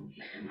questions?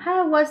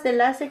 How was the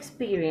last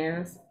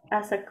experience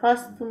as a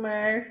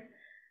customer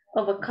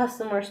of a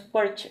customer's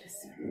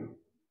purchase?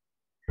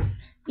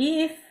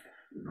 If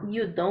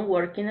you don't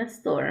work in a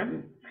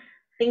store,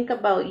 think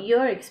about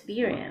your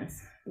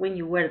experience when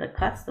you were the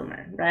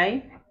customer,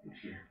 right?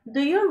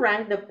 Do you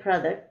rank the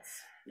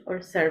products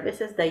or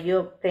services that you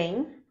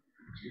obtain?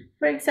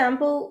 For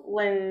example,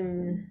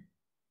 when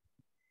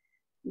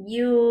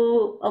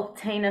you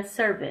obtain a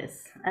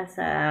service as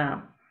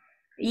a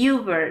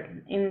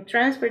Uber in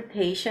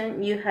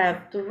transportation, you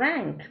have to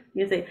rank.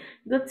 You say,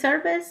 good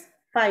service,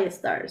 5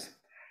 stars.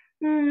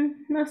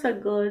 Not so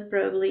good,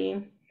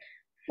 probably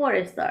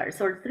 4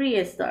 stars or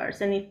 3 stars.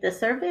 And if the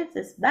service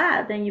is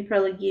bad, then you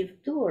probably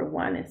give 2 or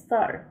 1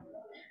 star.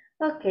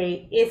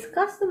 Okay, is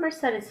customer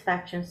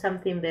satisfaction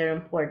something very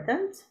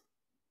important?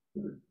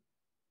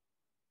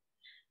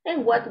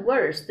 And what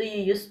words do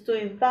you use to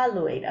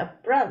evaluate a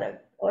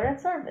product or a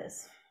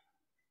service?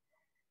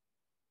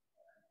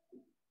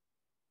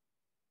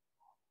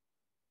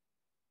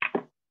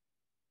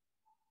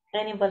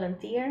 Any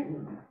volunteer?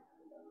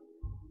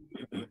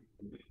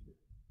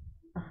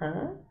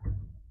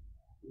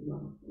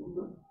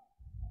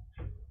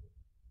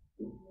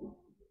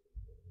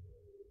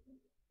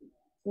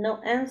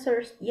 No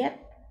answers yet?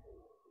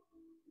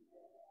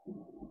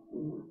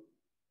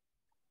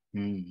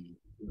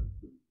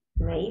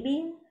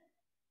 Maybe?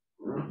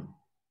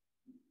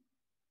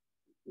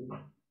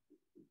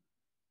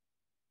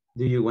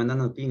 Do you want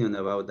an opinion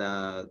about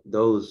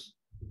those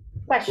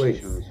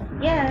questions?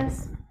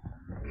 Yes.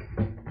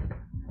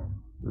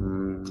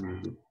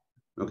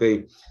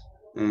 Okay.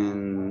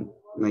 In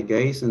my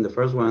case, in the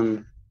first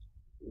one,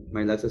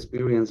 my last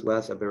experience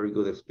was a very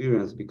good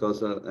experience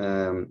because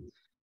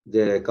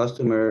the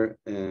customer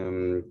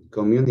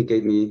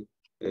communicate me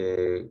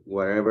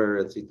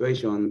whatever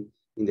situation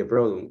in the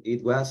product.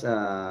 It was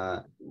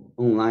a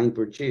online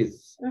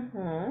purchase,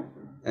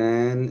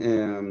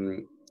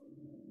 and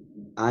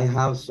I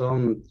have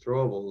some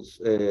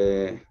troubles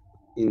in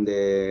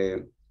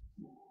the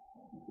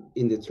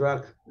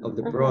track of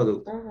the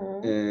product,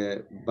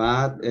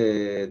 but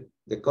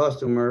the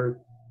customer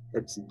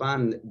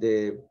expand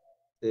the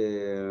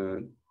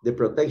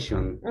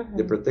protection,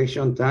 the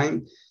protection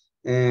time,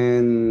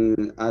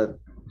 and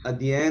at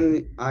the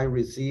end I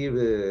received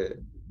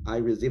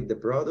the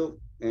product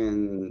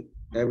and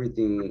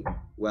everything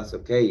was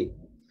okay.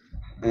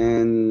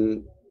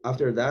 And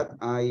after that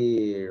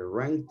I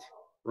ranked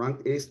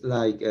is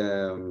like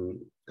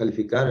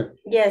calificar.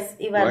 Yes,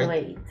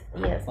 evaluate.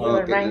 Right? Yes, you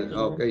are ranking.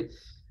 Okay.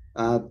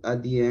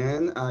 At the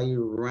end, I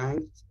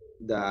ranked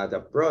the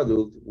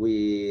product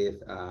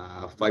with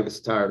 5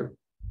 star.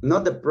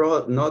 Not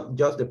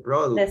just the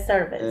product. The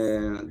service.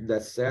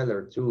 The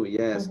seller too.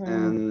 Yes,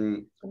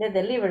 and the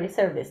delivery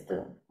service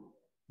too.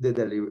 The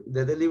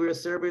delivery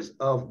service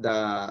of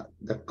the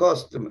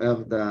customer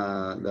of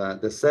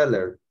the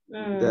seller.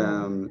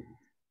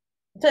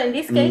 So in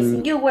this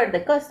case, you were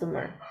the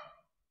customer.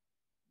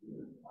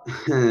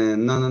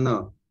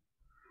 No.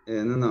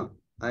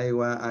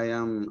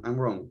 I'm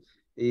wrong.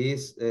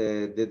 Is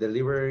the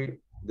delivery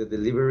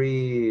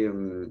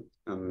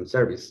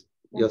service,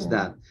 just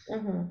that.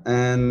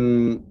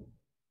 And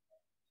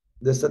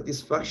the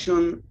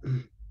satisfaction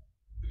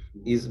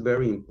is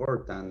very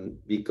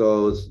important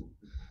because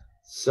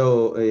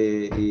so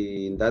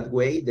in that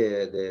way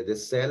the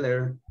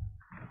seller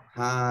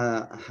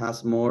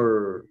has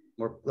more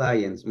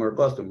clients, more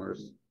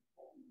customers.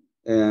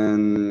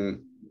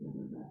 And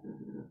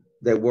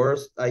the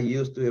worst I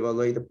use to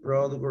evaluate a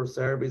product or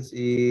service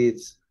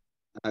is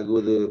a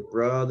good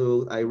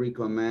product. I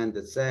recommend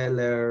the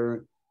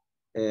seller.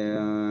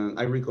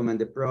 I recommend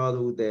the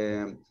product.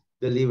 The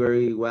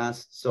delivery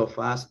was so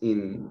fast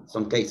in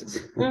some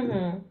cases.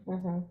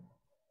 All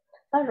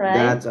right.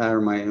 That are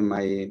my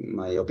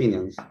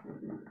opinions.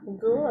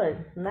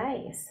 Good,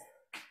 nice.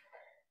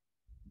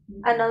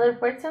 Another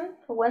person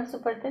who wants to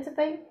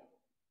participate?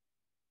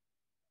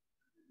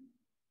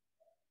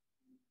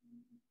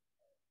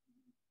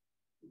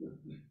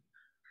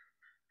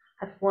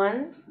 At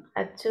 1,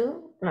 at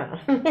 2, no.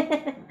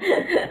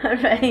 All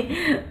right,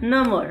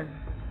 no more.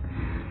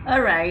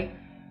 All right.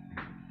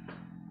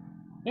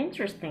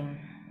 Interesting.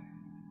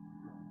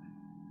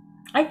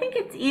 I think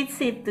it's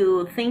easy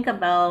to think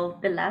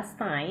about the last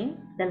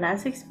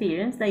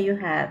experience that you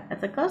had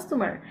as a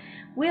customer.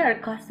 We are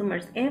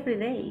customers every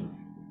day,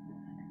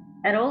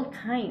 at all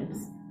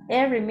times,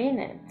 every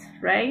minute,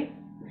 right?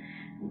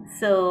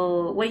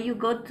 So when you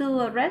go to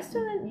a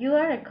restaurant, you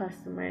are a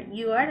customer,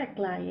 you are a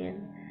client,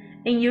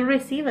 and you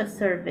receive a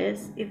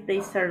service if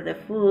they serve the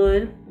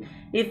food,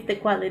 if the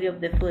quality of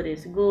the food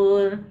is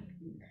good,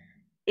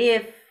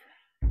 if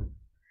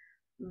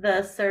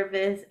the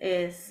service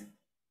is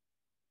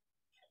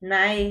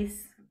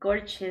nice,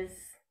 gorgeous,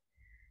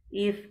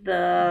 if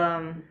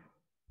the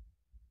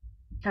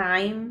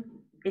time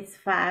is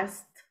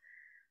fast.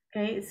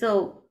 Okay,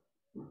 so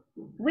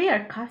We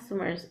are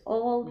customers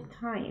all the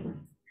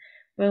time.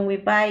 When we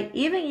buy,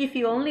 even if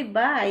you only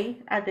buy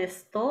at the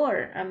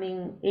store, I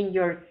mean, in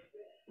your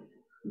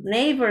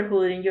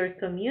neighborhood, in your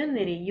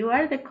community, you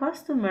are the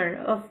customer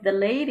of the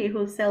lady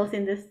who sells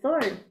in the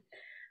store,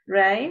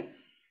 right?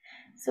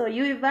 So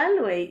you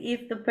evaluate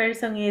if the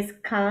person is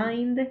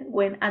kind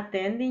when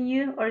attending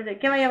you, or the,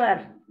 ¿qué va a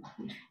llevar?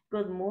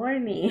 Good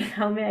morning,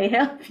 how may I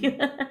help you?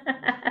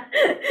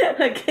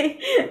 Okay,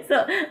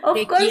 so of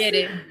 ¿Qué course,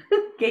 quiere?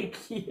 ¿qué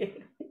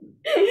quiere?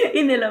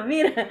 Y ni lo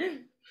mira.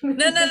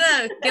 No,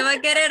 ¿qué va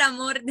a querer,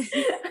 amor?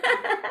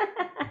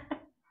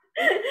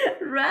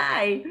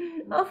 Right.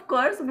 Of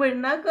course, we're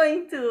not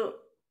going to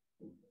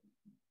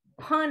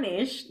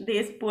punish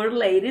these poor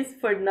ladies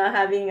for not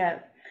having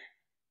a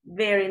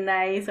very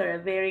nice or a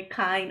very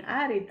kind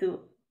attitude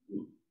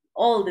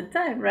all the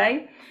time,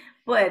 right?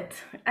 But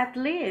at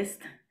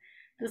least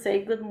to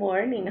say good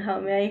morning, how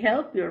may I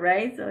help you,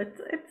 right? So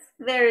it's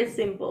very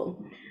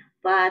simple.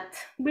 But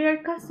we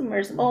are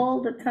customers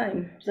all the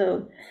time.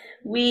 So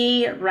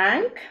we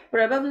rank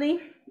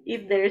probably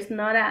if there's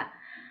not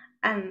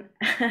an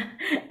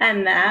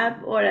an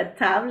app or a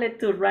tablet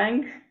to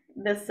rank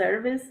the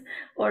service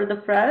or the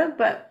product,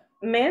 but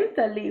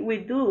mentally we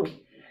do.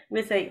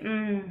 We say,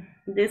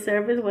 this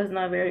service was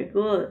not very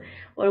good,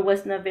 or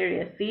was not very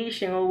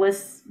efficient, or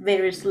was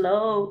very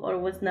slow, or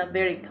was not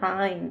very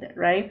kind,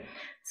 right?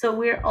 So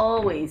we're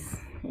always,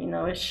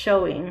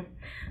 showing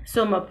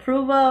some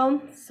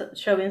approval,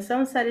 showing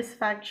some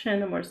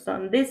satisfaction or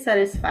some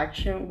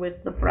dissatisfaction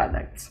with the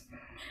products.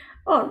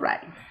 All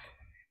right.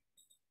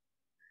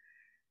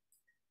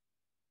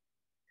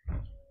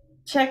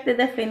 Check the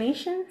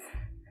definitions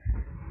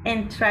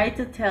and try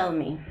to tell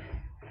me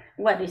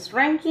what is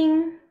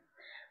ranking,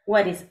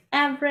 what is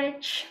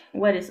average,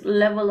 what is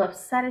level of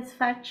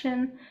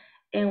satisfaction,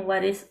 and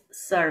what is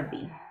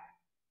survey.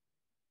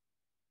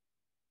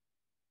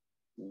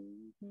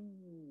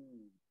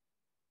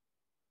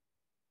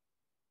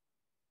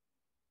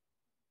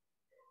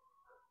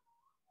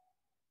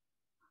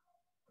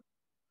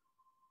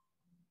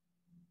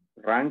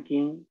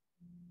 Ranking,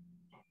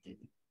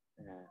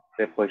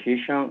 the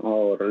position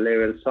or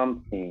level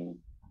something.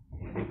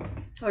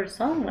 Or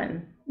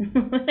someone,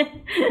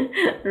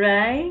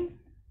 right?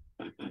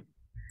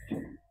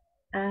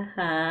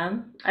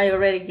 I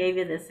already gave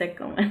you the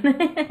second one.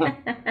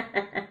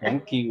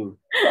 Thank you.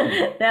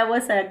 That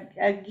was a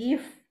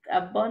gift,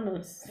 a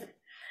bonus.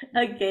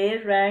 Okay,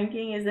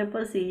 ranking is the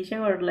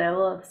position or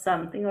level of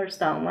something or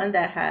someone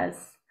that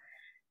has,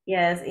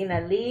 yes, in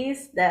a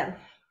list that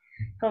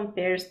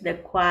compares the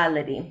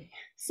quality.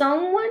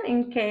 Someone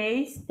in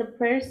case the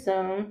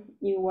person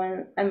you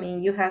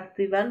have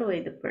to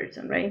evaluate the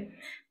person, right?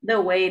 The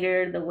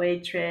waiter, the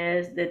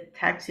waitress, the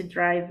taxi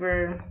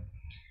driver.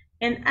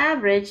 An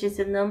average is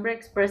a number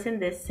expressing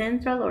the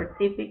central or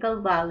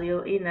typical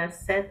value in a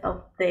set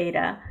of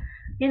data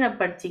in a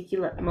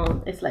particular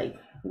mode. It's like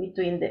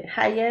between the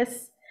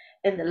highest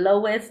and the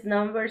lowest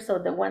number, so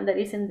the one that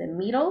is in the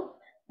middle,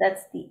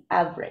 that's the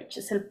average,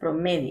 es el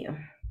promedio.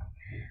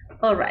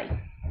 All right.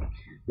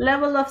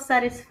 Level of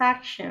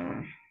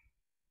satisfaction.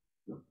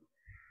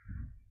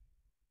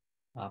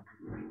 A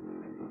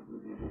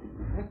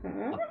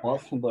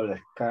possible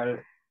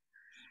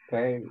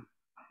scale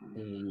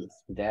is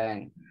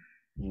then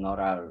not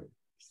are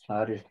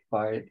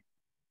satisfied.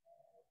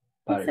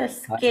 It's a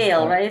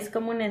scale, right? Es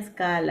como una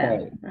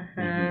escala.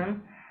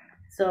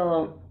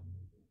 So,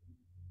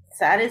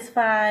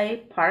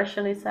 satisfied,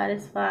 partially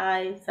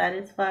satisfied,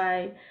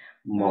 satisfied,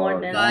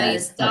 more than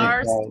 5 satisfied.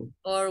 stars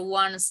or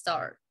 1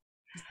 star.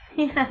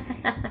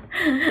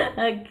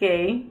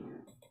 Okay.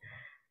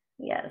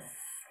 Yes.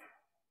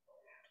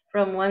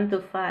 From 1 to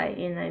 5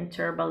 in an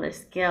interval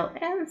scale.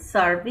 And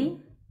survey.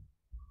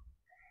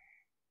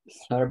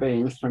 Survey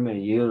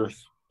instrument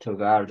used to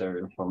gather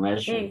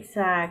information.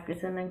 Exactly,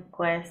 it's an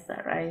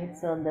encuesta, right?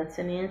 So that's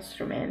an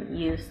instrument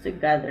used to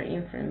gather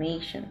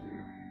information.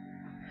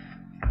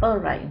 All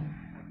right.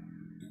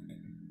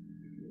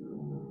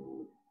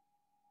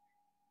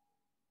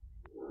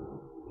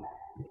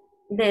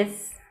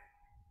 This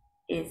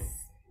is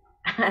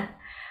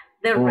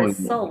the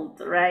result,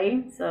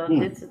 right? So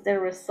this is the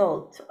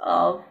result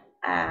of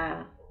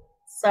a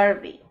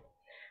survey.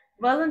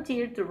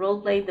 Volunteer to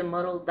role-play the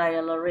model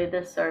dialogue, read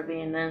the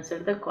survey, and answer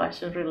the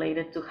questions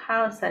related to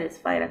how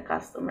satisfied a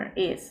customer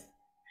is.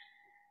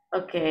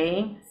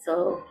 Okay,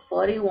 so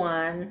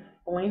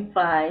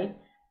 41.5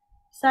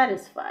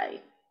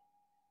 satisfied.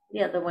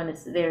 The other one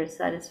is very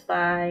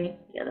satisfied.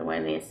 The other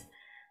one is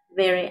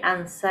very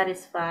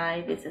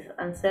unsatisfied. This is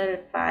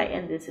unsatisfied,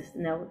 and this is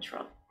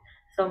neutral.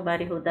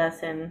 Somebody who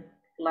doesn't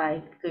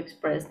like to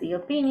express the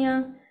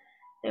opinion,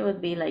 they would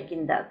be like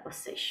in that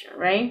position,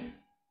 right?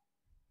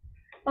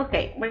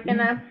 Okay, we're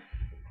gonna,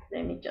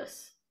 let me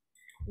just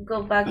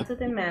go back to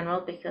the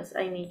manual because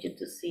I need you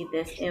to see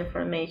this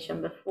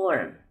information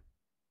before.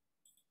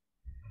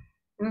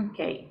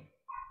 Okay,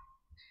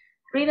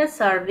 read a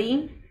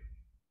survey.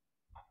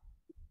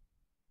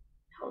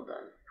 Hold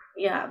on.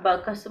 Yeah,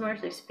 about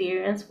customers'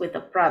 experience with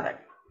a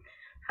product.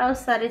 How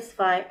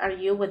satisfied are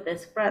you with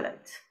this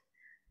product?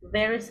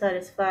 Very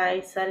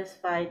satisfied,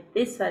 satisfied,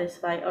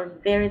 dissatisfied, or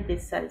very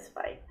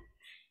dissatisfied.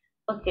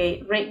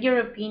 Okay, rate your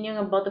opinion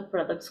about the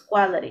product's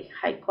quality.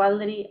 High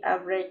quality,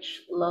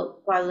 average,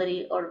 low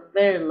quality, or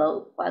very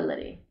low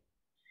quality.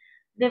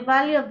 The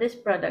value of this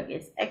product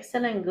is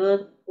excellent,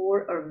 good,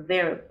 poor, or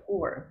very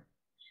poor.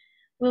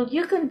 Will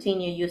you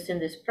continue using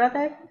this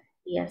product?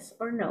 Yes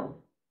or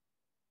no?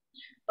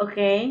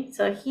 Okay,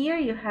 so here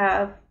you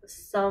have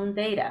some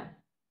data.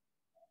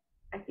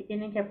 Aquí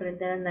tienen que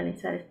aprender a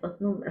analizar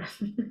estos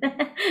números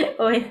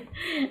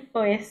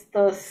o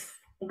estos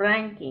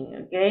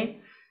ranking, okay,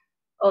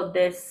 of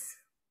this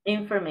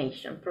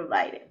information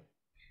provided.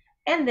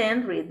 And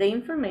then read the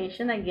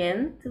information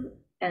again to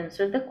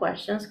answer the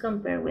questions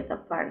compared with a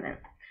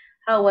partner.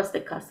 How was the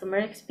customer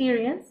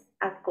experience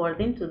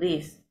according to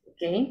this,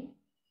 okay?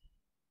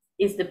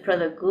 Is the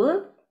product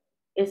good?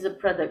 Is the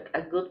product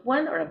a good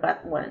one or a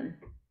bad one?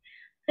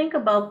 Think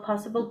about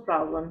possible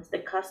problems the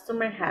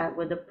customer had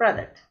with the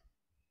product.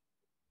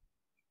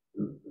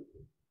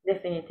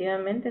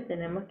 Definitivamente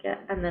tenemos que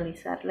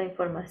analizar la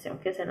información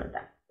que se nos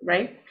da,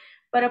 right?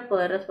 Para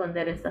poder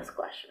responder estas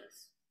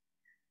questions.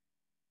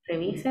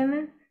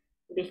 Revísenla,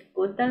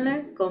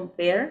 discútanla,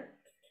 compare,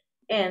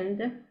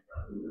 and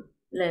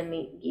let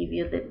me give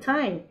you the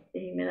time.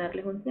 Déjenme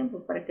darles un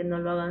tiempo para que no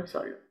lo hagan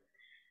solo.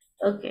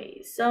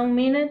 Okay, some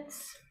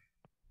minutes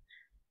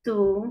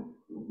to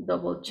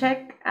double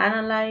check,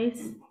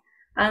 analyze,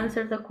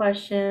 answer the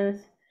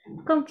questions,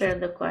 compare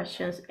the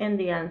questions and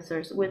the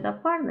answers with a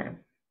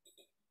partner.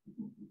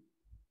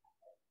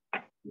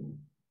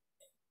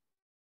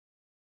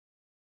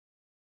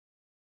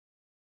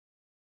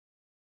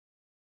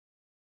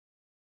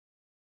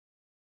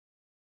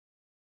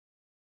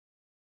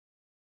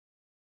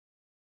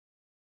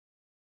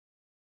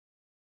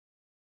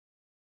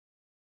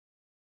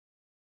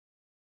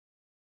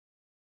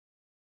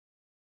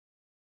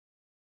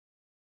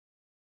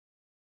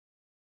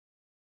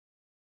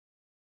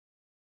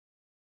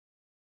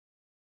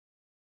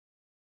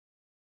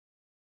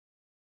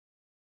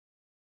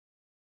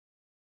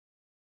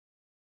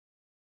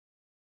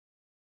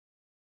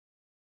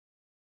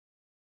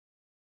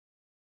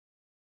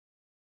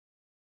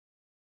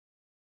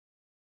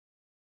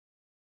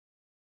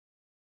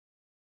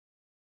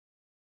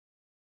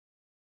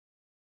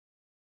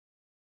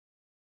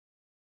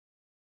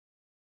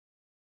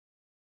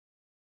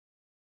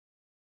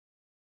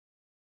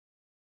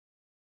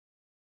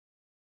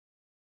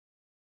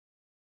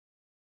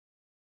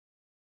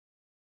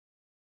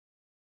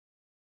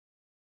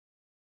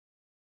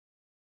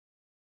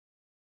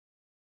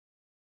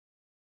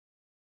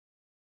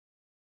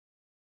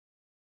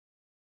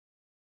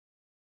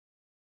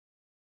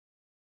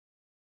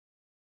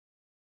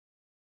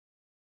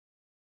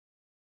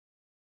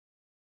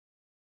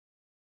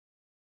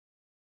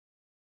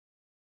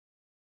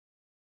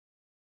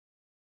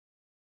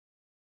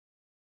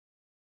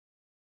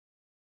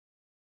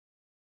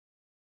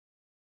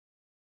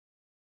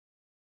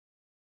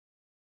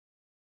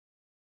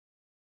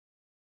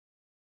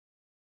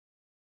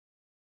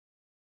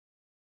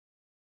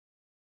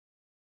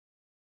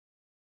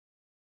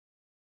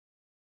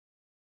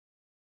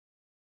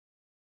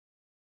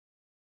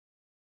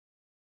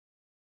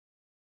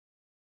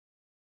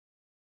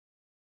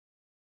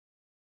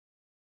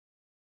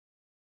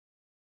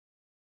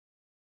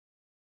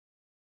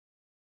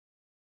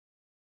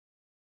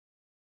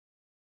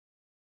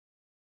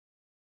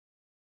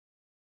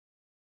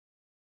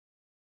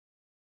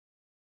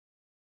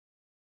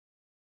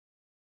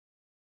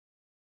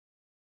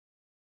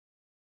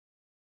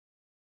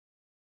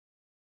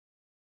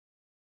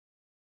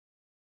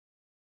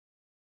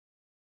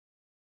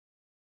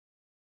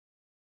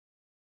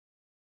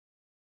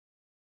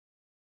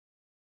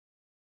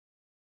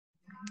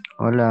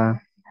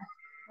 Hola,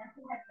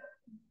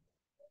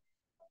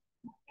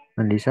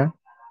 Melissa.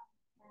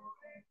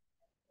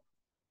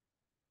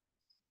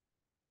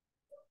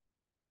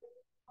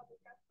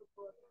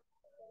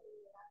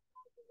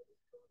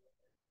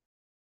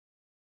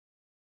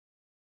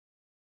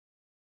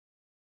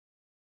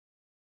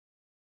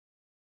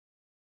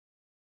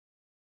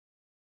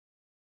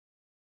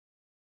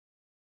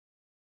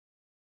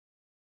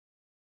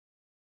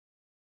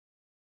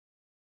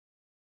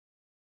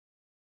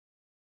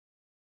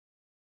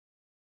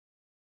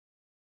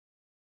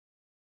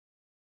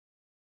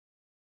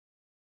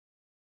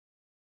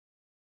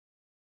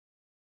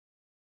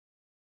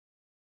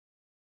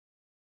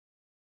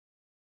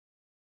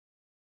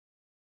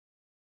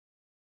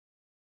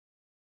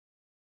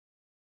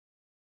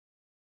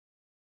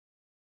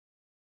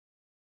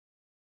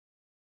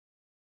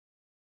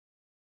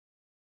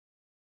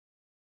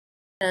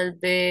 Little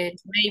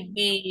bit,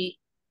 maybe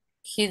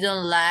he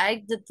don't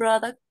like the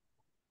product.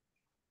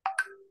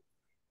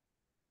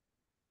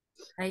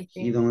 I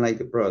He think. don't like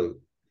the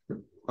product.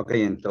 Ok,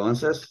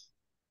 entonces.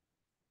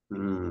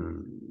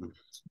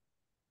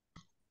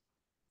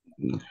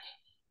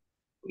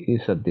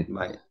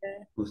 Vaya.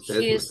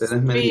 Ustedes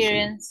me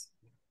dicen.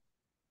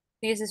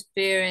 His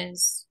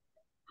experience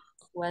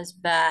was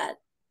bad.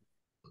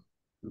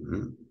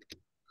 Ujú,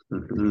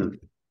 ujú.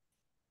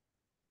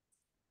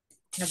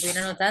 No voy a ir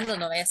anotando,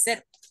 no vaya a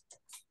ser.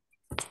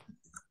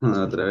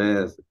 Otra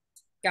vez.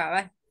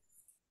 Cabal.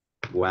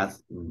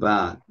 Was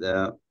bad.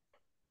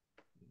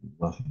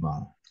 Was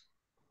bad.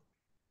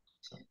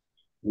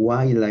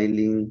 Why,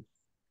 Lailin,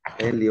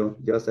 Helio,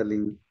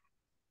 Jocelyn.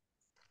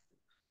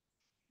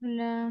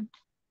 La,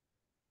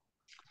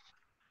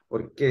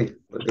 ¿Por qué?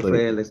 ¿Por qué Sorry, fue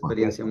la ¿por qué?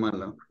 experiencia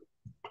mala?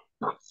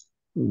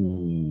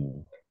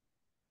 Mm,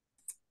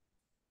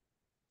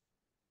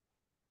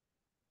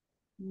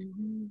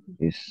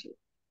 es,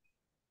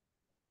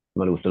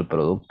 no le gustó el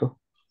producto.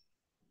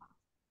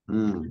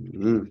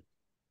 Mm,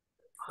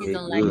 You very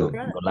don't like the good.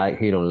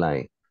 product. He don't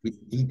like. It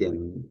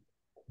didn't.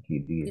 He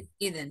did. It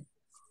didn't.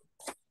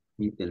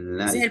 He didn't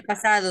Ese es like. el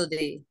pasado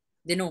de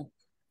no.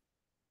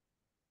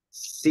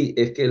 Sí,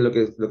 es que lo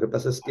que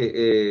pasa es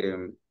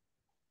que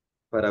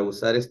para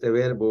usar este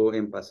verbo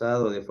en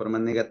pasado de forma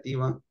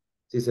negativa,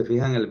 si se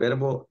fijan, el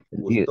verbo He,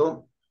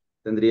 gustó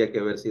tendría que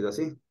haber sido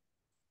así,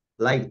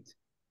 liked,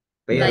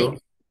 Like.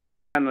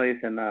 pero No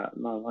dice nada,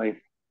 no, no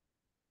dice.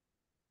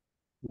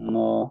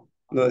 No,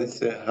 No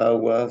dice, how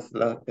was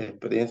la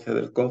experiencia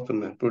del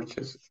customer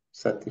purchase?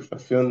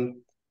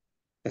 Satisfacción,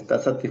 ¿está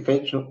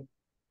satisfecho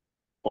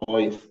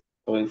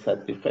o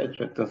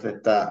insatisfecho? Entonces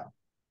está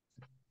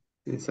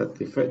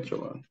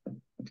insatisfecho, ¿va?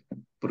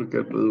 Porque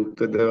el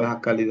producto es de baja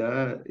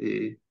calidad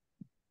y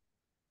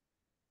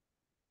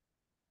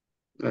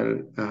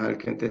el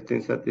cliente está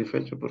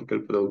insatisfecho porque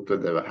el producto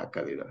es de baja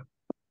calidad.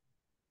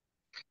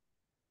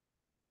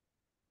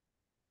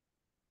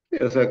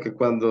 O sea que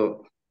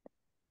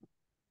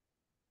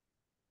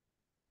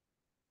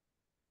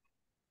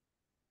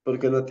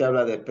porque no te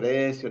habla de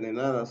precio ni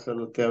nada,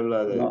 solo te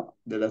habla no.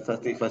 de la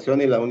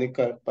satisfacción y la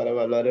única para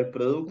evaluar el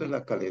producto es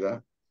la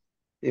calidad.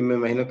 Y me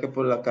imagino que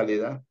por la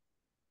calidad.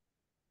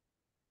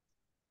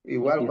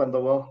 Igual Sí,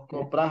 cuando vos sí.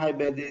 compras, hay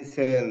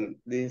veces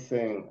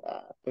dicen,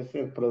 pues sí,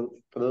 el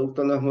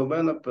producto no es muy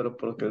bueno, pero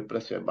porque el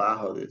precio es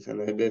bajo, dicen.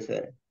 Hay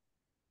veces,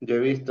 yo he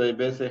visto, hay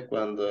veces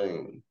cuando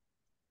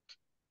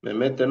me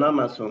meto en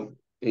Amazon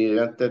y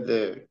antes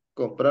de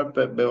comprar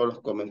pues, veo los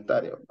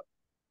comentarios.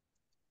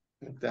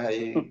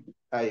 Entonces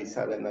ahí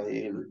salen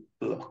ahí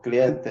los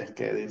clientes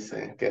que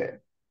dicen Es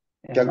que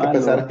aunque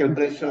pesar malo. que el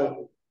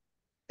precio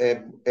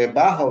es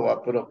bajo,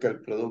 va, pero que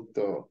el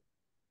producto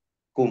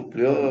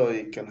cumplió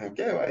y que no sé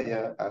qué,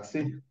 vaya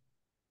así.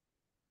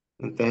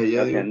 Entonces yo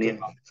No se digo que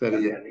anima.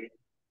 sería.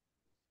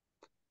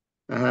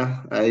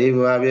 Ajá, ahí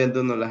va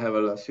viendo uno las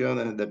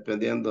evaluaciones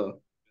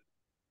dependiendo.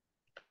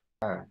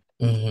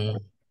 Ujú.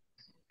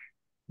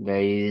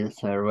 They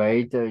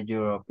rate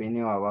your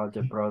opinion about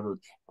the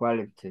product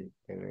quality.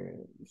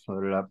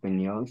 Sobre la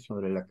opinión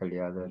sobre la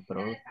calidad del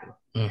producto.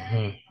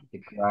 Ujú.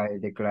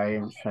 The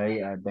client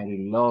say a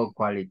very low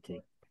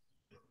quality.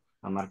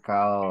 Ha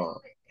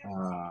marcado que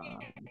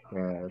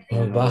Muy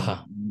tiene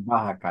baja,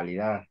 baja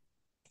calidad.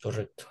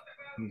 correcto.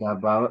 The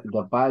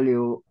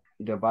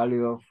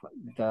value of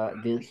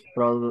this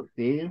product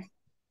is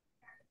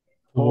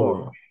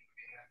Poor, poor.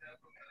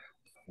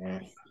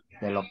 Es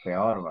de lo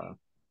peor, ¿va?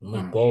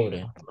 muy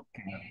pobre.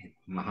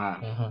 Ajá.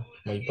 Ajá,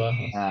 muy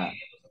baja.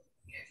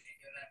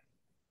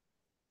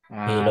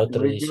 Ah, Y el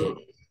otro will dice,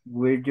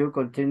 you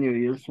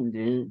continue using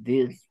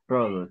this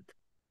product?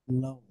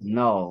 No.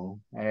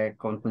 No.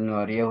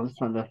 ¿Continuaría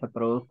usando este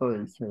producto?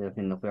 Dice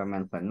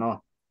definitivamente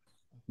no.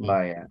 mm,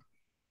 Vaya.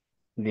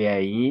 De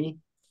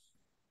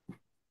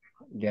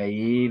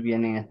ahí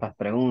vienen estas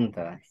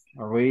preguntas.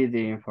 Read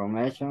the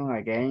information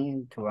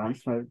again to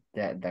answer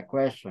the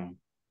question.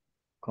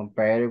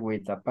 Compare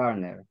with the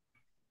partner.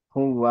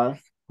 Who was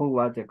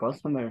the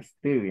customer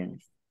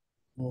experience?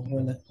 ¿Cómo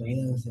fue la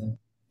experiencia?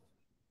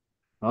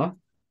 ¿No?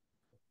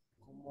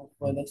 ¿Cómo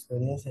fue la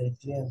experiencia del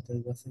cliente?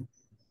 Algo así.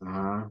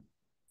 Ajá.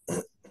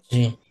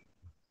 sí,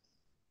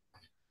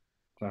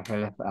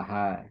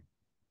 Ajá.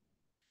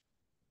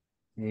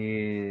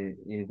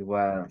 It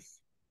was,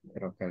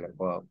 creo que le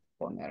puedo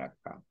poner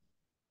acá.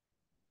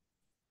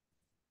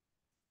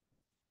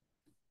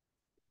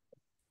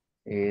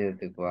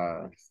 It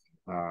was,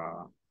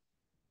 uh,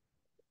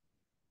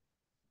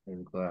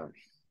 it was,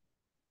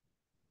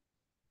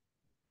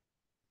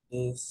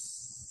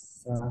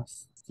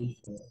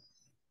 Insatisfecho.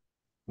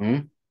 hmm?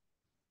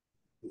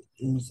 Very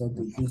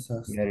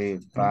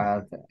Insatisfecho.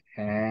 bad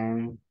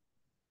and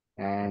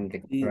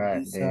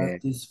Dissatisfied.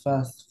 and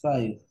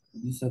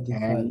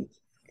Dissatisfied.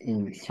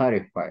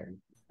 insatisfied.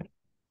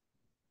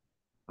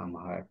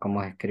 Vamos a ver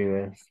cómo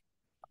escribes.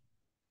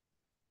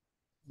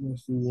 Lo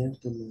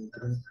siguiente, lo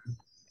creo.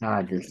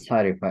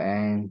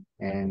 Dissatisfied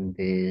and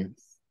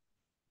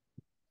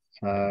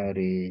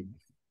dissatisfied.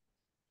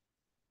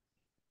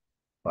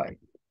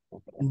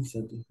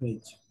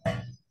 Insatisfecho.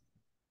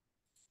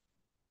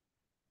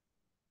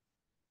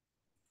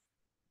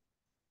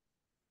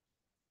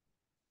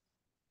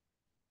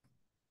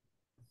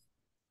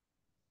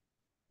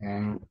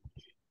 And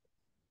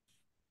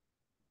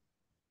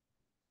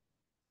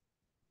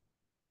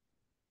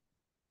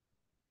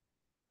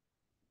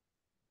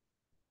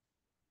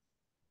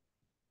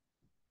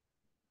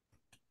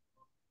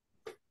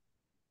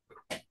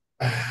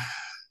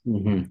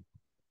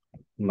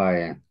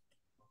Vaya.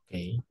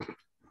 Okay.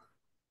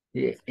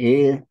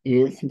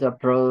 Is the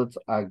product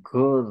a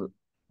good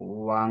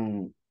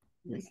one?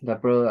 Is the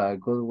product a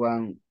good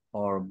one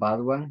or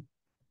bad one?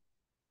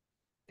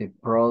 The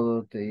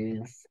product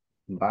is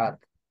bad.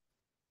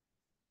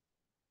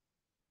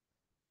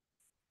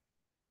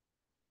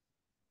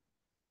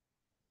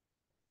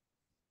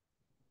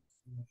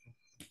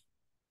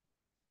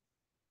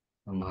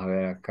 Vamos a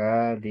ver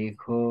acá,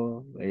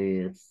 dijo,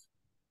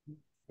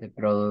 the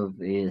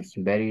product is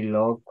very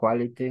low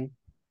quality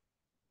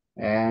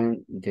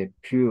and the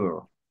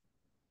pure.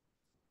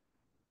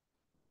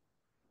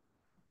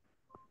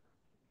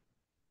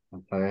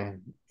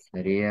 Entonces,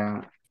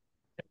 sería,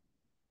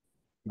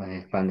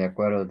 están de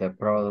acuerdo, the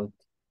product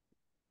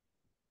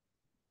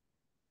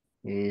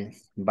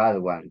is bad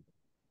one.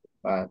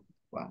 Bad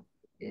one.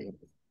 Is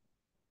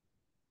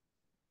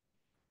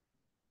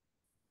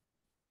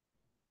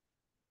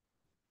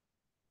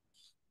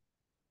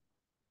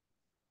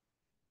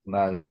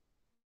bad.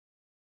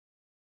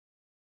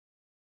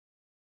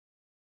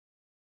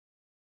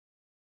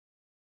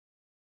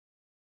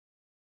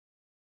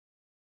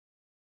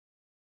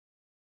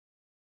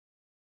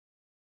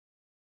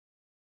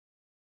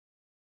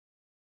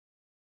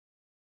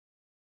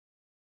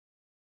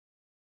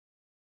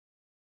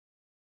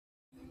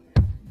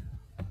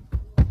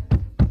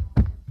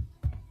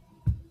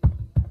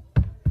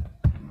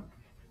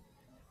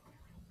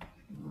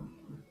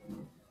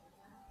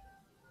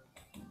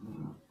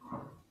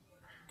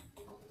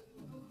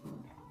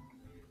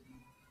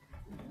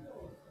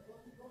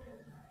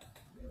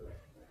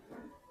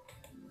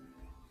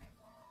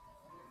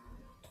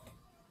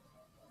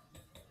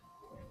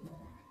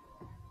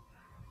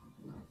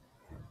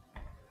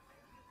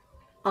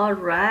 All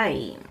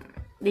right.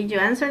 Did you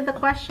answer the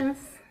questions?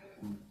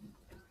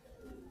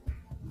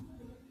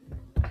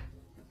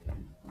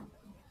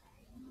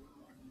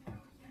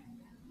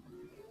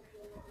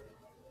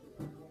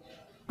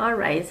 All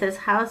right, it says,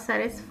 how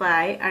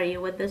satisfied are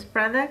you with this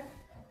product?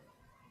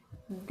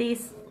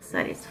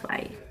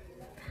 Dissatisfied.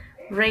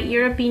 Rate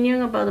your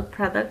opinion about the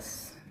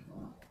product's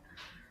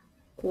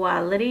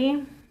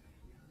quality.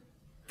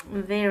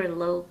 Very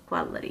low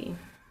quality.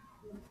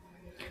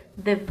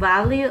 The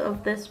value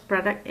of this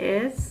product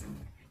is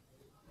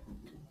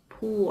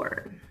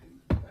poor.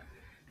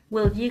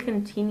 Will you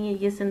continue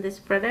using this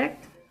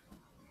product?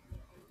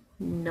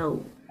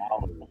 No.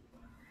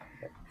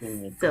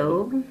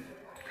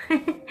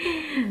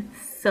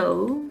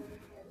 So,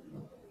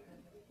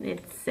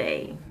 let's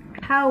say,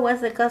 how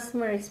was the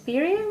customer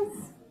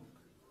experience?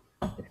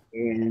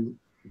 And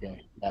the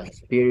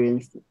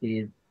experience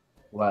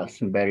was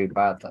very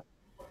bad.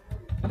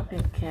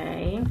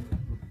 Okay.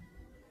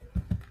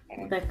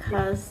 The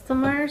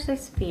customer's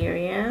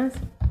experience.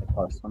 The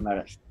customer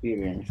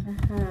experience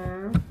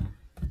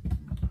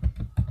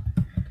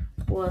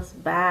Was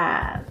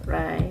bad,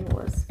 right?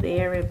 Was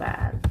very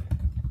bad.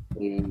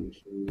 He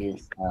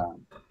is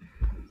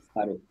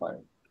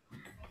satisfied.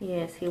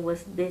 Yes, he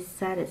was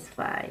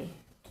dissatisfied.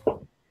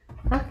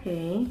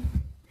 Okay.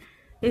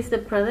 Is the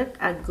product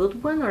a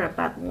good one or a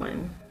bad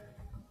one?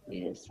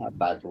 It's a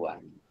bad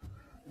one.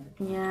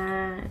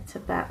 Yeah, it's a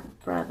bad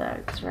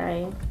product,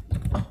 right?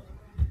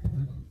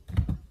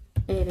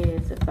 It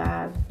is a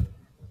bad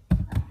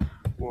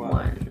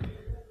one.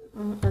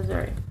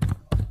 Sorry.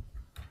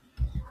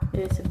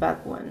 It is a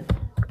bad one.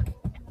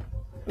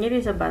 It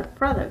is a bad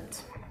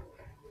product.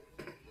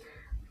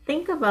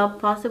 Think about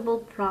possible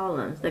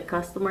problems the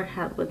customer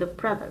had with the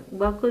product.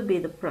 What could be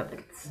the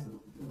products?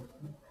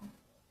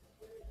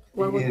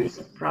 What would be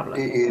the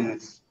problem?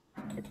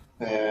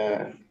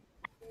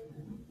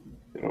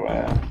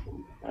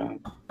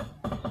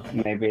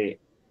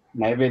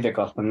 Maybe the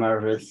customer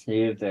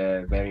received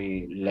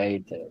very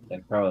late the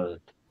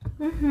product.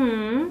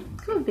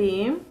 Could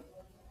be.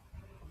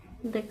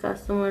 The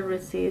customer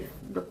received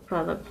the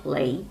product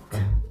late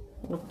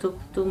or took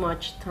too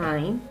much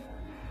time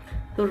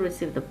to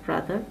receive the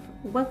product.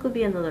 What could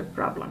be another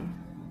problem?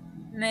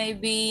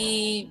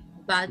 Maybe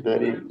bad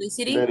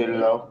publicity. Very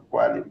low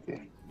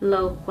quality.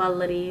 Low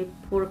quality,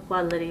 poor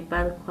quality,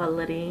 bad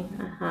quality.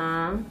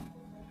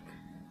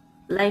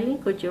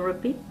 Laili, could you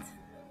repeat?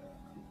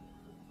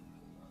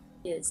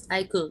 Yes,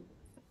 I could.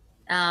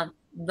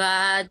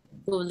 Bad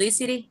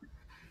publicity.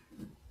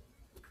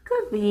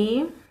 Could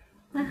be.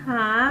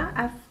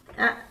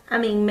 I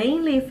mean,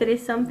 mainly if it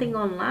is something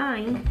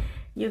online,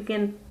 you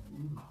can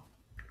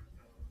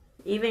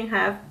even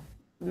have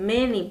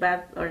many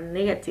bad or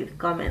negative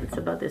comments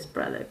about this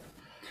product.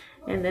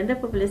 And then the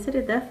publicity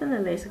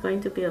definitely is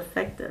going to be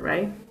affected,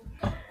 right?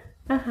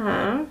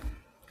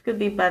 Could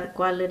be bad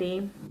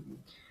quality.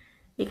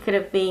 It could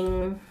have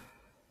been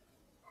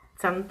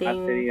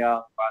something.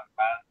 Material,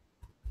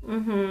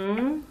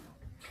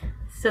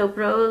 So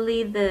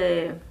probably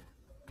the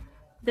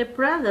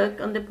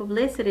product on the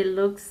publicity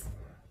looks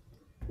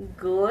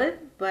good,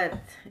 but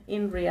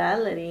in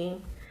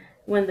reality,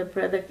 when the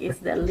product is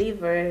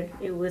delivered,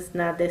 it was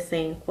not the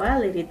same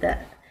quality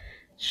that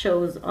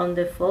shows on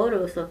the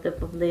photos of the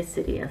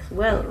publicity as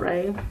well,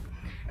 right?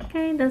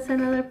 Okay, that's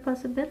another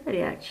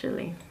possibility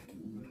actually.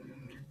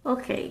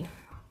 Okay,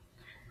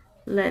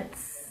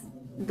 let's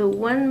do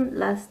one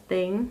last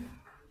thing.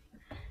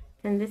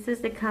 And this is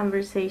the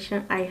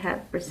conversation I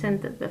had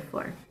presented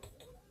before.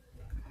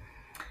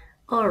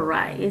 All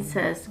right, it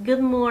says,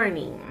 good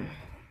morning.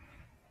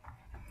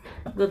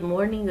 Good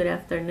morning, good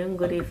afternoon,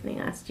 good evening,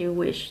 as you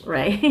wish,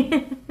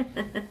 right?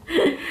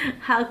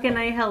 How can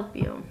I help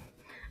you?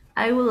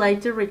 I would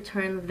like to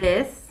return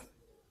this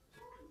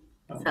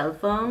cell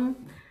phone,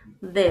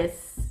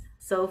 this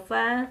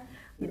sofa,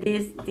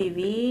 this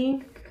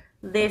TV,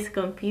 this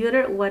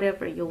computer,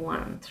 whatever you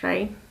want,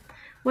 right?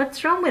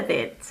 What's wrong with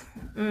it?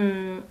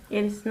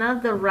 It's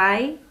not the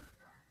right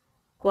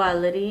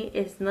quality,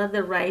 it's not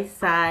the right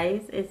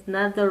size, it's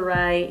not the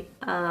right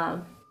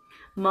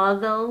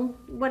model,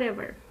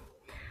 whatever.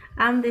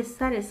 I'm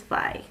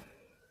dissatisfied.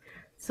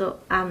 So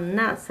I'm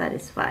not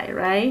satisfied,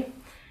 right?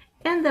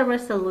 And the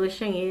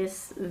resolution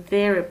is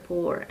very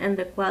poor and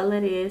the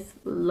quality is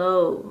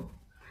low.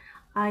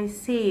 I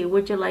see.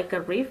 Would you like a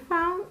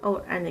refund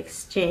or an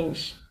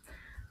exchange?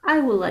 I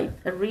would like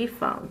a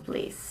refund,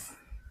 please.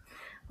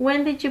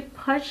 When did you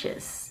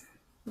purchase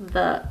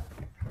the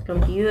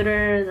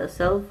computer, the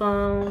cell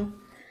phone,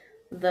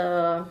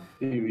 the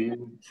TV,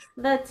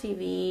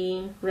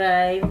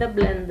 right? The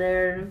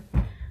blender,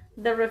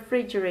 the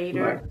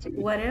refrigerator,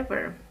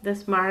 whatever, the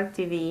smart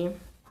TV,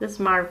 the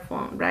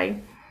smartphone,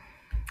 right?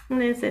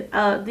 And is it,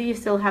 do you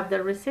still have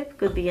the receipt?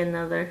 Could be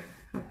another.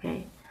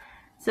 Okay.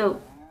 So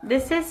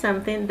this is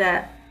something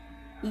that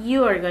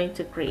you are going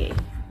to create.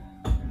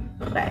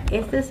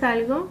 Este es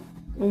algo,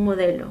 un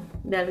modelo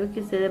de algo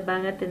que ustedes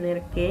van a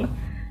tener que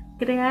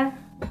crear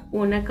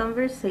una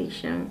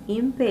conversation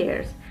in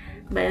pairs.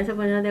 Váyanse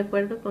poniendo de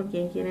acuerdo con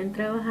quién quieren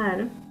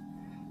trabajar.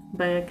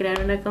 Van a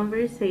crear una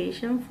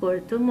conversation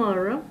for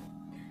tomorrow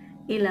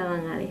y la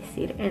van a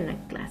decir en la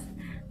clase.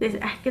 Dice,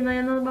 es que no,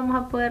 ya no nos vamos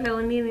a poder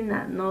reunir ni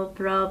nada. No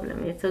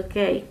problem, it's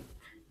okay.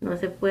 No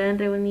se pueden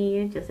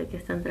reunir, yo sé que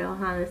están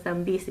trabajando,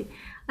 están busy.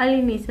 Al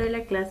inicio de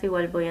la clase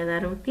igual voy a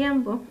dar un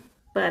tiempo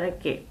para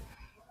que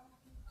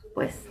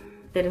pues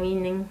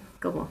terminen,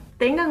 como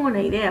tengan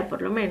una idea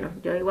por lo menos.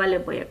 Yo igual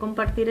les voy a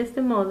compartir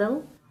este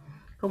model,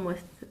 como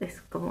es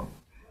como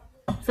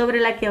sobre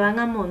la que van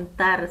a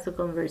montar su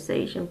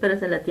conversation, pero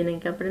se la tienen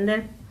que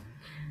aprender.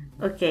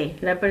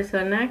 Ok, la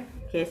persona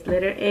que es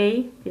letter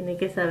A tiene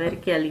que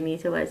saber que al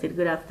inicio va a decir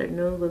good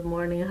afternoon, good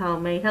morning, how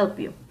may I help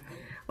you?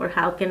 Or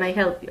how can I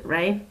help you,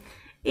 right?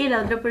 Y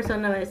la otra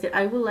persona va a decir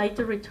I would like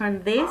to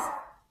return this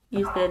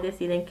y ustedes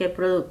deciden qué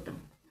producto.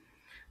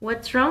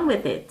 What's wrong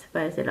with it?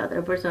 Va a decir la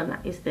otra persona.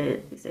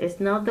 It's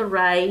not the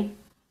right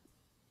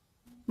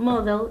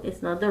model,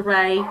 it's not the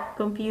right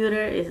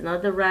computer, it's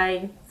not the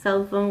right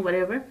cell phone,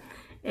 whatever.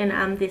 And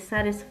I'm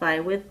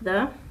dissatisfied with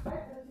the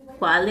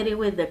quality,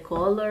 with the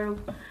color,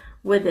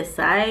 with the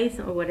size,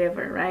 or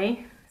whatever,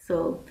 right?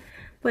 So,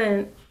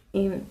 pueden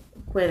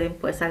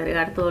pues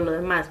agregar todo lo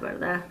demás,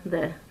 ¿verdad?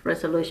 The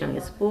resolution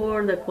is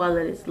poor, the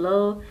quality is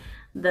low,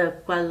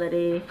 the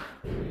quality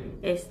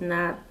is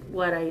not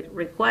what I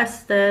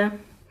requested.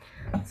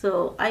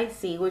 So, I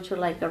see, would you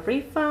like a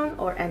refund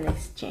or an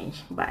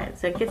exchange? Vale,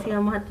 sé que sí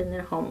vamos a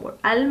tener homework.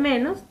 Al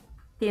menos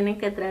tienen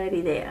que traer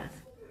ideas,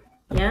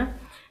 ¿ya?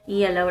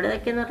 Y a la hora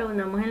de que nos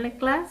reunamos en la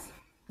clase,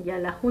 ya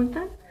la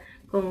juntan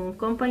con un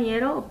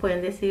compañero o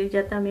pueden decidir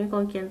ya también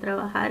con quién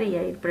trabajar y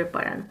ya ir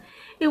preparando.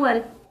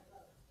 Igual,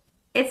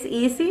 it's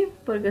easy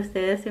porque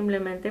ustedes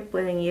simplemente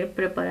pueden ir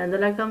preparando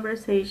la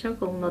conversation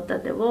con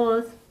notas de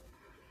voz,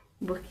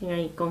 busquen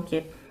ahí con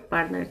qué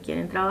partner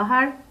quieren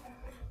trabajar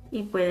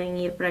y pueden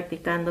ir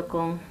practicando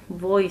con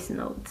voice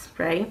notes,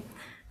 right?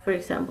 For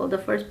example, the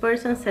first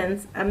person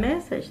sends a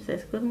message,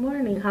 says, good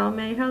morning, how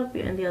may I help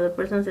you? And the other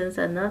person sends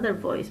another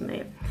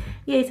voicemail.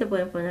 Y ahí se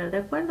pueden poner de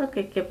acuerdo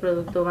que qué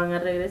producto van a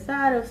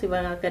regresar o si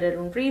van a querer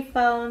un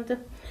refund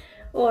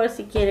o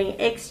si quieren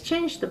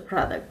exchange the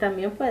product,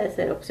 también puede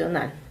ser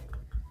opcional.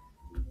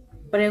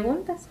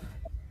 ¿Preguntas?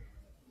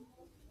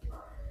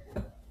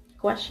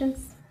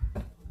 Questions?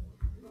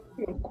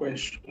 No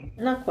question.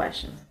 No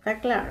questions,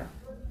 está claro.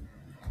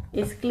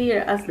 It's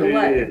clear as the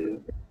water.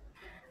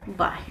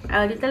 Bye.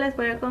 Ahorita les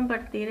voy a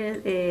compartir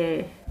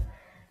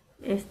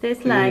este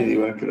slide. Sí,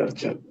 va a quedar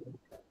chat.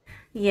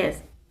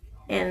 Yes,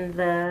 in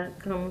the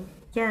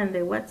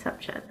WhatsApp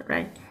chat,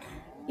 right?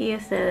 Y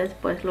ustedes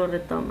pues lo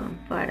retoman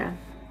para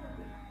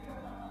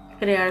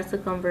crear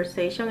su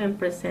conversation and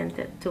present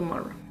it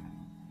tomorrow.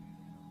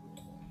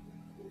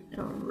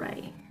 All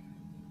right.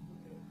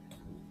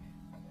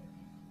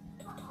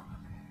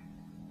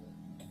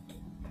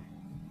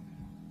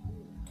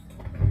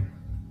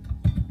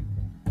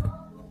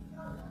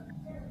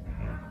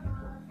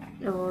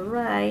 All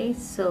right,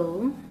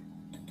 so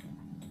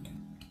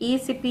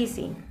easy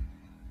peasy.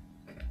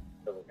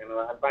 ¿Por qué no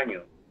vas al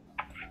baño?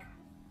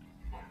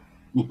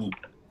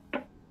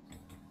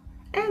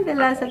 And the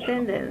last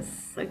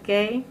attendance,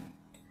 okay?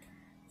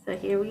 So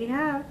here we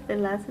have the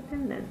last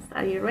attendance.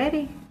 Are you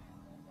ready?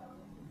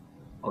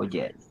 Oh,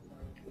 yes.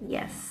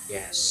 Yes.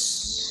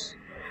 Yes.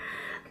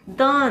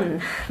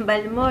 Don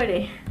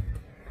Balmore.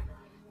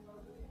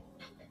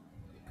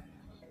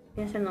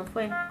 Ese no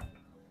fue.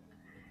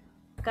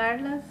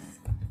 Carlos.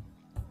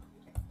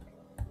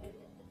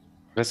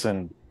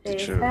 Present,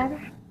 teacher.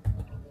 César.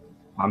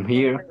 I'm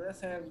here.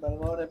 Present,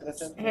 Valverde,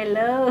 present.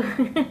 Hello.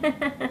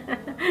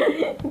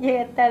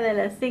 Llega tarde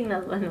las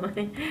signos, bueno.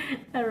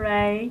 All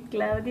right,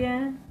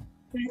 Claudia.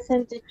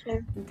 Present,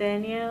 teacher.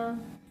 Daniel.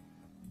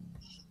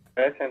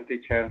 Present,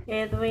 teacher.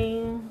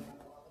 Edwin.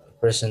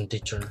 Present,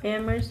 teacher.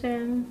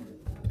 Emerson.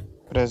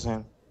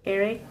 Present.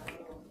 Eric.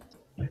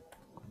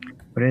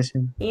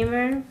 Present.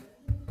 Emer.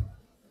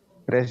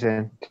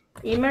 Present.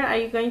 Emer, are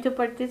you going to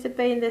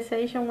participate in the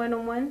session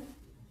one-on-one?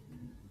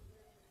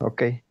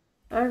 Okay.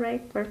 All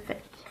right,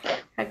 perfect.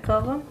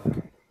 Jacobo.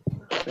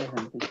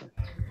 Present, teacher.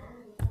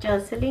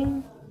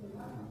 Jocelyn.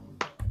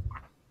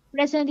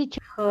 Present,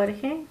 teacher.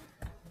 Jorge.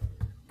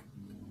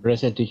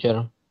 Present,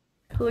 teacher.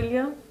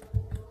 Julio.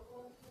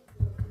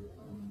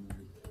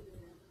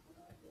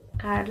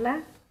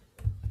 Carla.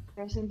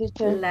 Present,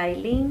 teacher.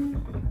 Lailin.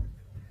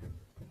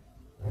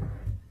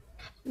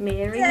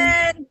 Mary.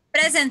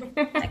 Present.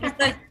 Aquí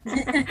estoy.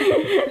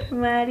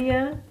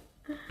 Mario.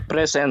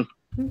 Present.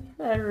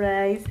 All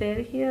right,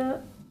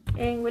 Sergio.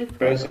 And Wilfred.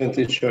 Present,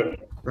 teacher.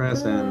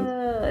 Present.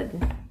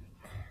 Good.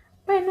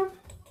 Bueno,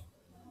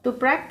 to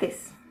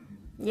practice.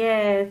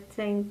 Yes,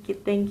 thank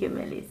you,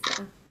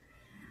 Melissa.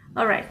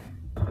 All right,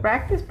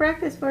 practice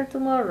for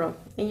tomorrow.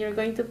 And you're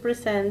going to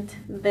present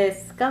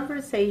this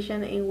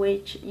conversation in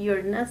which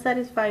you're not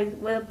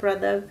satisfied with a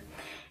product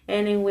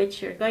and in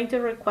which you're going to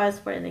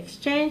request for an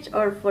exchange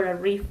or for a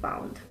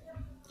refund.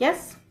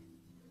 Yes?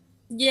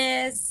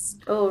 Yes.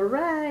 All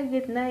right,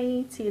 good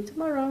night. See you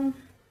tomorrow.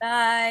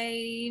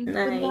 Bye.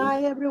 Night.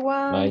 Goodbye,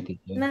 everyone. Bye,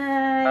 teacher.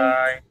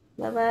 Night.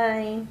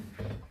 Bye-bye.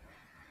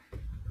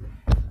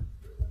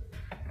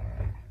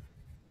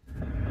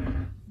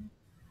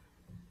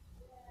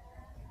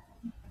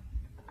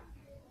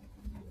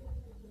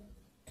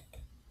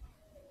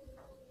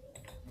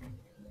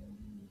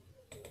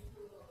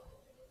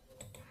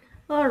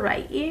 All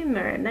right,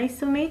 Emer, nice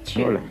to meet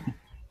you. Hola.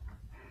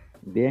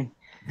 Bien.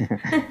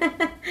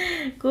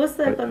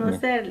 Gusto de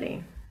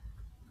conocerle.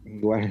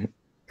 Igual.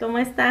 ¿Cómo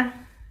está?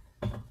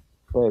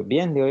 Pues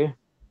bien, digo yo.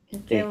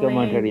 Qué Es como en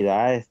bueno.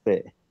 realidad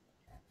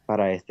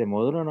para este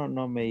módulo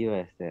no me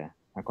iba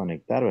a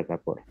conectar, ¿verdad?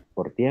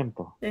 Por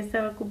tiempo.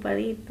 Estaba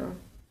ocupadito.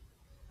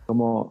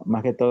 Como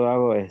más que todo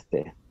hago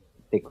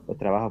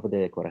trabajo de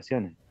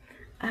decoraciones.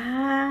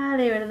 Ah,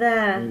 de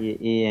verdad.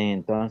 Y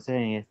entonces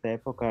en esta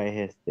época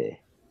es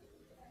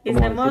It's como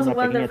the decir, most una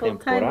pequeña wonderful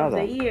time of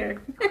the temporada.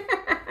 year.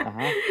 Ajá.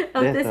 A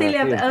de usted, estas sí le,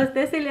 así. a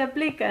usted sí le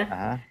aplica.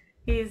 Ajá.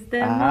 It's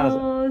the Ajá.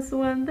 most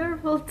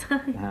wonderful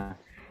time. Ajá.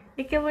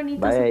 Y qué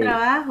bonito Vaya su ahí.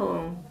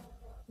 trabajo.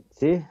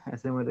 Sí,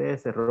 hacemos de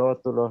ese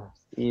rótulos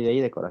y de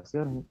ahí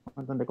decoraciones, un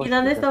montón de ¿Y cosas.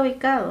 dónde está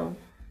ubicado?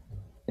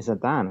 En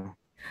Santa Ana.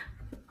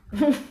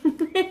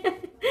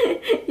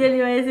 Yo le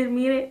iba a decir,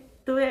 mire,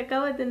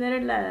 acabo de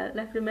tener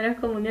las primeras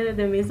comuniones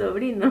de mi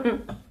sobrino.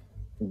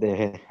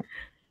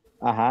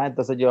 Ajá,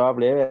 entonces yo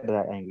hablé,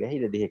 ¿verdad?, en inglés y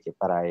les dije que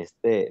para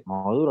este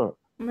módulo,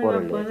 No iba a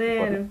por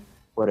poder.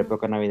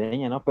 época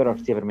navideña, ¿no? Pero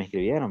siempre me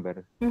escribieron,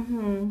 ¿verdad?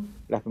 Ujú.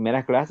 Las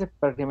primeras clases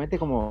prácticamente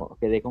como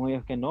quedé con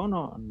ellos que no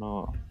No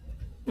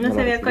lo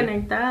se había recibí.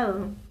 conectado.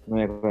 No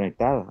me había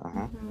conectado,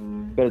 ajá.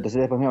 Ujú. Pero entonces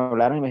después me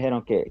hablaron y me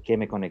dijeron que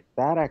me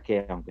conectara,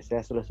 que aunque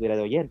sea solo estuviera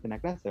de oyente en la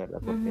clase, ¿verdad?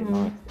 Porque Ujú.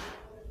 no,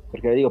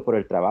 porque yo digo, por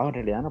el trabajo en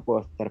realidad no puedo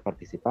estar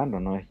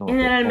participando, ¿no? Es como que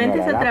Generalmente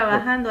ponga la está laptop,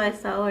 trabajando a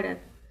esa hora.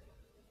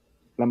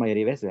 la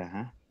mayoría de veces,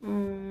 ajá.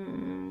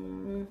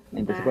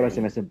 Entonces por eso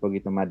se me Vale. hace un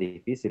poquito más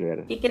difícil,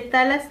 ¿verdad? ¿Y qué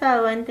tal ha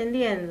estado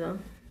entendiendo?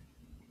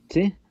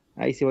 Sí,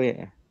 ahí sí voy.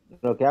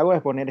 Lo que hago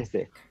es poner He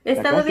la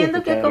estado clase y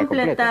viendo que ha escucharla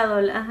completa.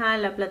 completado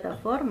la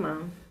plataforma.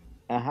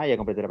 Ajá, ya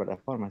completé la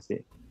plataforma,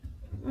 sí.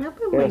 No,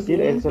 pues Pero muy sí,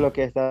 eso bien. es lo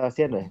que he estado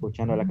haciendo,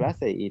 escuchando la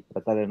clase y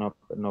tratar de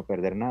no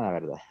perder nada,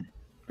 ¿verdad?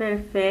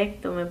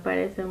 Perfecto, me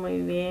parece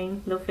muy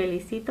bien. Lo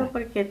felicito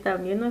porque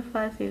también no es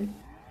fácil.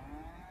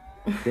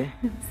 Sí,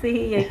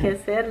 Sí, hay que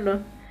hacerlo.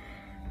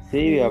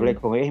 sí, yo hablé Sí,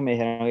 con ellos y me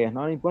dijeron, oye,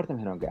 no importa, me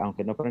dijeron que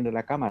aunque no prende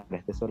la cámara,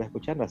 esté solo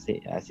escuchando,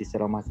 así se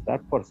lo vamos a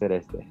estar por ser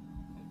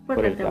por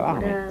por la el trabajo,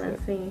 me temporada,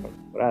 dice, sí. por la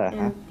temporada,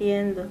 ajá,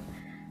 Entiendo.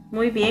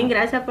 Muy bien, ajá.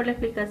 gracias por la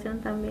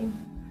explicación también.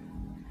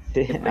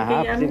 Sí, Sí, porque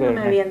ajá, ya a sí, mí no pero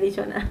me habían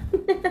dicho nada.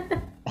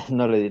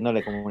 no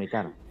le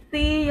comunicaron.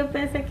 Sí, yo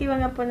pensé que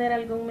iban a poner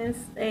algún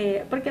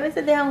porque a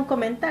veces dejan un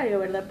comentario,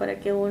 ¿verdad? Para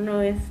que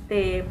uno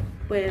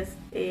pues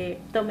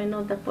tome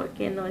nota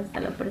porque no está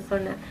la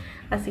persona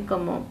así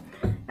como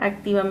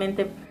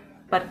activamente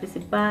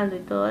participando y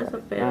todo eso,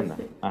 pero Anda,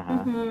 sí.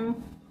 ajá. Ujú.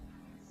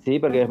 Sí,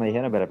 porque ellos me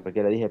dijeron, pero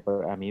porque le dije,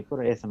 a mí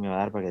por eso me va a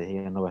dar, porque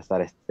dije, no va a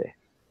estar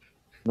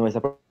no va a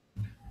estar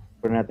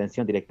poner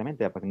atención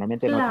directamente, porque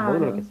normalmente en otros módulos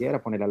lo que Claro. hacía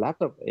era poner la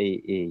laptop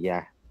y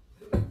ya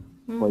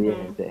podías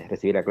Ujú.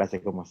 recibir la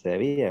clase como se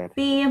debía.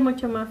 Sí, es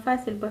mucho más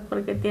fácil, pues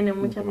porque tiene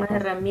Mucho muchas más más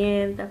fácil.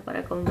 herramientas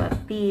para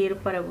compartir,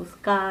 para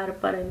buscar,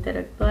 para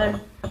interactuar.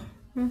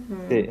 Ujú.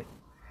 Sí.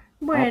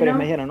 Pero ellos me Bueno,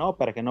 dijeron, no,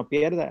 para que no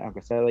pierda,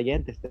 aunque sea de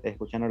oyente, esté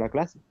escuchando la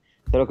clase.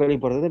 Solo que lo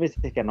importante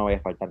es que no vaya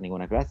a faltar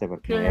ninguna clase,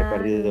 porque me había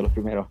perdido claro. los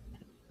primeros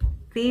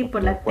Sí,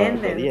 por la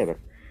Cuando podía, attendance.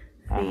 ¿verdad?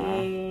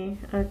 Ajá. Sí,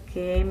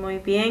 ok, muy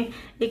bien.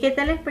 ¿Y qué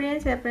tal la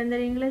experiencia de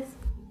aprender inglés?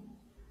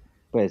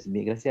 Pues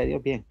gracias a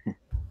Dios, bien.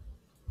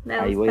 ¿Le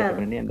ha Ahí voy gustado?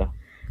 aprendiendo,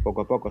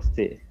 poco a poco,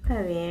 sí.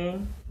 Está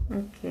bien,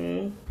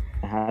 ok.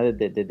 Ajá,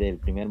 desde el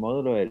primer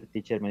módulo el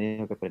teacher me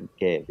dijo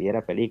que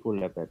viera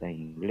películas pero en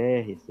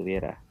inglés y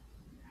estuviera.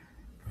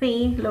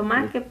 Sí, lo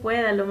más que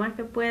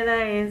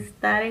pueda es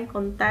estar en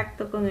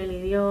contacto con el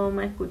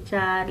idioma,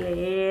 escuchar,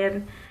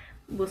 leer,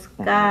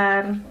 Ajá.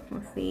 buscar,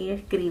 así,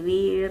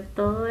 escribir,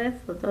 todo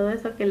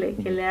eso que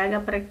le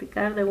haga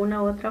practicar de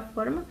una u otra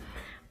forma,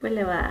 pues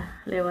le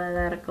va a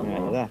dar Me va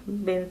a como ayudar.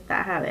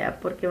 ventaja, ¿verdad?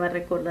 Porque va a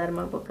recordar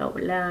más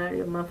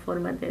vocabulario, más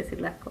formas de decir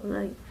las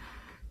cosas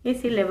y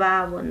si le va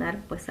a abonar,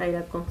 pues a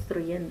ir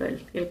construyendo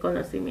el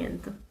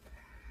conocimiento.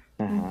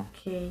 Ajá.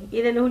 Ok.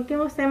 Y de los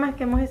últimos temas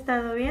que hemos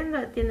estado viendo,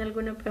 ¿tiene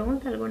alguna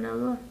pregunta, alguna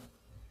duda?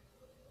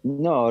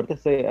 No, ahorita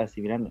estoy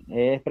asimilando.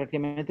 Es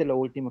prácticamente lo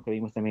último que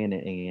vimos también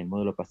en el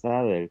módulo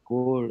pasado, el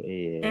cool,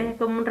 Es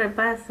como un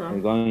repaso.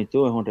 el going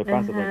to, es un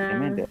repaso Ajá,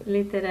 prácticamente.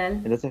 literal.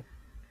 Entonces,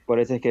 por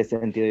eso es que he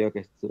sentido yo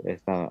que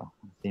estaba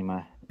así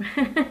más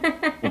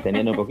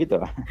entendiendo un poquito.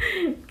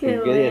 Qué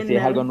Yo dije, bueno. si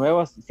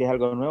es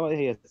algo nuevo,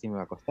 dije yo, sí me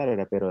va a costar,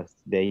 ¿verdad? Pero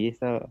de ahí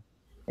estaba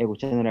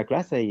escuchando la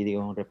clase y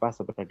digo, un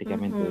repaso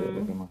prácticamente de lo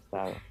Ujú. que hemos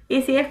estado.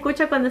 Y sí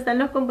escucha cuando están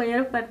los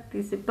compañeros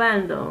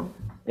participando,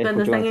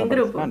 cuando Escucho están cuando en están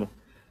grupo. participando.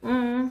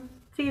 Mm,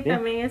 sí, ¿Sí?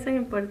 también eso es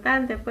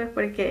importante, pues,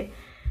 porque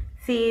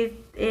si,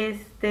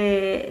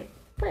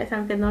 pues,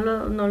 aunque no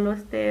lo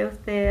esté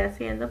usted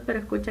haciendo, pero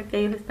escucha que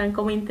ellos están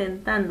como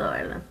intentando,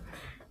 ¿verdad?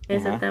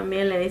 Eso Ajá.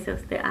 también le dice a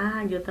usted,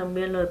 ah, yo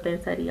también lo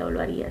pensaría o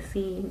lo haría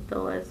así,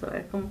 todo eso,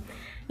 es como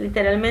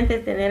literalmente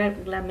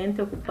tener la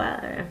mente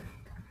ocupada, ¿verdad?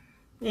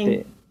 En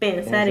Sí.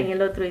 pensar Eso. en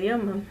el otro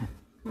idioma.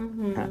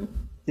 Ajá. Ujú.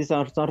 Sí,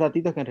 son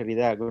ratitos que en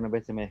realidad algunas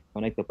veces me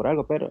desconecto por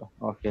algo, pero,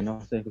 o que no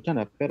estoy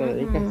escuchando, pero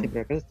de ahí casi Ujú.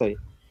 siempre que estoy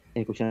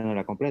escuchando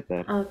la completa,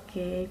 ¿verdad?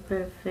 Ok,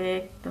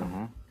 perfecto.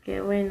 Ajá.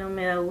 Qué bueno,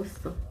 me da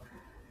gusto.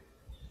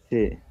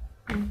 Sí.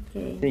 Ok,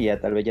 Sí, ya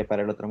tal vez ya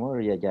para el otro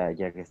módulo, ya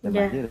que esté más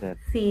ya, libre. Es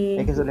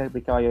sí. que eso les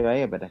explicaba yo a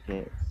ella, ¿verdad?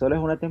 Que solo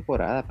es una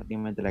temporada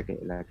prácticamente la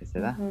que se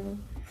da Ujú.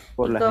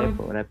 por ¿Y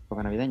cómo? la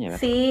época navideña, ¿verdad?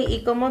 Sí,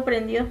 ¿y cómo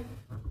aprendió?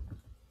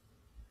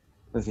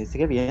 Pues sí,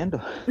 sigue viendo.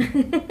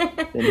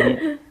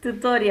 Tenía,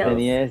 Tutorials,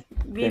 tenía,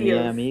 tenía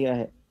videos.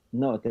 amigas,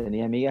 no,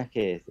 tenía amigas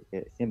que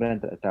siempre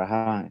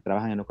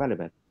trabajan en locales,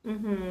 ¿verdad?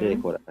 De Ujú,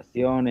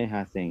 decoraciones,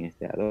 hacen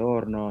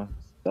adornos,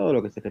 todo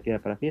lo que se requiere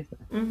para fiestas.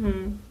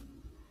 ujú.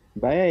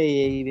 Vaya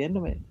y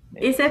viéndome,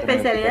 me ¿Y su empezaron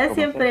a explicar especialidad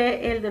cómo hacerlo.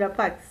 siempre el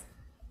Durapax?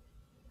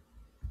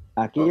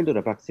 Aquí O, el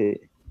Durapack, sí,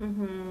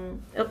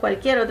 o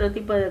cualquier otro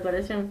tipo de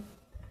decoración.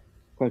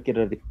 cualquier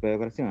otro tipo de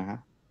decoración,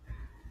 ajá.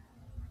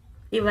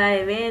 Y va a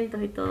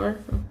eventos y todo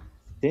eso.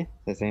 Sí,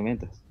 de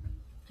segmentos.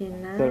 Qué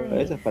Solo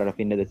eso nice. es para los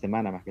fines de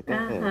semana más que todo.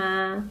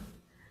 Ajá,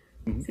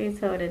 Ujú. sí,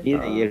 sobre Y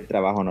de ahí todo. el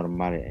trabajo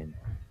normal en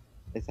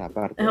esa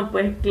parte, Ah, ¿verdad?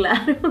 pues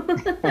claro.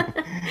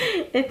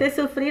 Este es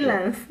su Ya.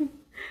 freelance.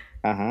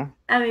 Ajá.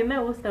 A mí me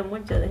gusta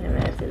mucho, déjeme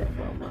ver si les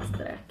puedo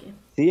mostrar aquí.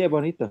 Sí, es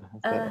bonito.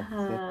 Ajá,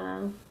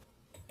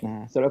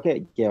 Ajá. Solo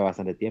que lleva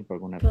bastante tiempo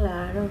alguna.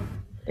 claro.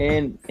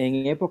 En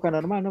época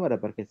normal, ¿no? ¿Verdad?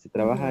 Porque se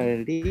trabaja Ujú.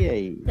 el día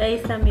Y y ahí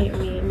está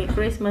mi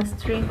Christmas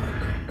tree.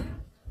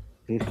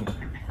 sí,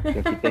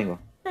 yo aquí tengo.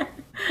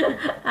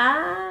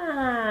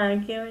 Ah,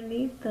 qué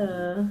bonito.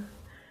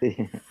 Sí,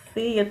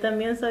 Sí, yo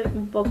también soy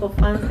un poco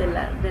fan de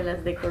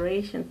las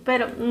decorations,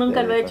 pero de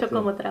nunca la lo he hecho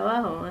decoración. como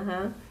trabajo.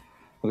 Ajá.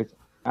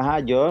 Ajá,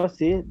 yo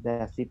sí,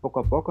 así poco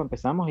a poco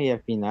empezamos y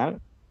al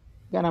final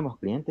ganamos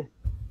clientes.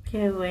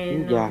 Qué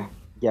Y bueno.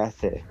 ya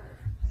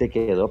se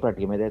quedó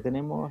prácticamente. Ya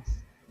tenemos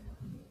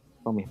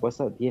con mi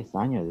esposa 10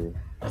 años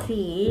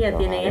Sí, de ya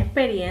tienen trabajar.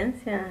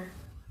 experiencia.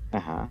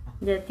 Ajá.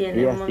 Ya Y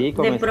tienen así de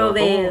comenzó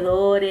como,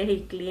 proveedores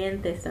y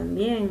clientes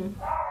también.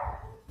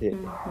 sí,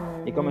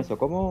 y Ujú. comenzó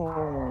como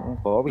un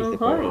hobby, Un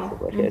hobby. se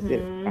podría decir.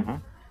 Ujú.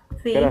 Ajá.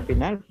 Pero al Sí.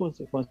 final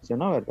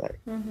funcionó, ¿verdad?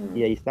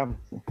 Y Ujú. ahí estamos.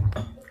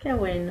 Qué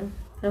bueno.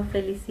 Los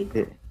felicito.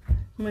 Sí,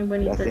 Muy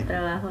bonito el gracias.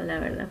 trabajo, la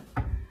verdad.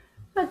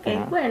 Ok,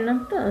 Ajá. bueno,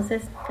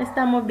 entonces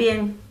estamos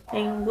bien.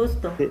 En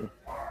gusto. Sí,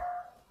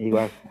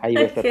 igual. Ahí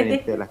voy a estar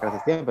pendiente de Ok. las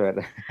clases siempre,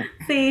 ¿verdad?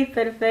 Sí,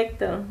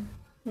 perfecto.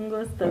 Un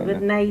gusto. Good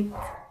Bueno, night.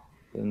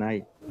 good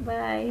night.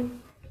 Bye.